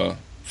to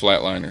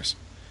Flatliners.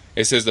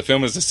 It says the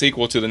film is a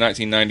sequel to the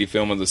 1990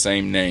 film of the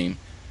same name.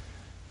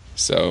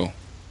 So.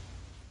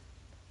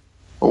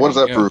 Well, what does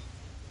that prove?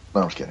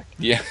 No, I'm just kidding.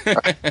 Yeah.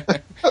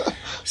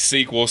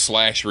 Sequel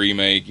 /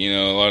 remake. You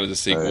know, a lot of the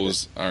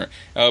sequels are.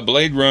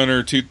 Blade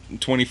Runner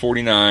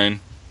 2049.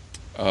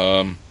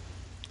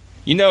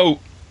 You know,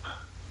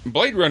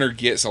 Blade Runner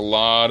gets a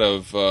lot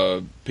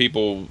of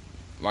people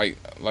like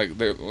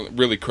they're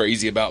really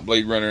crazy about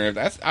Blade Runner.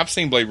 I've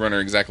seen Blade Runner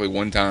exactly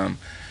one time,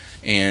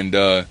 and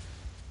I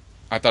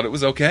thought it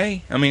was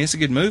okay. I mean, it's a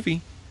good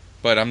movie,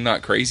 but I'm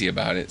not crazy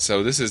about it.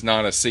 So this is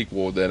not a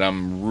sequel that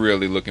I'm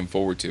really looking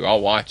forward to.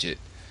 I'll watch it.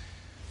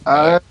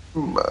 I'm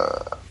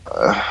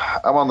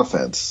on the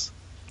fence.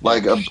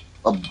 Like a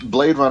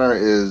Blade Runner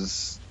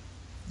is,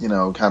 you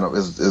know, kind of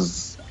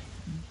is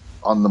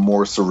on the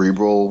more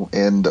cerebral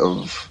end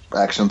of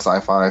action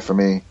sci-fi for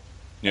me,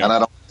 and I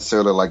don't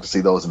necessarily like to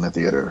see those in the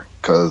theater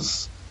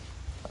because,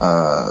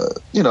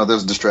 you know,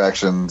 there's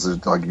distractions.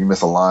 Like you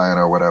miss a line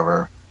or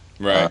whatever.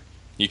 Right.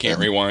 You can't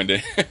rewind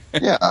it.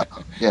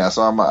 yeah.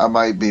 So I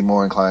might be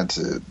more inclined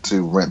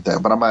to rent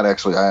that, but I might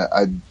actually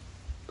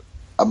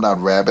I'm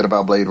not rabid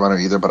about Blade Runner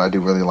either, but I do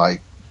really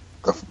like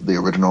the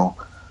original.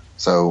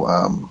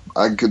 So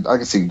I could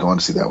see going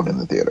to see that one in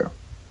the theater.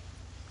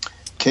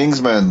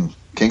 Kingsman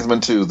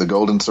 2, The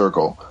Golden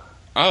Circle.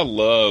 I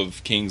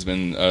love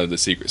Kingsman, The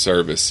Secret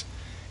Service,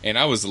 and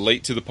I was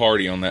late to the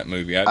party on that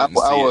movie. I didn't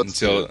see it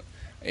until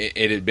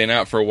it had been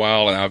out for a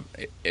while, and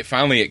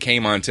finally it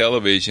came on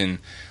television.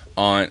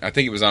 I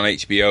think it was on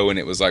HBO, and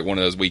it was like one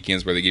of those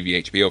weekends where they give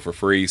you HBO for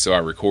free. So I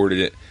recorded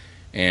it,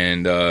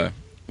 and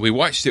we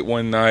watched it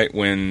one night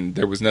when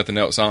there was nothing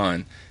else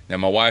on. Now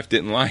my wife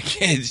didn't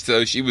like it,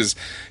 so she was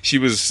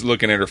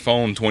looking at her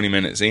phone 20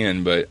 minutes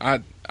in. But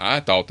I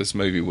thought this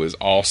movie was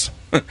awesome.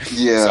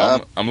 Yeah,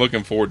 so I'm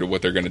looking forward to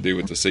what they're going to do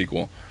with the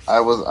sequel. I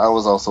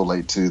was also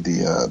late to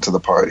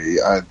the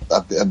party. I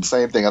the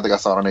same thing. I think I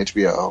saw it on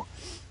HBO,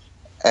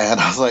 and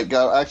I was like,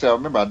 God, actually, I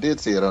remember I did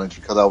see it on HBO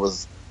because I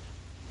was.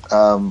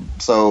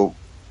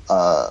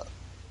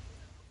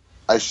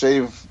 I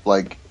shave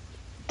like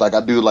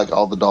I do like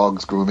all the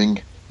dogs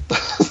grooming.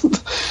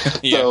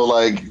 Yeah. So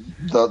like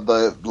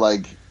the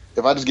like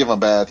if I just give them a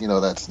bath, you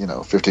know, that's, you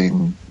know,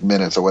 15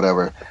 minutes or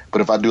whatever.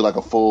 But if I do like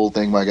a full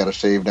thing where I got to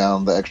shave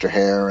down the extra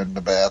hair and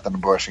the bath and the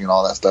brushing and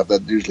all that stuff,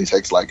 that usually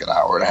takes like an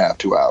hour and a half,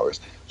 2 hours.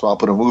 So I'll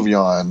put a movie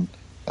on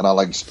and I'll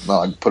watch it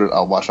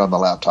on the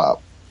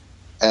laptop.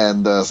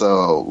 And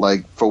so,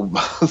 like, for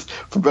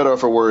better or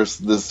for worse,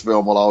 this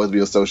film will always be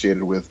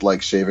associated with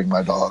like shaving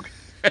my dog.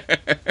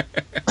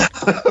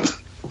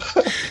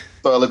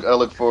 So I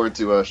look forward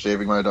to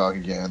shaving my dog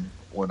again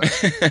when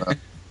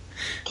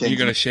You're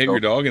gonna shave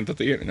your dog in the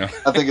theater? No.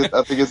 I think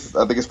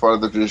it's part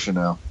of the tradition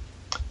now.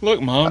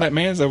 Look, Mom, that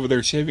man's over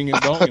there shaving his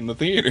dog in the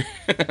theater.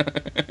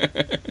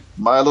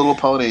 My Little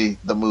Pony,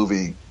 the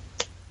movie.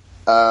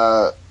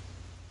 I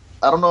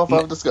don't know if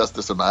I've discussed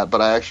this or not,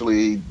 but I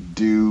actually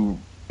do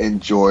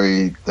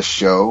enjoy the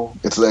show.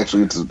 It's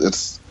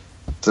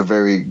a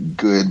very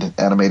good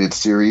animated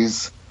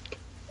series.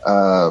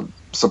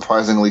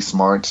 Surprisingly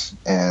smart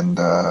and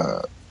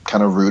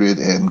kind of rooted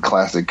in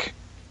classic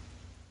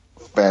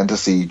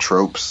fantasy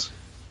tropes.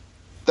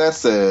 That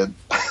said,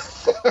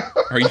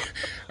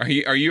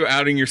 are you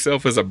outing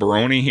yourself as a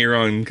brony here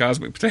on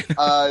Cosmic Potato?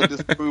 I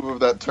disapprove of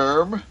that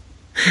term,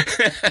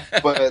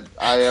 but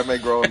I am a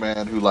grown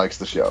man who likes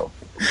the show.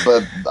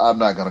 But I'm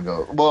not gonna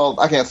go. Well,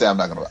 I can't say I'm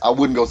not gonna. I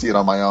wouldn't go see it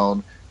on my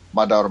own.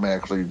 My daughter may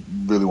actually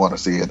really want to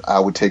see it. I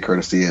would take her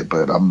to see it,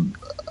 but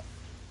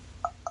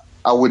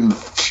I wouldn't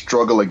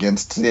struggle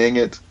against seeing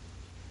it.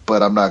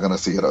 But I'm not gonna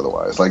see it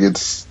otherwise. Like,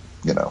 it's,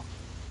 you know.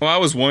 Well, I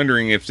was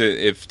wondering if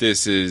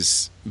this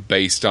is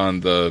based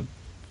on the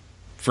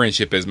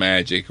Friendship is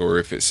Magic, or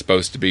if it's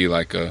supposed to be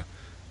like a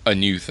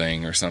new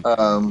thing or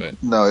something.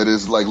 No, it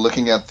is like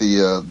looking at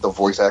the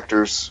voice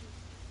actors.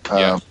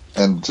 Yeah.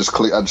 And I just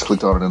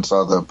clicked on it and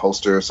saw the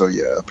poster. So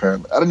yeah,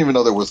 apparently I didn't even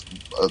know there was.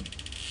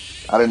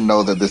 I didn't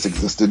know that this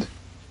existed.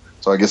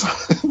 So I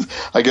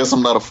guess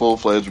I'm not a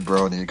full-fledged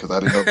brony because I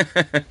didn't know.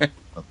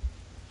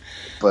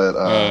 But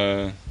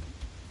okay.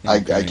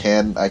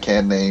 I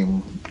can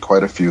name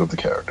quite a few of the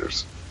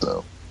characters.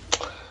 So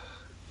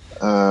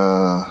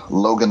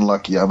Logan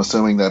Lucky. I'm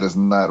assuming that is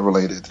not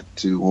related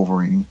to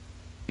Wolverine.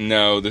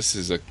 No, this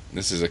is a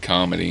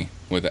comedy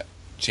with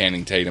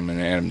Channing Tatum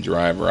and Adam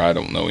Driver. I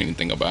don't know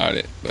anything about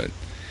it, but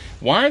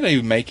why are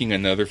they making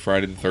another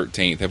Friday the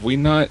 13th? Have we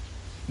not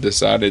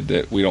decided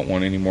that we don't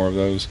want any more of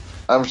those?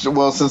 I'm sure.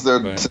 Well, since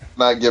they're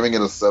not giving it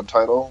a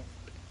subtitle,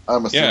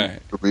 I'm assuming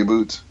it's a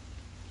reboot.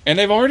 And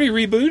they've already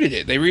rebooted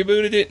it. They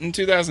rebooted it in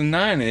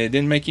 2009, and it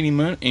didn't make any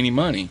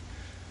money.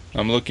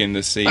 I'm looking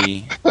to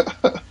see.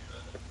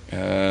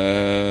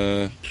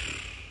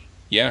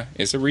 Yeah,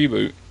 it's a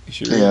reboot. It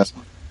sure is.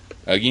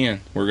 Again,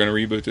 we're going to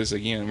reboot this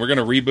again. We're going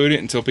to reboot it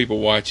until people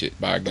watch it,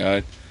 by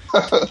God.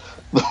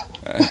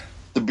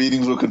 The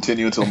beatings will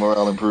continue until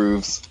morale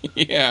improves.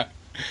 Yeah.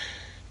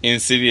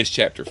 Insidious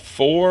Chapter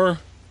 4.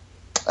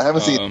 I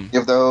haven't seen any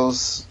of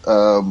those.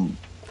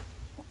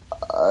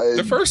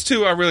 The first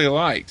two I really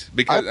liked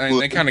because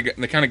they kind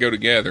of go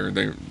together.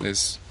 They're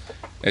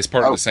as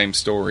part of the same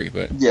story.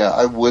 But yeah,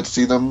 I would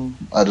see them.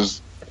 I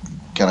just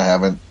kind of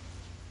haven't.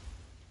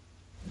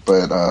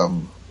 But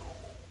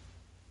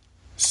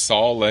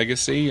Saw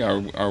Legacy,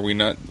 are we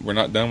not? We're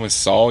not done with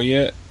Saw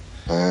yet.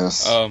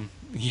 Yes.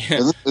 Yeah.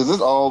 Is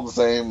this all the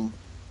same?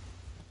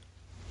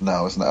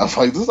 No, it's not.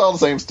 Like, this is all the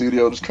same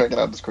studio just cranking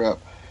out this crap.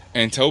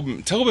 And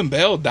Tobin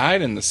Bell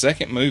died in the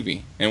second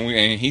movie,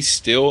 and he's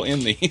still in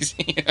these.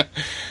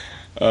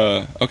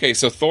 Okay,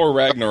 so Thor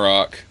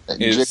Ragnarok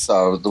is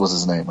Jigsaw was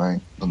his name,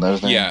 right? Isn't that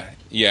his name?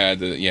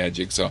 Yeah,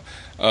 Jigsaw.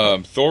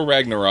 Thor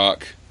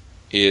Ragnarok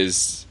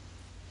is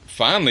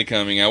finally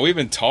coming out. We've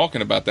been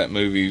talking about that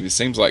movie. It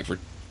seems like for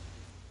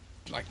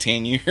like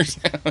 10 years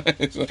now.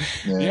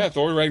 Yeah,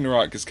 Thor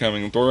Ragnarok is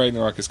coming.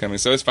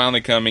 So it's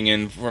finally coming,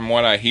 and from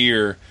what I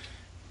hear,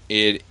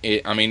 it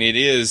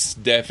is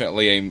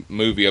definitely a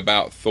movie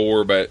about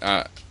Thor, but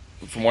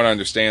from what I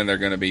understand, they're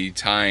going to be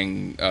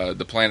tying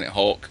the Planet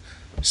Hulk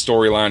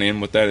storyline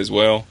in with that as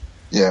well.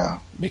 Yeah,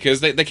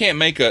 because they can't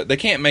make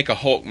a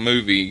Hulk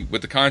movie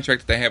with the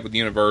contract that they have with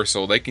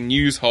Universal. They can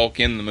use Hulk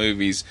in the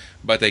movies,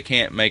 but they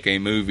can't make a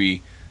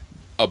movie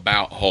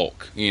about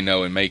Hulk,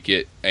 and make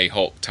it a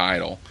Hulk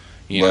title,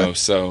 know.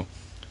 So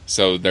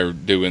they're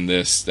doing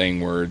this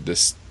thing where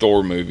this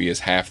Thor movie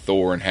is half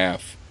Thor and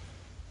half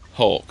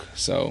Hulk.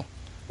 So,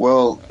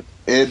 well,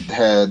 it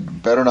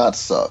had better not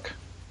suck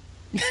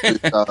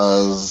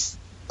because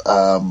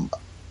of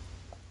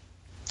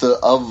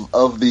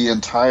the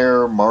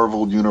entire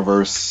Marvel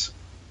Universe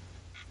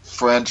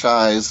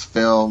franchise,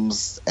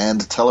 films,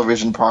 and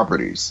television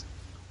properties,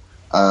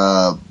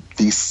 the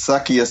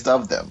suckiest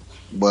of them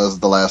was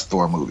the last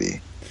Thor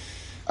movie.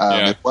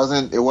 It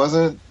wasn't.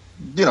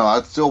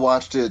 I still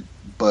watched it,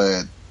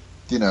 but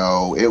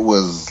it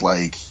was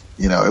like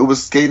it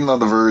was skating on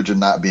the verge of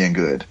not being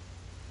good.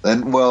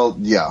 And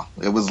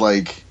it was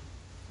like,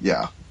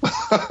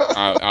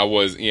 I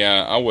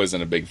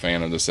wasn't a big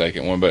fan of the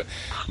second one, but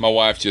my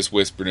wife just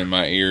whispered in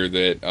my ear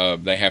that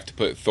they have to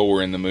put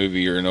Thor in the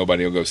movie or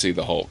nobody will go see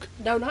the Hulk.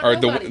 No, not or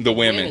nobody. The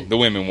women. The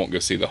women won't go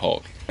see the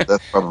Hulk.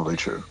 That's probably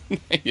true.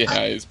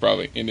 Yeah, it is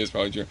probably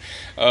true.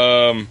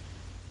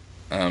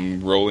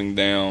 I'm rolling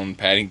down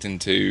Paddington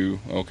 2.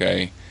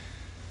 Okay,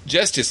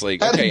 Justice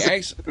League. Paddington okay,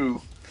 actually,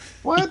 2.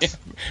 What? Yeah,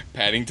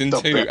 Paddington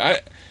 2.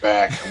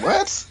 Back.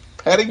 What?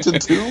 Paddington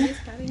 2?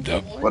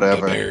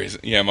 Whatever.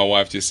 My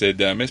wife just said,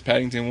 Miss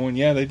Paddington 1.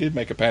 Yeah, they did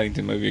make a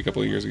Paddington movie a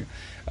couple of years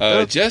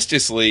ago.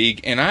 Justice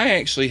League, and I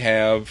actually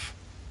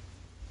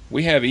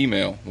we have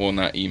email. Well,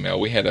 not email.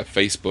 We had a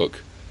Facebook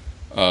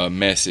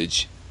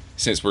message.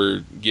 Since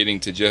we're getting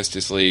to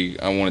Justice League,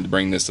 I wanted to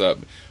bring this up.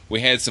 We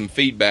had some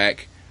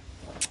feedback.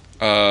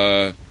 We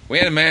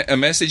had a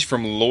message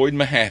from Lloyd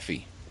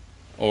Mahaffey.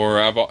 Or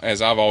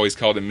as I've always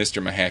called him, Mr.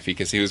 Mahaffey,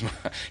 because he was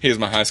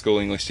my high school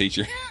English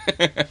teacher.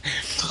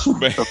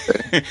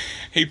 But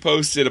he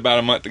posted about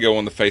a month ago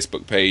on the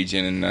Facebook page,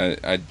 and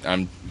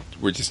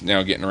we're just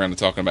now getting around to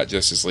talking about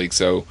Justice League.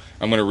 So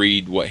I'm going to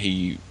read what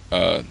he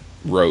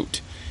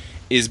wrote.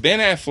 Is Ben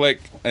Affleck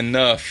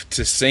enough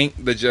to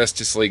sink the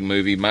Justice League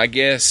movie? My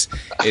guess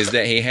is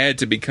that he had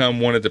to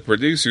become one of the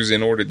producers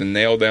in order to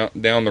nail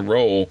down the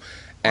role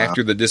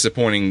after the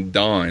disappointing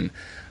Dawn.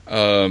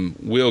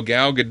 Will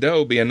Gal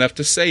Gadot be enough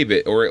to save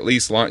it, or at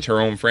least launch her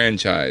own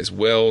franchise?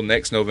 Well,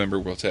 next November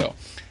we'll tell.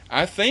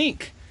 I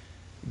think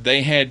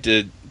they had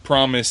to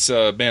promise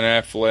Ben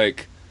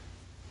Affleck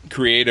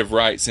creative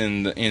rights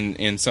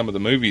in some of the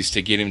movies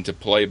to get him to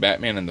play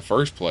Batman in the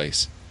first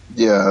place.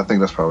 Yeah, I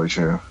think that's probably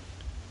true.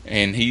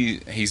 And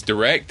he's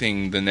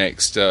directing the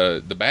next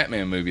the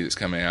Batman movie that's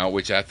coming out,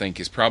 which I think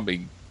is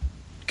probably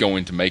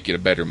going to make it a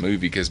better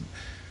movie because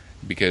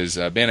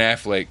Ben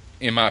Affleck,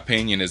 in my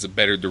opinion, is a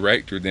better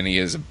director than he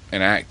is an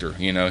actor.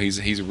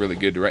 He's a really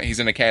good director. He's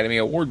an Academy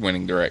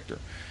Award-winning director.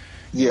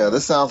 Yeah,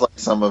 this sounds like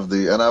some of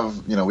the,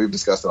 and we've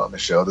discussed it on the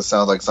show. This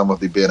sounds like some of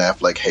the Ben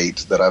Affleck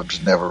hate that I've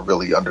just never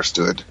really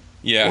understood.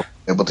 Yeah, or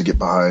able to get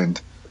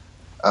behind.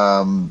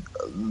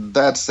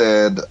 That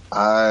said,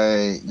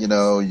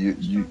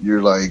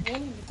 you're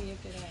like,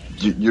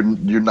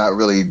 you're not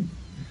really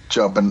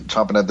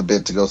chomping at the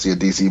bit to go see a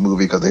DC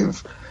movie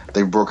because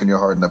they've broken your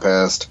heart in the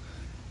past.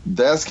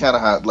 That's kind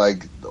of how,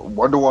 like,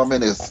 Wonder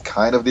Woman is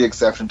kind of the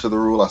exception to the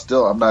rule.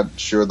 I'm not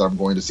sure that I'm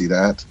going to see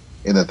that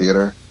in the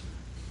theater.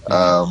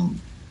 Mm-hmm.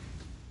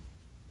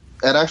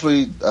 And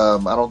actually,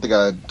 I don't think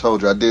I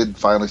told you, I did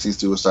finally see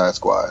Suicide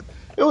Squad.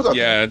 It was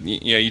okay.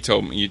 Yeah, you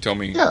told me.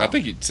 Yeah. I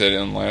think you said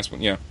it in the last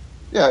one. Yeah,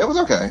 it was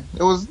okay.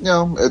 It was,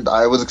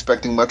 I was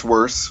expecting much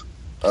worse.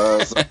 So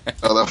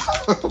that's,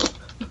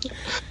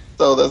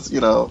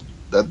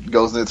 that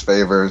goes in its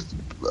favor.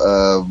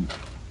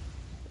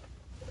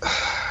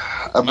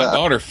 My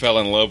daughter fell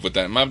in love with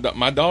that.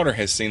 My daughter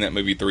has seen that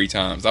movie 3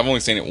 times. I've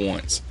only seen it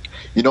once.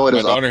 My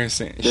daughter has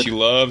seen. She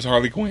loves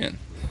Harley Quinn.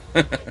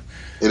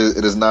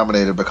 It is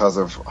nominated because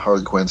of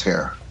Harley Quinn's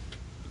hair.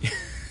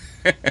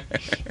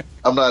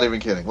 I'm not even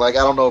kidding. Like, I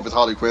don't know if it's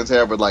Harley Quinn's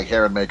hair, but like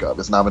hair and makeup.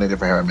 It's nominated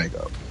for hair and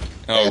makeup.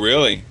 Oh,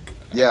 really?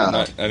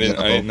 Yeah, I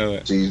didn't know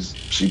that.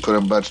 She put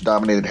a much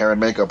dominated hair and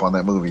makeup on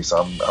that movie, so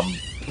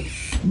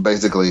I'm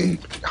basically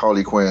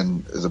Harley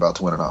Quinn is about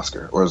to win an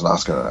Oscar or is an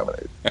Oscar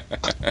nominated.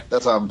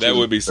 That's how I'm. That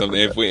would be something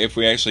if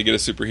we actually get a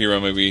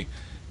superhero movie,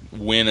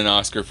 win an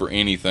Oscar for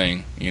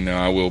anything.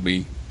 I will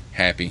be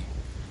happy.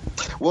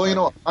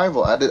 Well,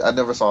 Arrival. I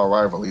never saw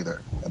Arrival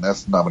either, and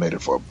that's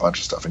nominated for a bunch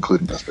of stuff,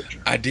 including Best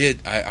Picture. I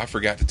did. I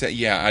forgot to tell.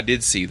 Yeah, I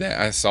did see that.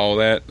 I saw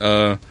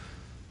that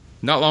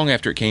not long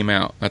after it came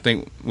out. I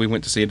think we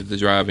went to see it at the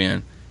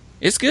drive-in.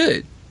 It's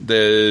good.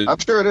 I'm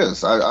sure it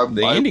is.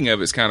 The ending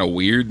of it's kind of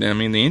weird. I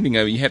mean, the ending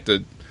of it, you have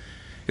to.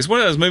 It's one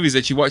of those movies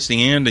that you watch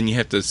the end and you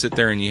have to sit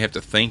there and you have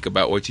to think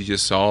about what you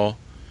just saw,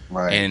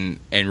 right?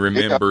 And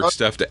remember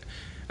stuff that.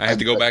 I have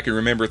to go back and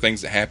remember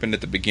things that happened at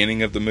the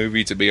beginning of the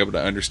movie to be able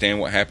to understand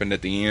what happened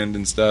at the end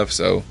and stuff.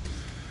 So,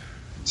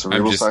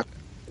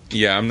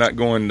 I'm not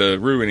going to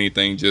ruin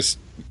anything. Just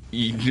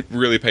you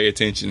really pay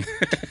attention.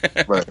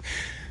 Right.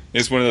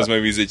 It's one of those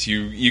movies that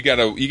you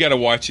gotta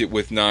watch it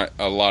with not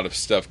a lot of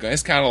stuff.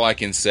 It's kind of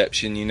like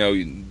Inception.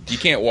 You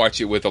can't watch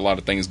it with a lot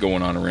of things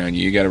going on around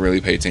you. You got to really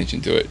pay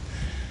attention to it.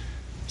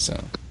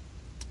 So,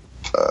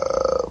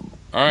 all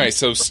right.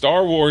 So,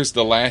 Star Wars: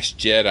 The Last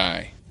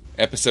Jedi,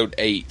 Episode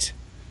 8.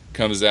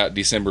 Comes out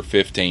December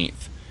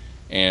 15th,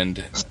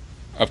 and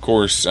of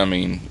course, I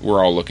mean, we're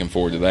all looking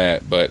forward to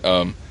that. But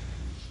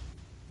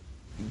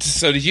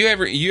so did you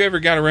ever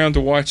got around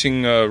to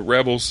watching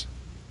Rebels?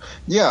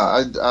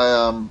 Yeah,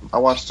 I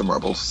watched some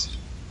Rebels.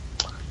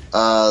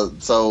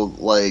 So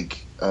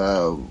like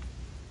on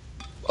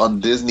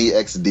Disney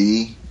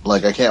XD,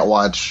 like I can't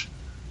watch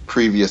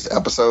previous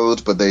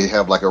episodes, but they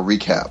have like a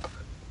recap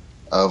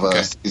of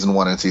season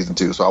 1 and season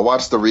 2. So I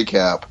watched the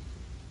recap.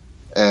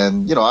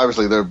 And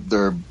obviously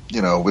they're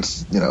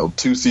it's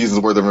 2 seasons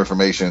worth of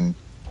information,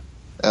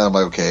 and I'm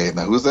like, okay,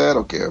 now who's that?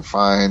 Okay,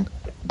 fine.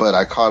 But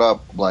I caught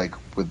up like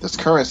with this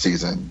current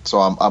season, so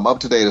I'm up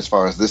to date as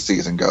far as this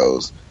season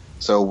goes.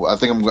 So I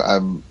think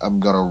I'm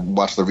gonna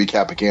watch the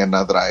recap again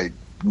now that I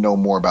know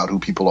more about who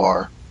people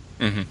are.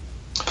 Mm-hmm.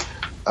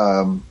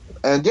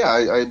 And yeah,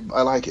 I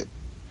like it.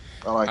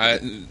 I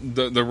like it.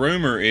 The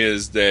rumor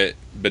is that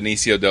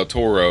Benicio del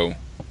Toro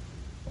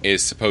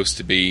is supposed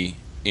to be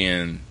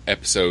in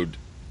episode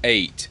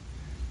 8,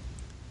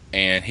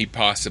 and he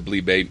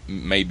possibly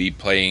may be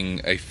playing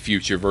a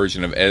future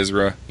version of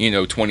Ezra,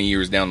 20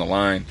 years down the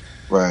line,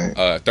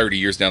 right? 30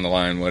 years down the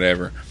line,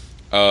 whatever.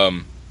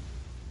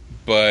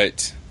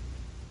 But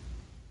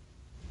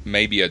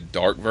maybe a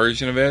dark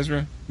version of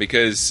Ezra,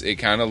 because it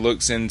kind of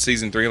looks in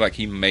season 3 like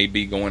he may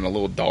be going a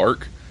little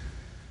dark.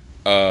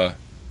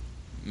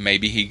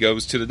 Maybe he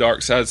goes to the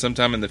dark side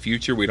sometime in the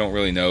future. We don't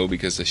really know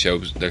because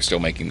they're still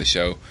making the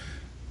show.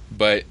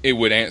 But it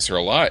would answer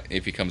a lot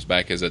if he comes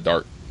back as a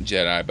dark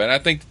Jedi. But I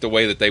think that the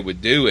way that they would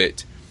do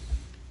it,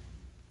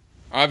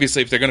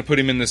 obviously, if they're going to put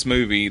him in this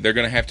movie, they're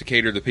going to have to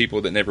cater to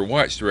people that never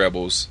watched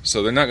Rebels.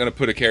 So they're not going to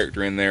put a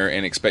character in there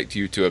and expect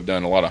you to have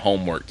done a lot of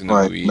homework to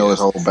know who he is. Know his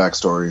whole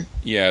backstory.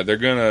 Yeah, they're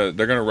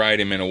gonna write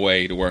him in a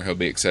way to where he'll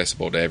be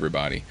accessible to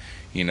everybody.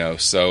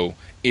 So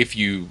if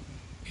you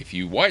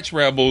watch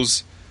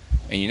Rebels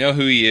and you know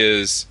who he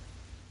is,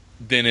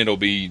 then it'll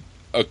be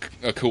a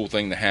cool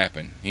thing to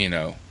happen.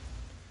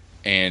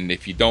 And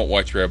if you don't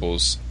watch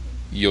Rebels,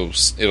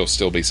 it'll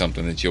still be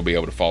something that you'll be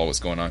able to follow what's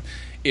going on.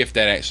 If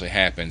that actually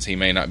happens, he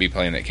may not be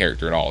playing that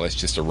character at all. That's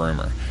just a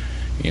rumor.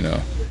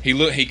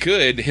 He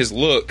could, his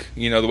look,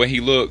 the way he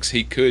looks,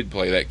 he could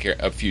play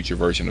a future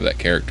version of that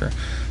character.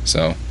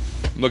 So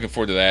I'm looking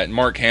forward to that.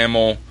 Mark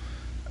Hamill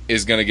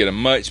is going to get a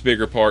much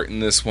bigger part in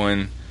this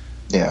one.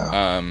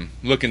 Yeah.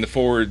 Looking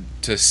forward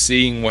to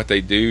seeing what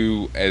they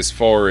do as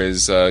far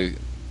as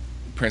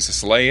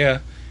Princess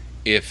Leia,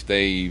 if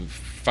they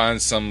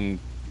find some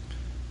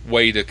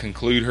way to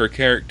conclude her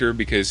character,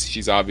 because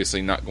she's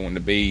obviously not going to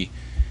be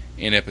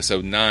in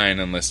episode 9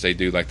 unless they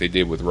do like they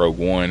did with Rogue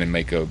One and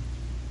make a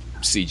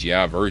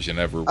CGI version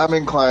of her. I'm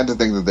inclined to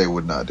think that they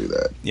would not do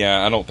that.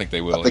 Yeah, I don't think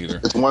they will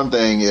either. It's one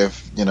thing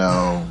if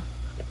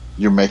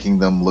you're making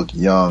them look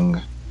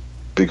young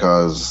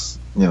because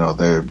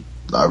they're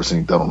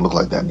obviously don't look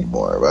like that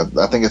anymore,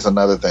 but I think it's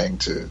another thing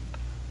to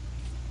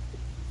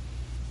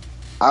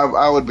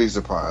I would be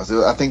surprised.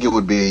 I think it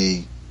would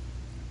be.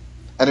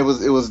 And it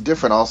was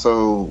different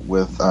also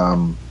with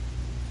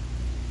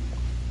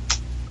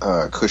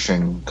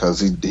Cushing, because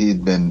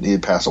he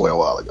had passed away a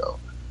while ago.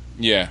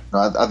 Yeah,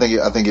 I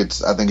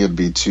think it'd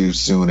be too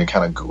soon and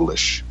kind of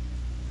ghoulish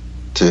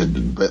to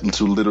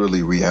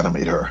literally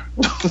reanimate her.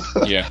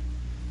 Yeah,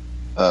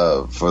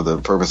 for the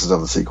purposes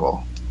of the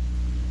sequel.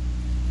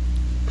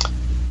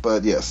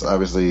 But yes,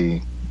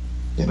 obviously,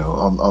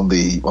 on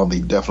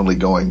the definitely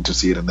going to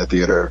see it in the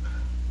theater,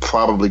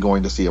 probably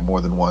going to see it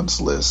more than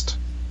once list.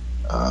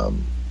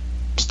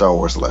 Star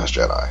Wars: The Last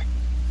Jedi.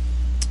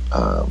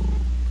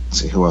 Let's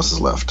see who else is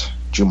left.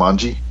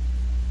 Jumanji.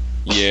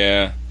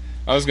 Yeah,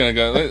 I was gonna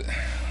go.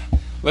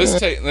 Let's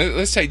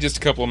take just a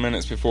couple of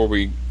minutes before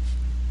we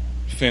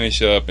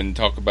finish up and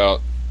talk about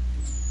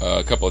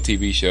a couple of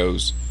TV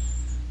shows.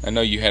 I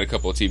know you had a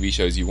couple of TV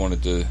shows you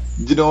wanted to.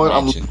 You know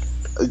what? mention.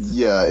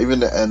 Yeah,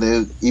 even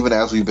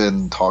as we've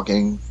been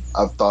talking,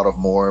 I've thought of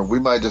more. We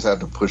might just have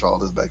to push all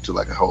this back to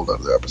like a whole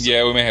other episode.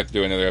 Yeah, we may have to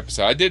do another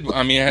episode.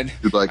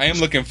 I am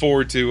looking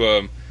forward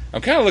to.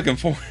 I'm kind of looking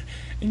forward,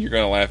 and you're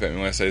going to laugh at me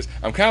when I say this.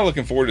 I'm kind of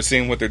looking forward to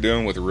seeing what they're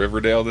doing with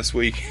Riverdale this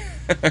week.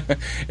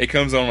 It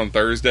comes on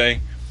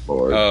Thursday.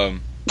 Lord.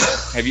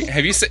 Have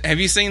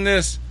you seen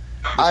this?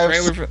 I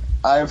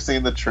have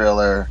seen the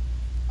trailer.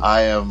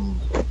 I am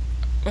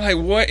like,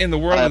 what in the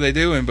world are they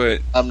doing?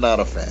 But I'm not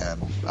a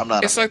fan.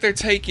 It's like they're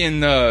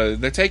taking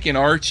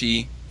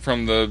Archie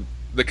from the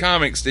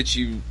comics that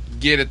you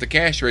get at the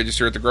cash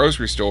register at the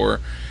grocery store,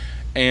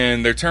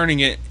 and they're turning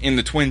it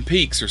into Twin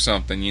Peaks or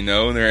something. You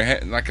know,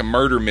 they're like a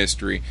murder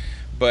mystery.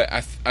 But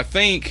I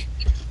think.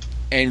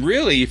 And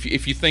really,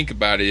 if you think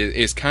about it,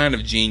 it's kind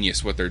of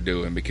genius what they're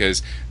doing,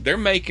 because they're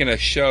making a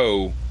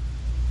show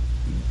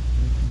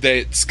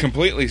that's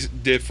completely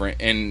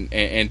different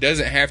and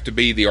doesn't have to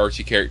be the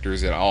Archie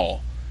characters at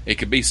all. It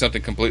could be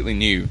something completely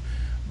new.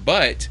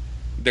 But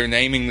they're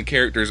naming the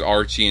characters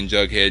Archie and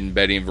Jughead and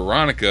Betty and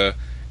Veronica,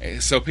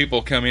 so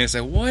people come in and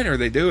say, what are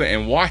they doing?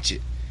 And watch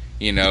it,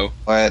 you know.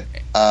 But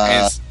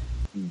I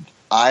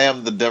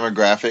am the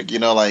demographic, you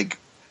know, like...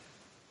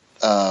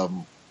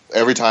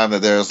 every time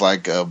that there's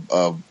like a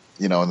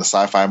in the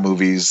sci-fi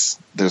movies,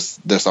 there's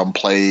some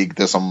plague,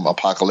 there's some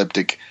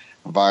apocalyptic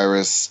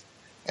virus,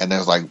 and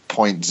there's like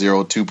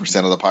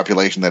 0.02% of the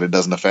population that it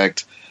doesn't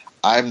affect.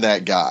 I'm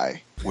that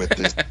guy with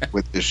this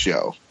with this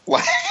show.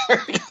 I'm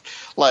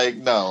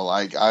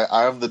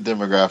the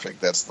demographic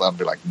that's I'd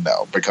be like,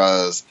 no,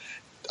 because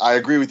I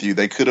agree with you.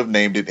 They could have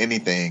named it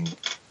anything,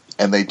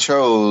 and they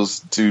chose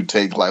to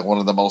take like one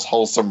of the most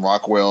wholesome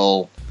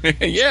Rockwell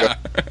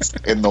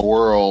in the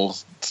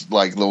world,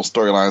 like little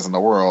storylines in the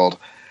world,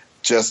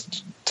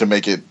 just to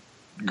make it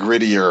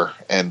grittier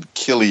and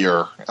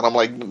killier. And I'm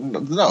like,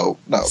 no,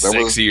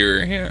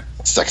 sexier.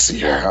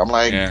 I'm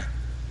like,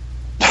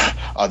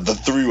 the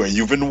three-way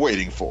you've been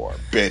waiting for,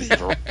 Betty,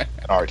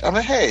 Art. I'm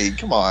like, hey,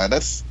 come on,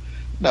 it's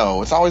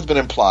always been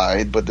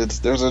implied, but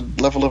there's a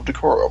level of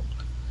decorum.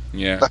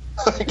 Yeah.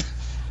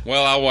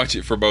 Well, I'll watch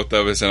it for both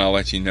of us, and I'll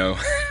let you know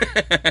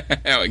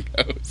how it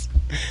goes.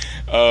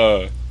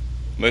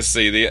 Let's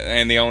see.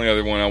 The only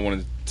other one I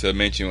wanted to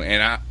mention,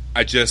 and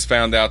I just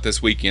found out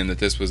this weekend that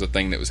this was a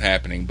thing that was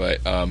happening,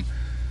 but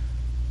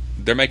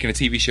they're making a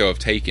TV show of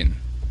Taken.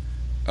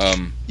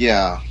 Of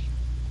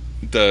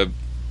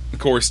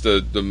course,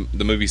 the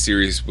movie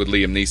series with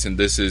Liam Neeson.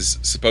 This is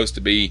supposed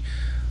to be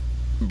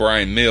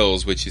Brian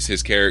Mills, which is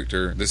his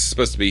character. This is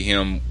supposed to be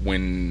him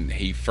when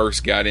he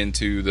first got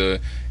into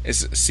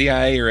it's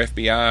CIA or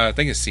FBI. I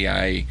think it's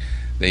CIA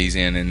that he's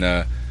in,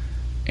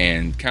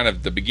 and kind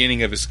of the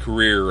beginning of his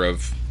career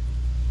of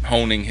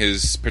honing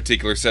his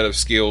particular set of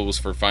skills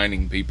for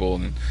finding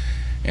people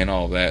and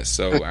all that.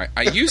 So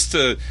I used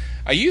to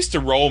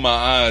roll my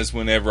eyes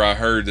whenever I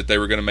heard that they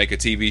were going to make a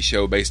TV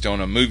show based on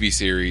a movie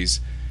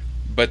series.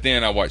 But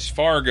then I watched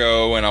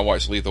Fargo and I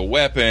watched Lethal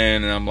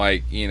Weapon, and I'm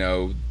like,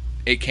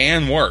 it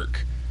can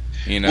work.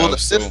 Well,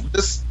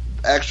 this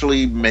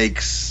actually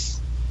makes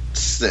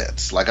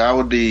sense. Like, I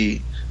would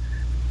be...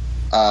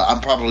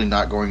 I'm probably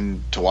not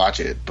going to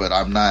watch it, but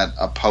I'm not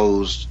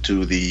opposed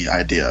to the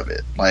idea of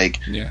it. Like,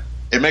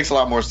 it makes a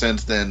lot more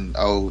sense than,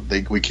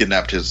 we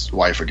kidnapped his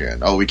wife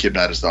again. We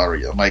kidnapped his daughter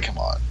again. I'm like, come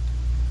on.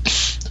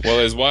 Well,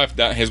 his wife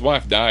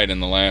died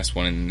in the last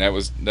one,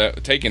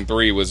 and Taken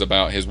 3 was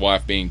about his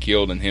wife being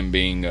killed and him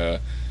being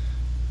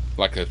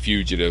like a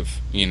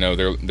fugitive.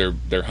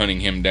 They're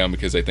hunting him down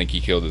because they think he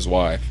killed his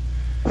wife.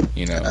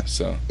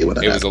 So it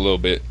was a little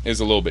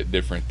bit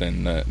different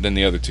than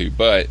the other two,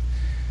 but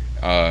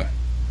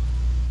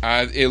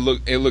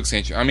it looks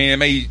interesting. I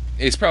mean,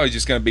 it's probably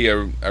just going to be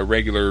a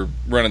regular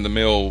run of the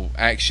mill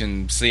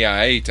action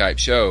CIA type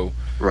show,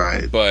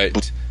 right?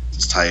 But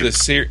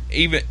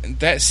even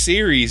that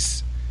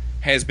series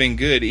has been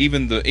good.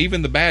 Even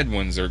the bad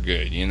ones are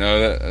good.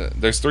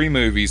 There's 3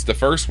 movies. The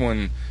first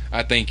one,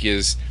 I think,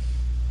 is,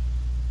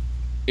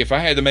 if I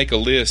had to make a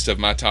list of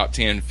my top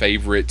 10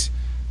 favorite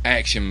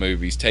action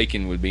movies,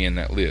 Taken would be in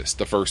that list.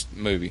 The first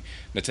movie.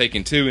 The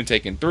Taken 2 and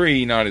Taken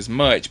 3, not as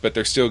much, but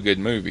they're still good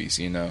movies.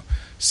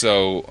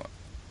 So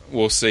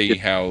we'll see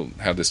how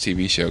this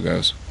TV show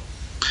goes.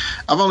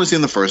 I've only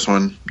seen the first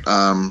one.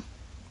 I'm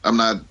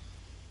not.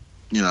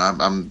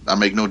 I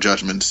make no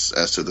judgments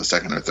as to the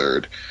second or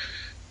third.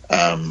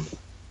 And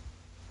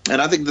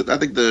I think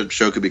the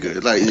show could be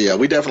good. Like,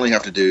 we definitely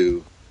have to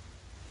do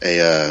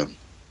a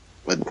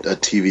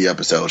TV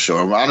episode show.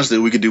 Honestly,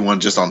 we could do one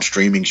just on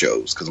streaming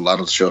shows, because a lot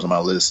of the shows on my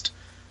list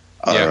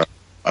are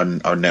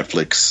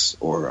Netflix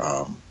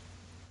or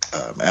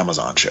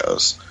Amazon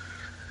shows.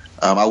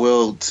 I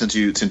will, since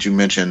you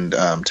mentioned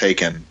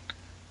Taken,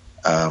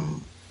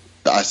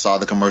 I saw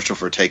the commercial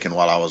for Taken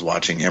while I was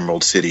watching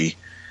Emerald City,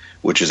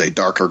 which is a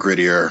darker,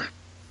 grittier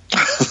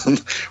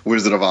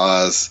Wizard of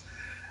Oz.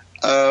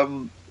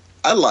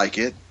 I like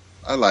it.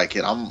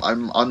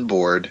 I'm on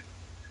board.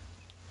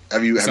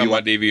 Have you? It's on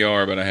my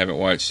DVR, but I haven't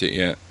watched it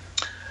yet.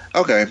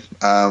 Okay.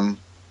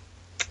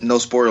 No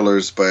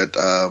spoilers, but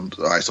all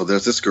right. So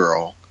there's this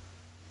girl,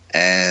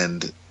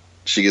 and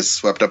she gets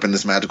swept up in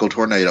this magical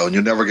tornado, and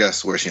you'll never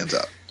guess where she ends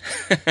up.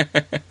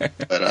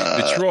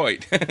 But,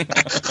 Detroit.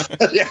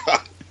 Yeah,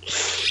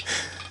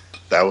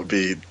 that would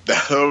be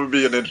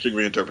an interesting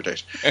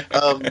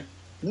reinterpretation.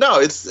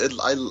 No,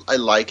 I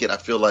like it. I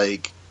feel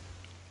like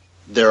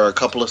there are a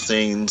couple of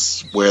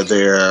scenes where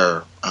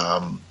they're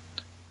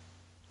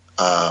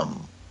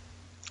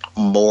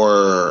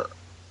more.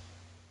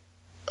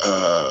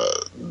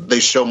 They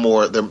show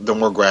more. They're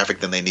more graphic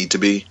than they need to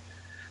be,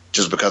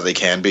 just because they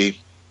can be.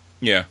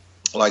 Yeah.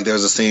 Like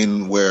there's a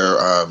scene where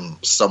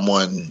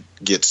someone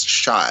gets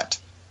shot,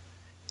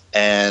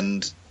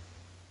 and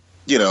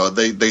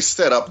they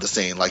set up the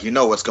scene like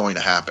what's going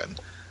to happen,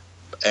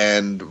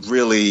 and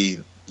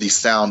really the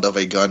sound of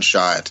a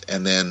gunshot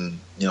and then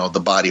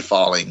the body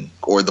falling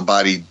or the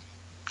body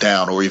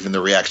down or even the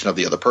reaction of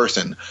the other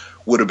person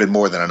would have been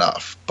more than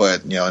enough.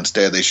 But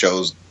instead they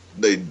chose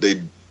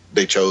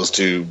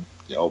to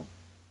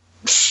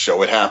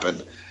show it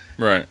happen.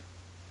 Right.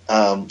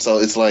 So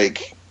it's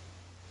like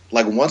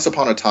Once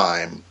Upon a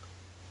Time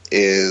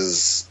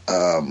is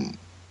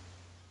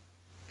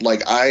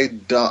like I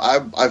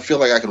feel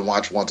like I can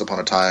watch Once Upon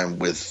a Time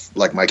with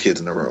like my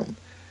kids in the room.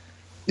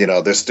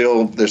 There's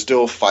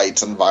still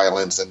fights and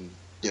violence and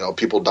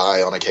people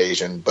die on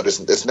occasion, but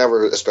it's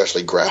never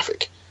especially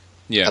graphic.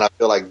 Yeah. And I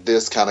feel like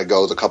this kind of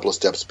goes a couple of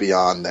steps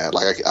beyond that.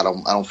 Like I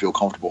don't feel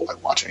comfortable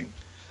like watching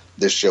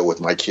this show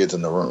with my kids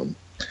in the room.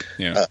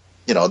 Yeah.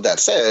 That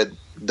said,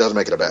 it doesn't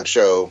make it a bad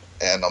show,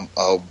 and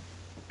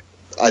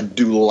I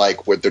do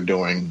like what they're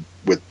doing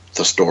with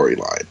the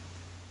storyline.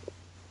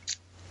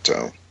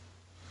 So,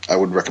 I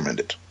would recommend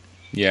it.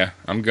 Yeah,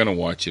 I'm gonna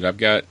watch it. I've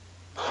got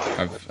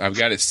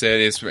it set.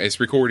 It's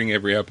recording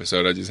every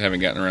episode. I just haven't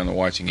gotten around to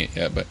watching it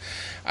yet. But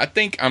I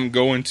think I'm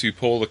going to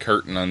pull the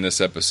curtain on this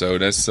episode.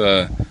 That's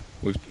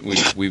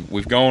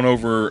we've gone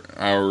over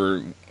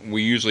our.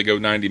 We usually go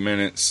 90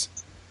 minutes.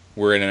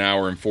 We're at an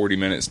hour and 40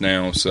 minutes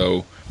now.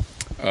 So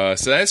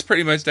that's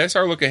pretty much that's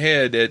our look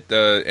ahead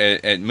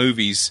at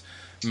movies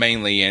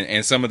mainly,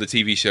 and some of the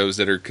TV shows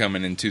that are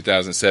coming in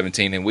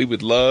 2017. And we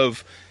would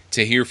love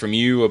to hear from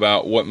you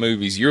about what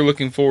movies you're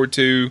looking forward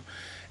to.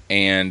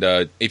 And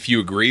if you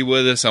agree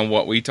with us on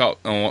what we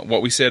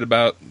said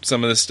about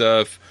some of this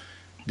stuff,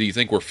 do you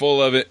think we're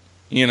full of it?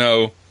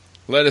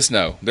 Let us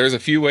know. There's a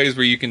few ways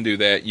where you can do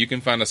that. You can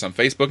find us on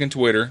Facebook and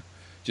Twitter.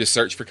 Just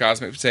search for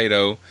Cosmic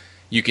Potato.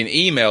 You can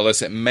email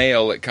us at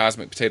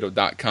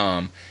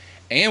mail@cosmicpotato.com.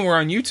 And we're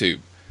on YouTube.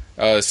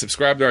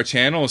 Subscribe to our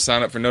channel,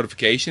 sign up for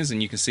notifications,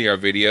 and you can see our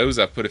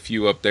videos. I've put a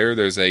few up there.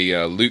 There's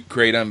a Loot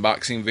Crate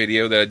unboxing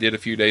video that I did a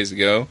few days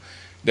ago.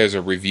 There's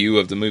a review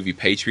of the movie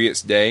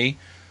Patriots Day.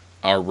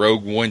 Our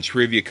Rogue One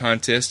trivia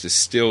contest is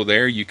still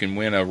there. You can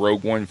win a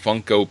Rogue One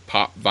Funko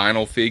Pop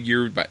vinyl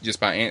figure just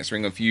by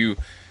answering a few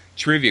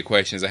trivia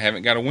questions. I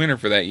haven't got a winner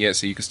for that yet,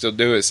 so you can still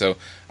do it. So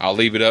I'll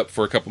leave it up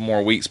for a couple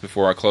more weeks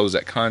before I close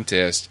that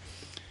contest.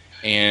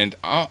 And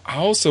I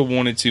also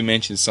wanted to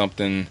mention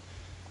something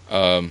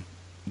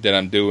that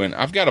I'm doing.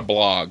 I've got a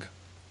blog,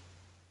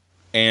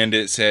 and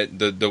it's at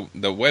the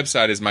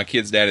website is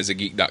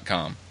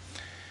mykidsdadisageek.com.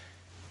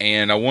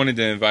 And I wanted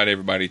to invite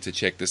everybody to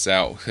check this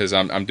out because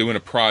I'm doing a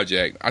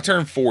project. I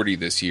turned 40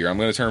 this year. I'm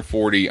going to turn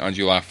 40 on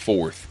July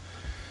 4th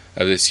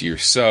of this year.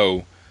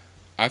 So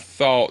I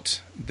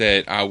thought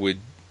that I would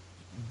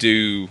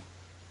do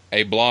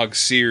a blog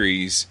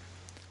series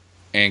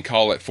and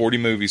call it 40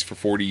 Movies for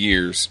 40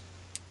 Years.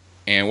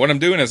 And what I'm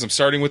doing is I'm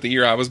starting with the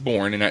year I was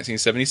born in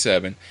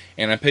 1977,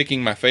 and I'm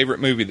picking my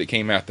favorite movie that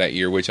came out that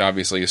year, which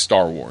obviously is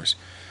Star Wars.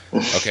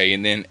 Okay,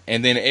 and then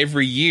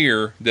every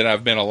year that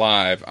I've been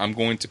alive, I'm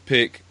going to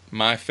pick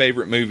my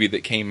favorite movie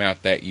that came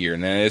out that year.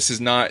 Now,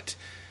 that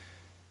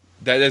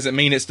doesn't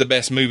mean it's the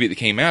best movie that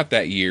came out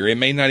that year. It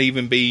may not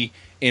even be,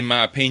 in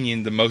my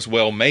opinion, the most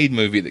well-made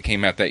movie that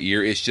came out that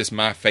year. It's just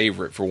my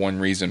favorite for one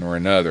reason or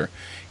another,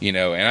 And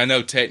I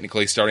know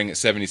technically starting at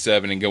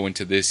 77 and going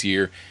to this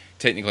year,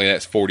 technically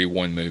that's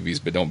 41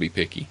 movies, but don't be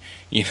picky.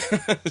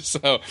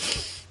 So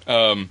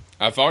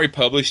I've already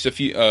published a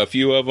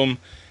few of them.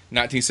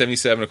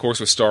 1977, of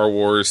course, was Star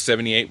Wars.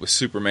 78 was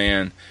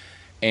Superman.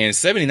 And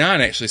 79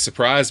 actually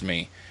surprised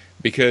me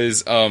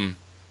because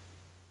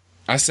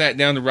I sat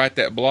down to write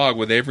that blog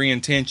with every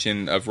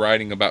intention of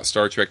writing about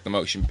Star Trek the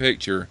Motion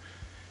Picture.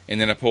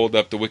 And then I pulled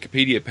up the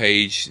Wikipedia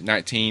page,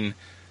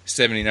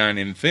 1979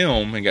 in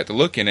film, and got to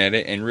looking at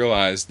it and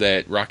realized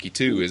that Rocky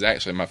 2 is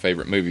actually my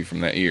favorite movie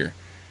from that year.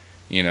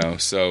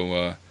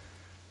 So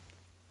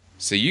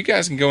you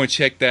guys can go and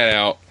check that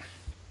out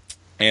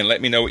and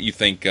let me know what you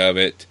think of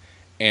it.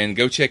 And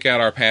go check out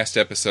our past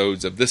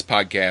episodes of this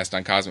podcast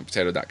on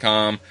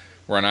CosmicPotato.com.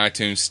 We're on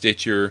iTunes,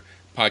 Stitcher,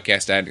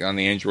 Podcast Addict on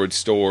the Android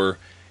store,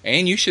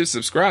 and you should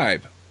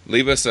subscribe.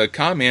 Leave us a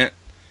comment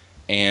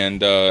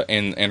and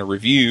a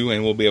review,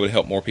 and we'll be able to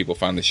help more people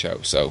find the show.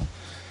 So,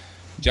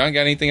 John,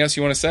 got anything else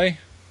you want to say?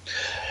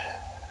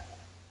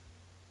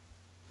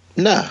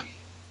 Nah.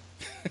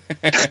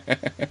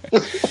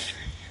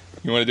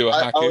 You want to do a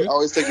haiku? I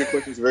always take your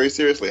questions very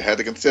seriously. I had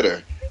to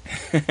consider.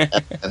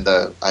 And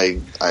I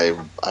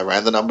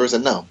ran the numbers,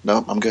 and no,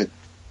 I'm good.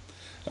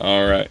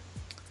 All right.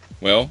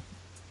 Well,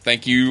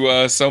 thank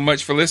you so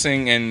much for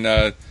listening,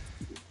 and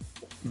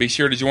be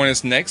sure to join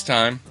us next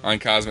time on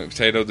Cosmic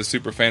Potato, the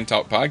Super Fan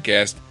Talk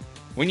podcast,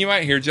 when you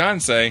might hear John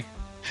say,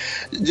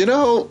 You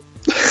know,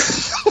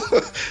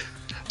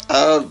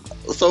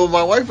 so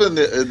my wife in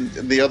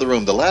the other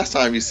room, the last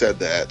time you said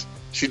that,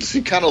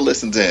 she kind of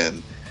listens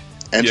in,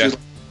 and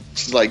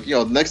she's like, you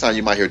know, next time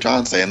you might hear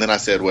John say, and then I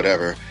said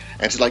whatever,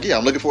 and she's like, yeah,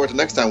 I'm looking forward to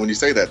next time when you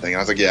say that thing. And I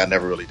was like, yeah, I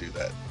never really do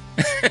that.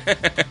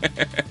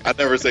 I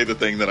never say the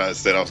thing that I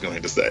said I was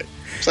going to say.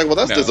 It's like, well,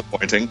 that's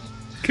disappointing.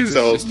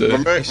 So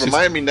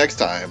remind me next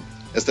time,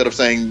 instead of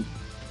saying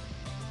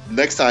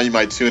next time you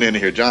might tune in and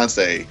hear John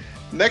say,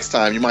 next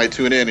time you might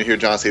tune in and hear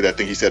John say that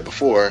thing he said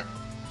before,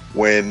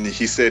 when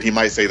he said he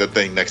might say the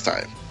thing next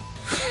time.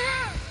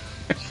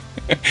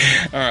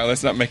 All right,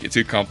 let's not make it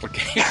too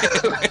complicated.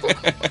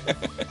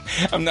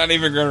 I'm not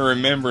even going to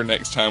remember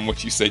next time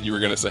what you said you were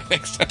going to say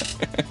next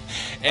time.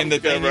 And the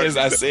thing is,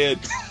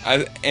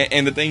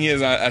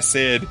 I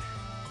said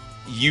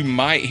you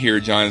might hear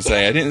John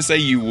say. I didn't say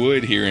you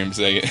would hear him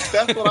say it.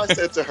 That's what I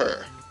said to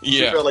her.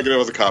 Yeah. She felt like it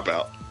was a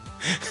cop-out.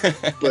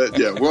 But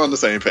yeah, we're on the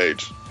same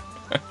page.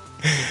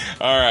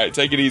 All right,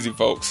 take it easy,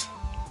 folks.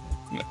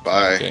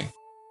 Bye. Okay.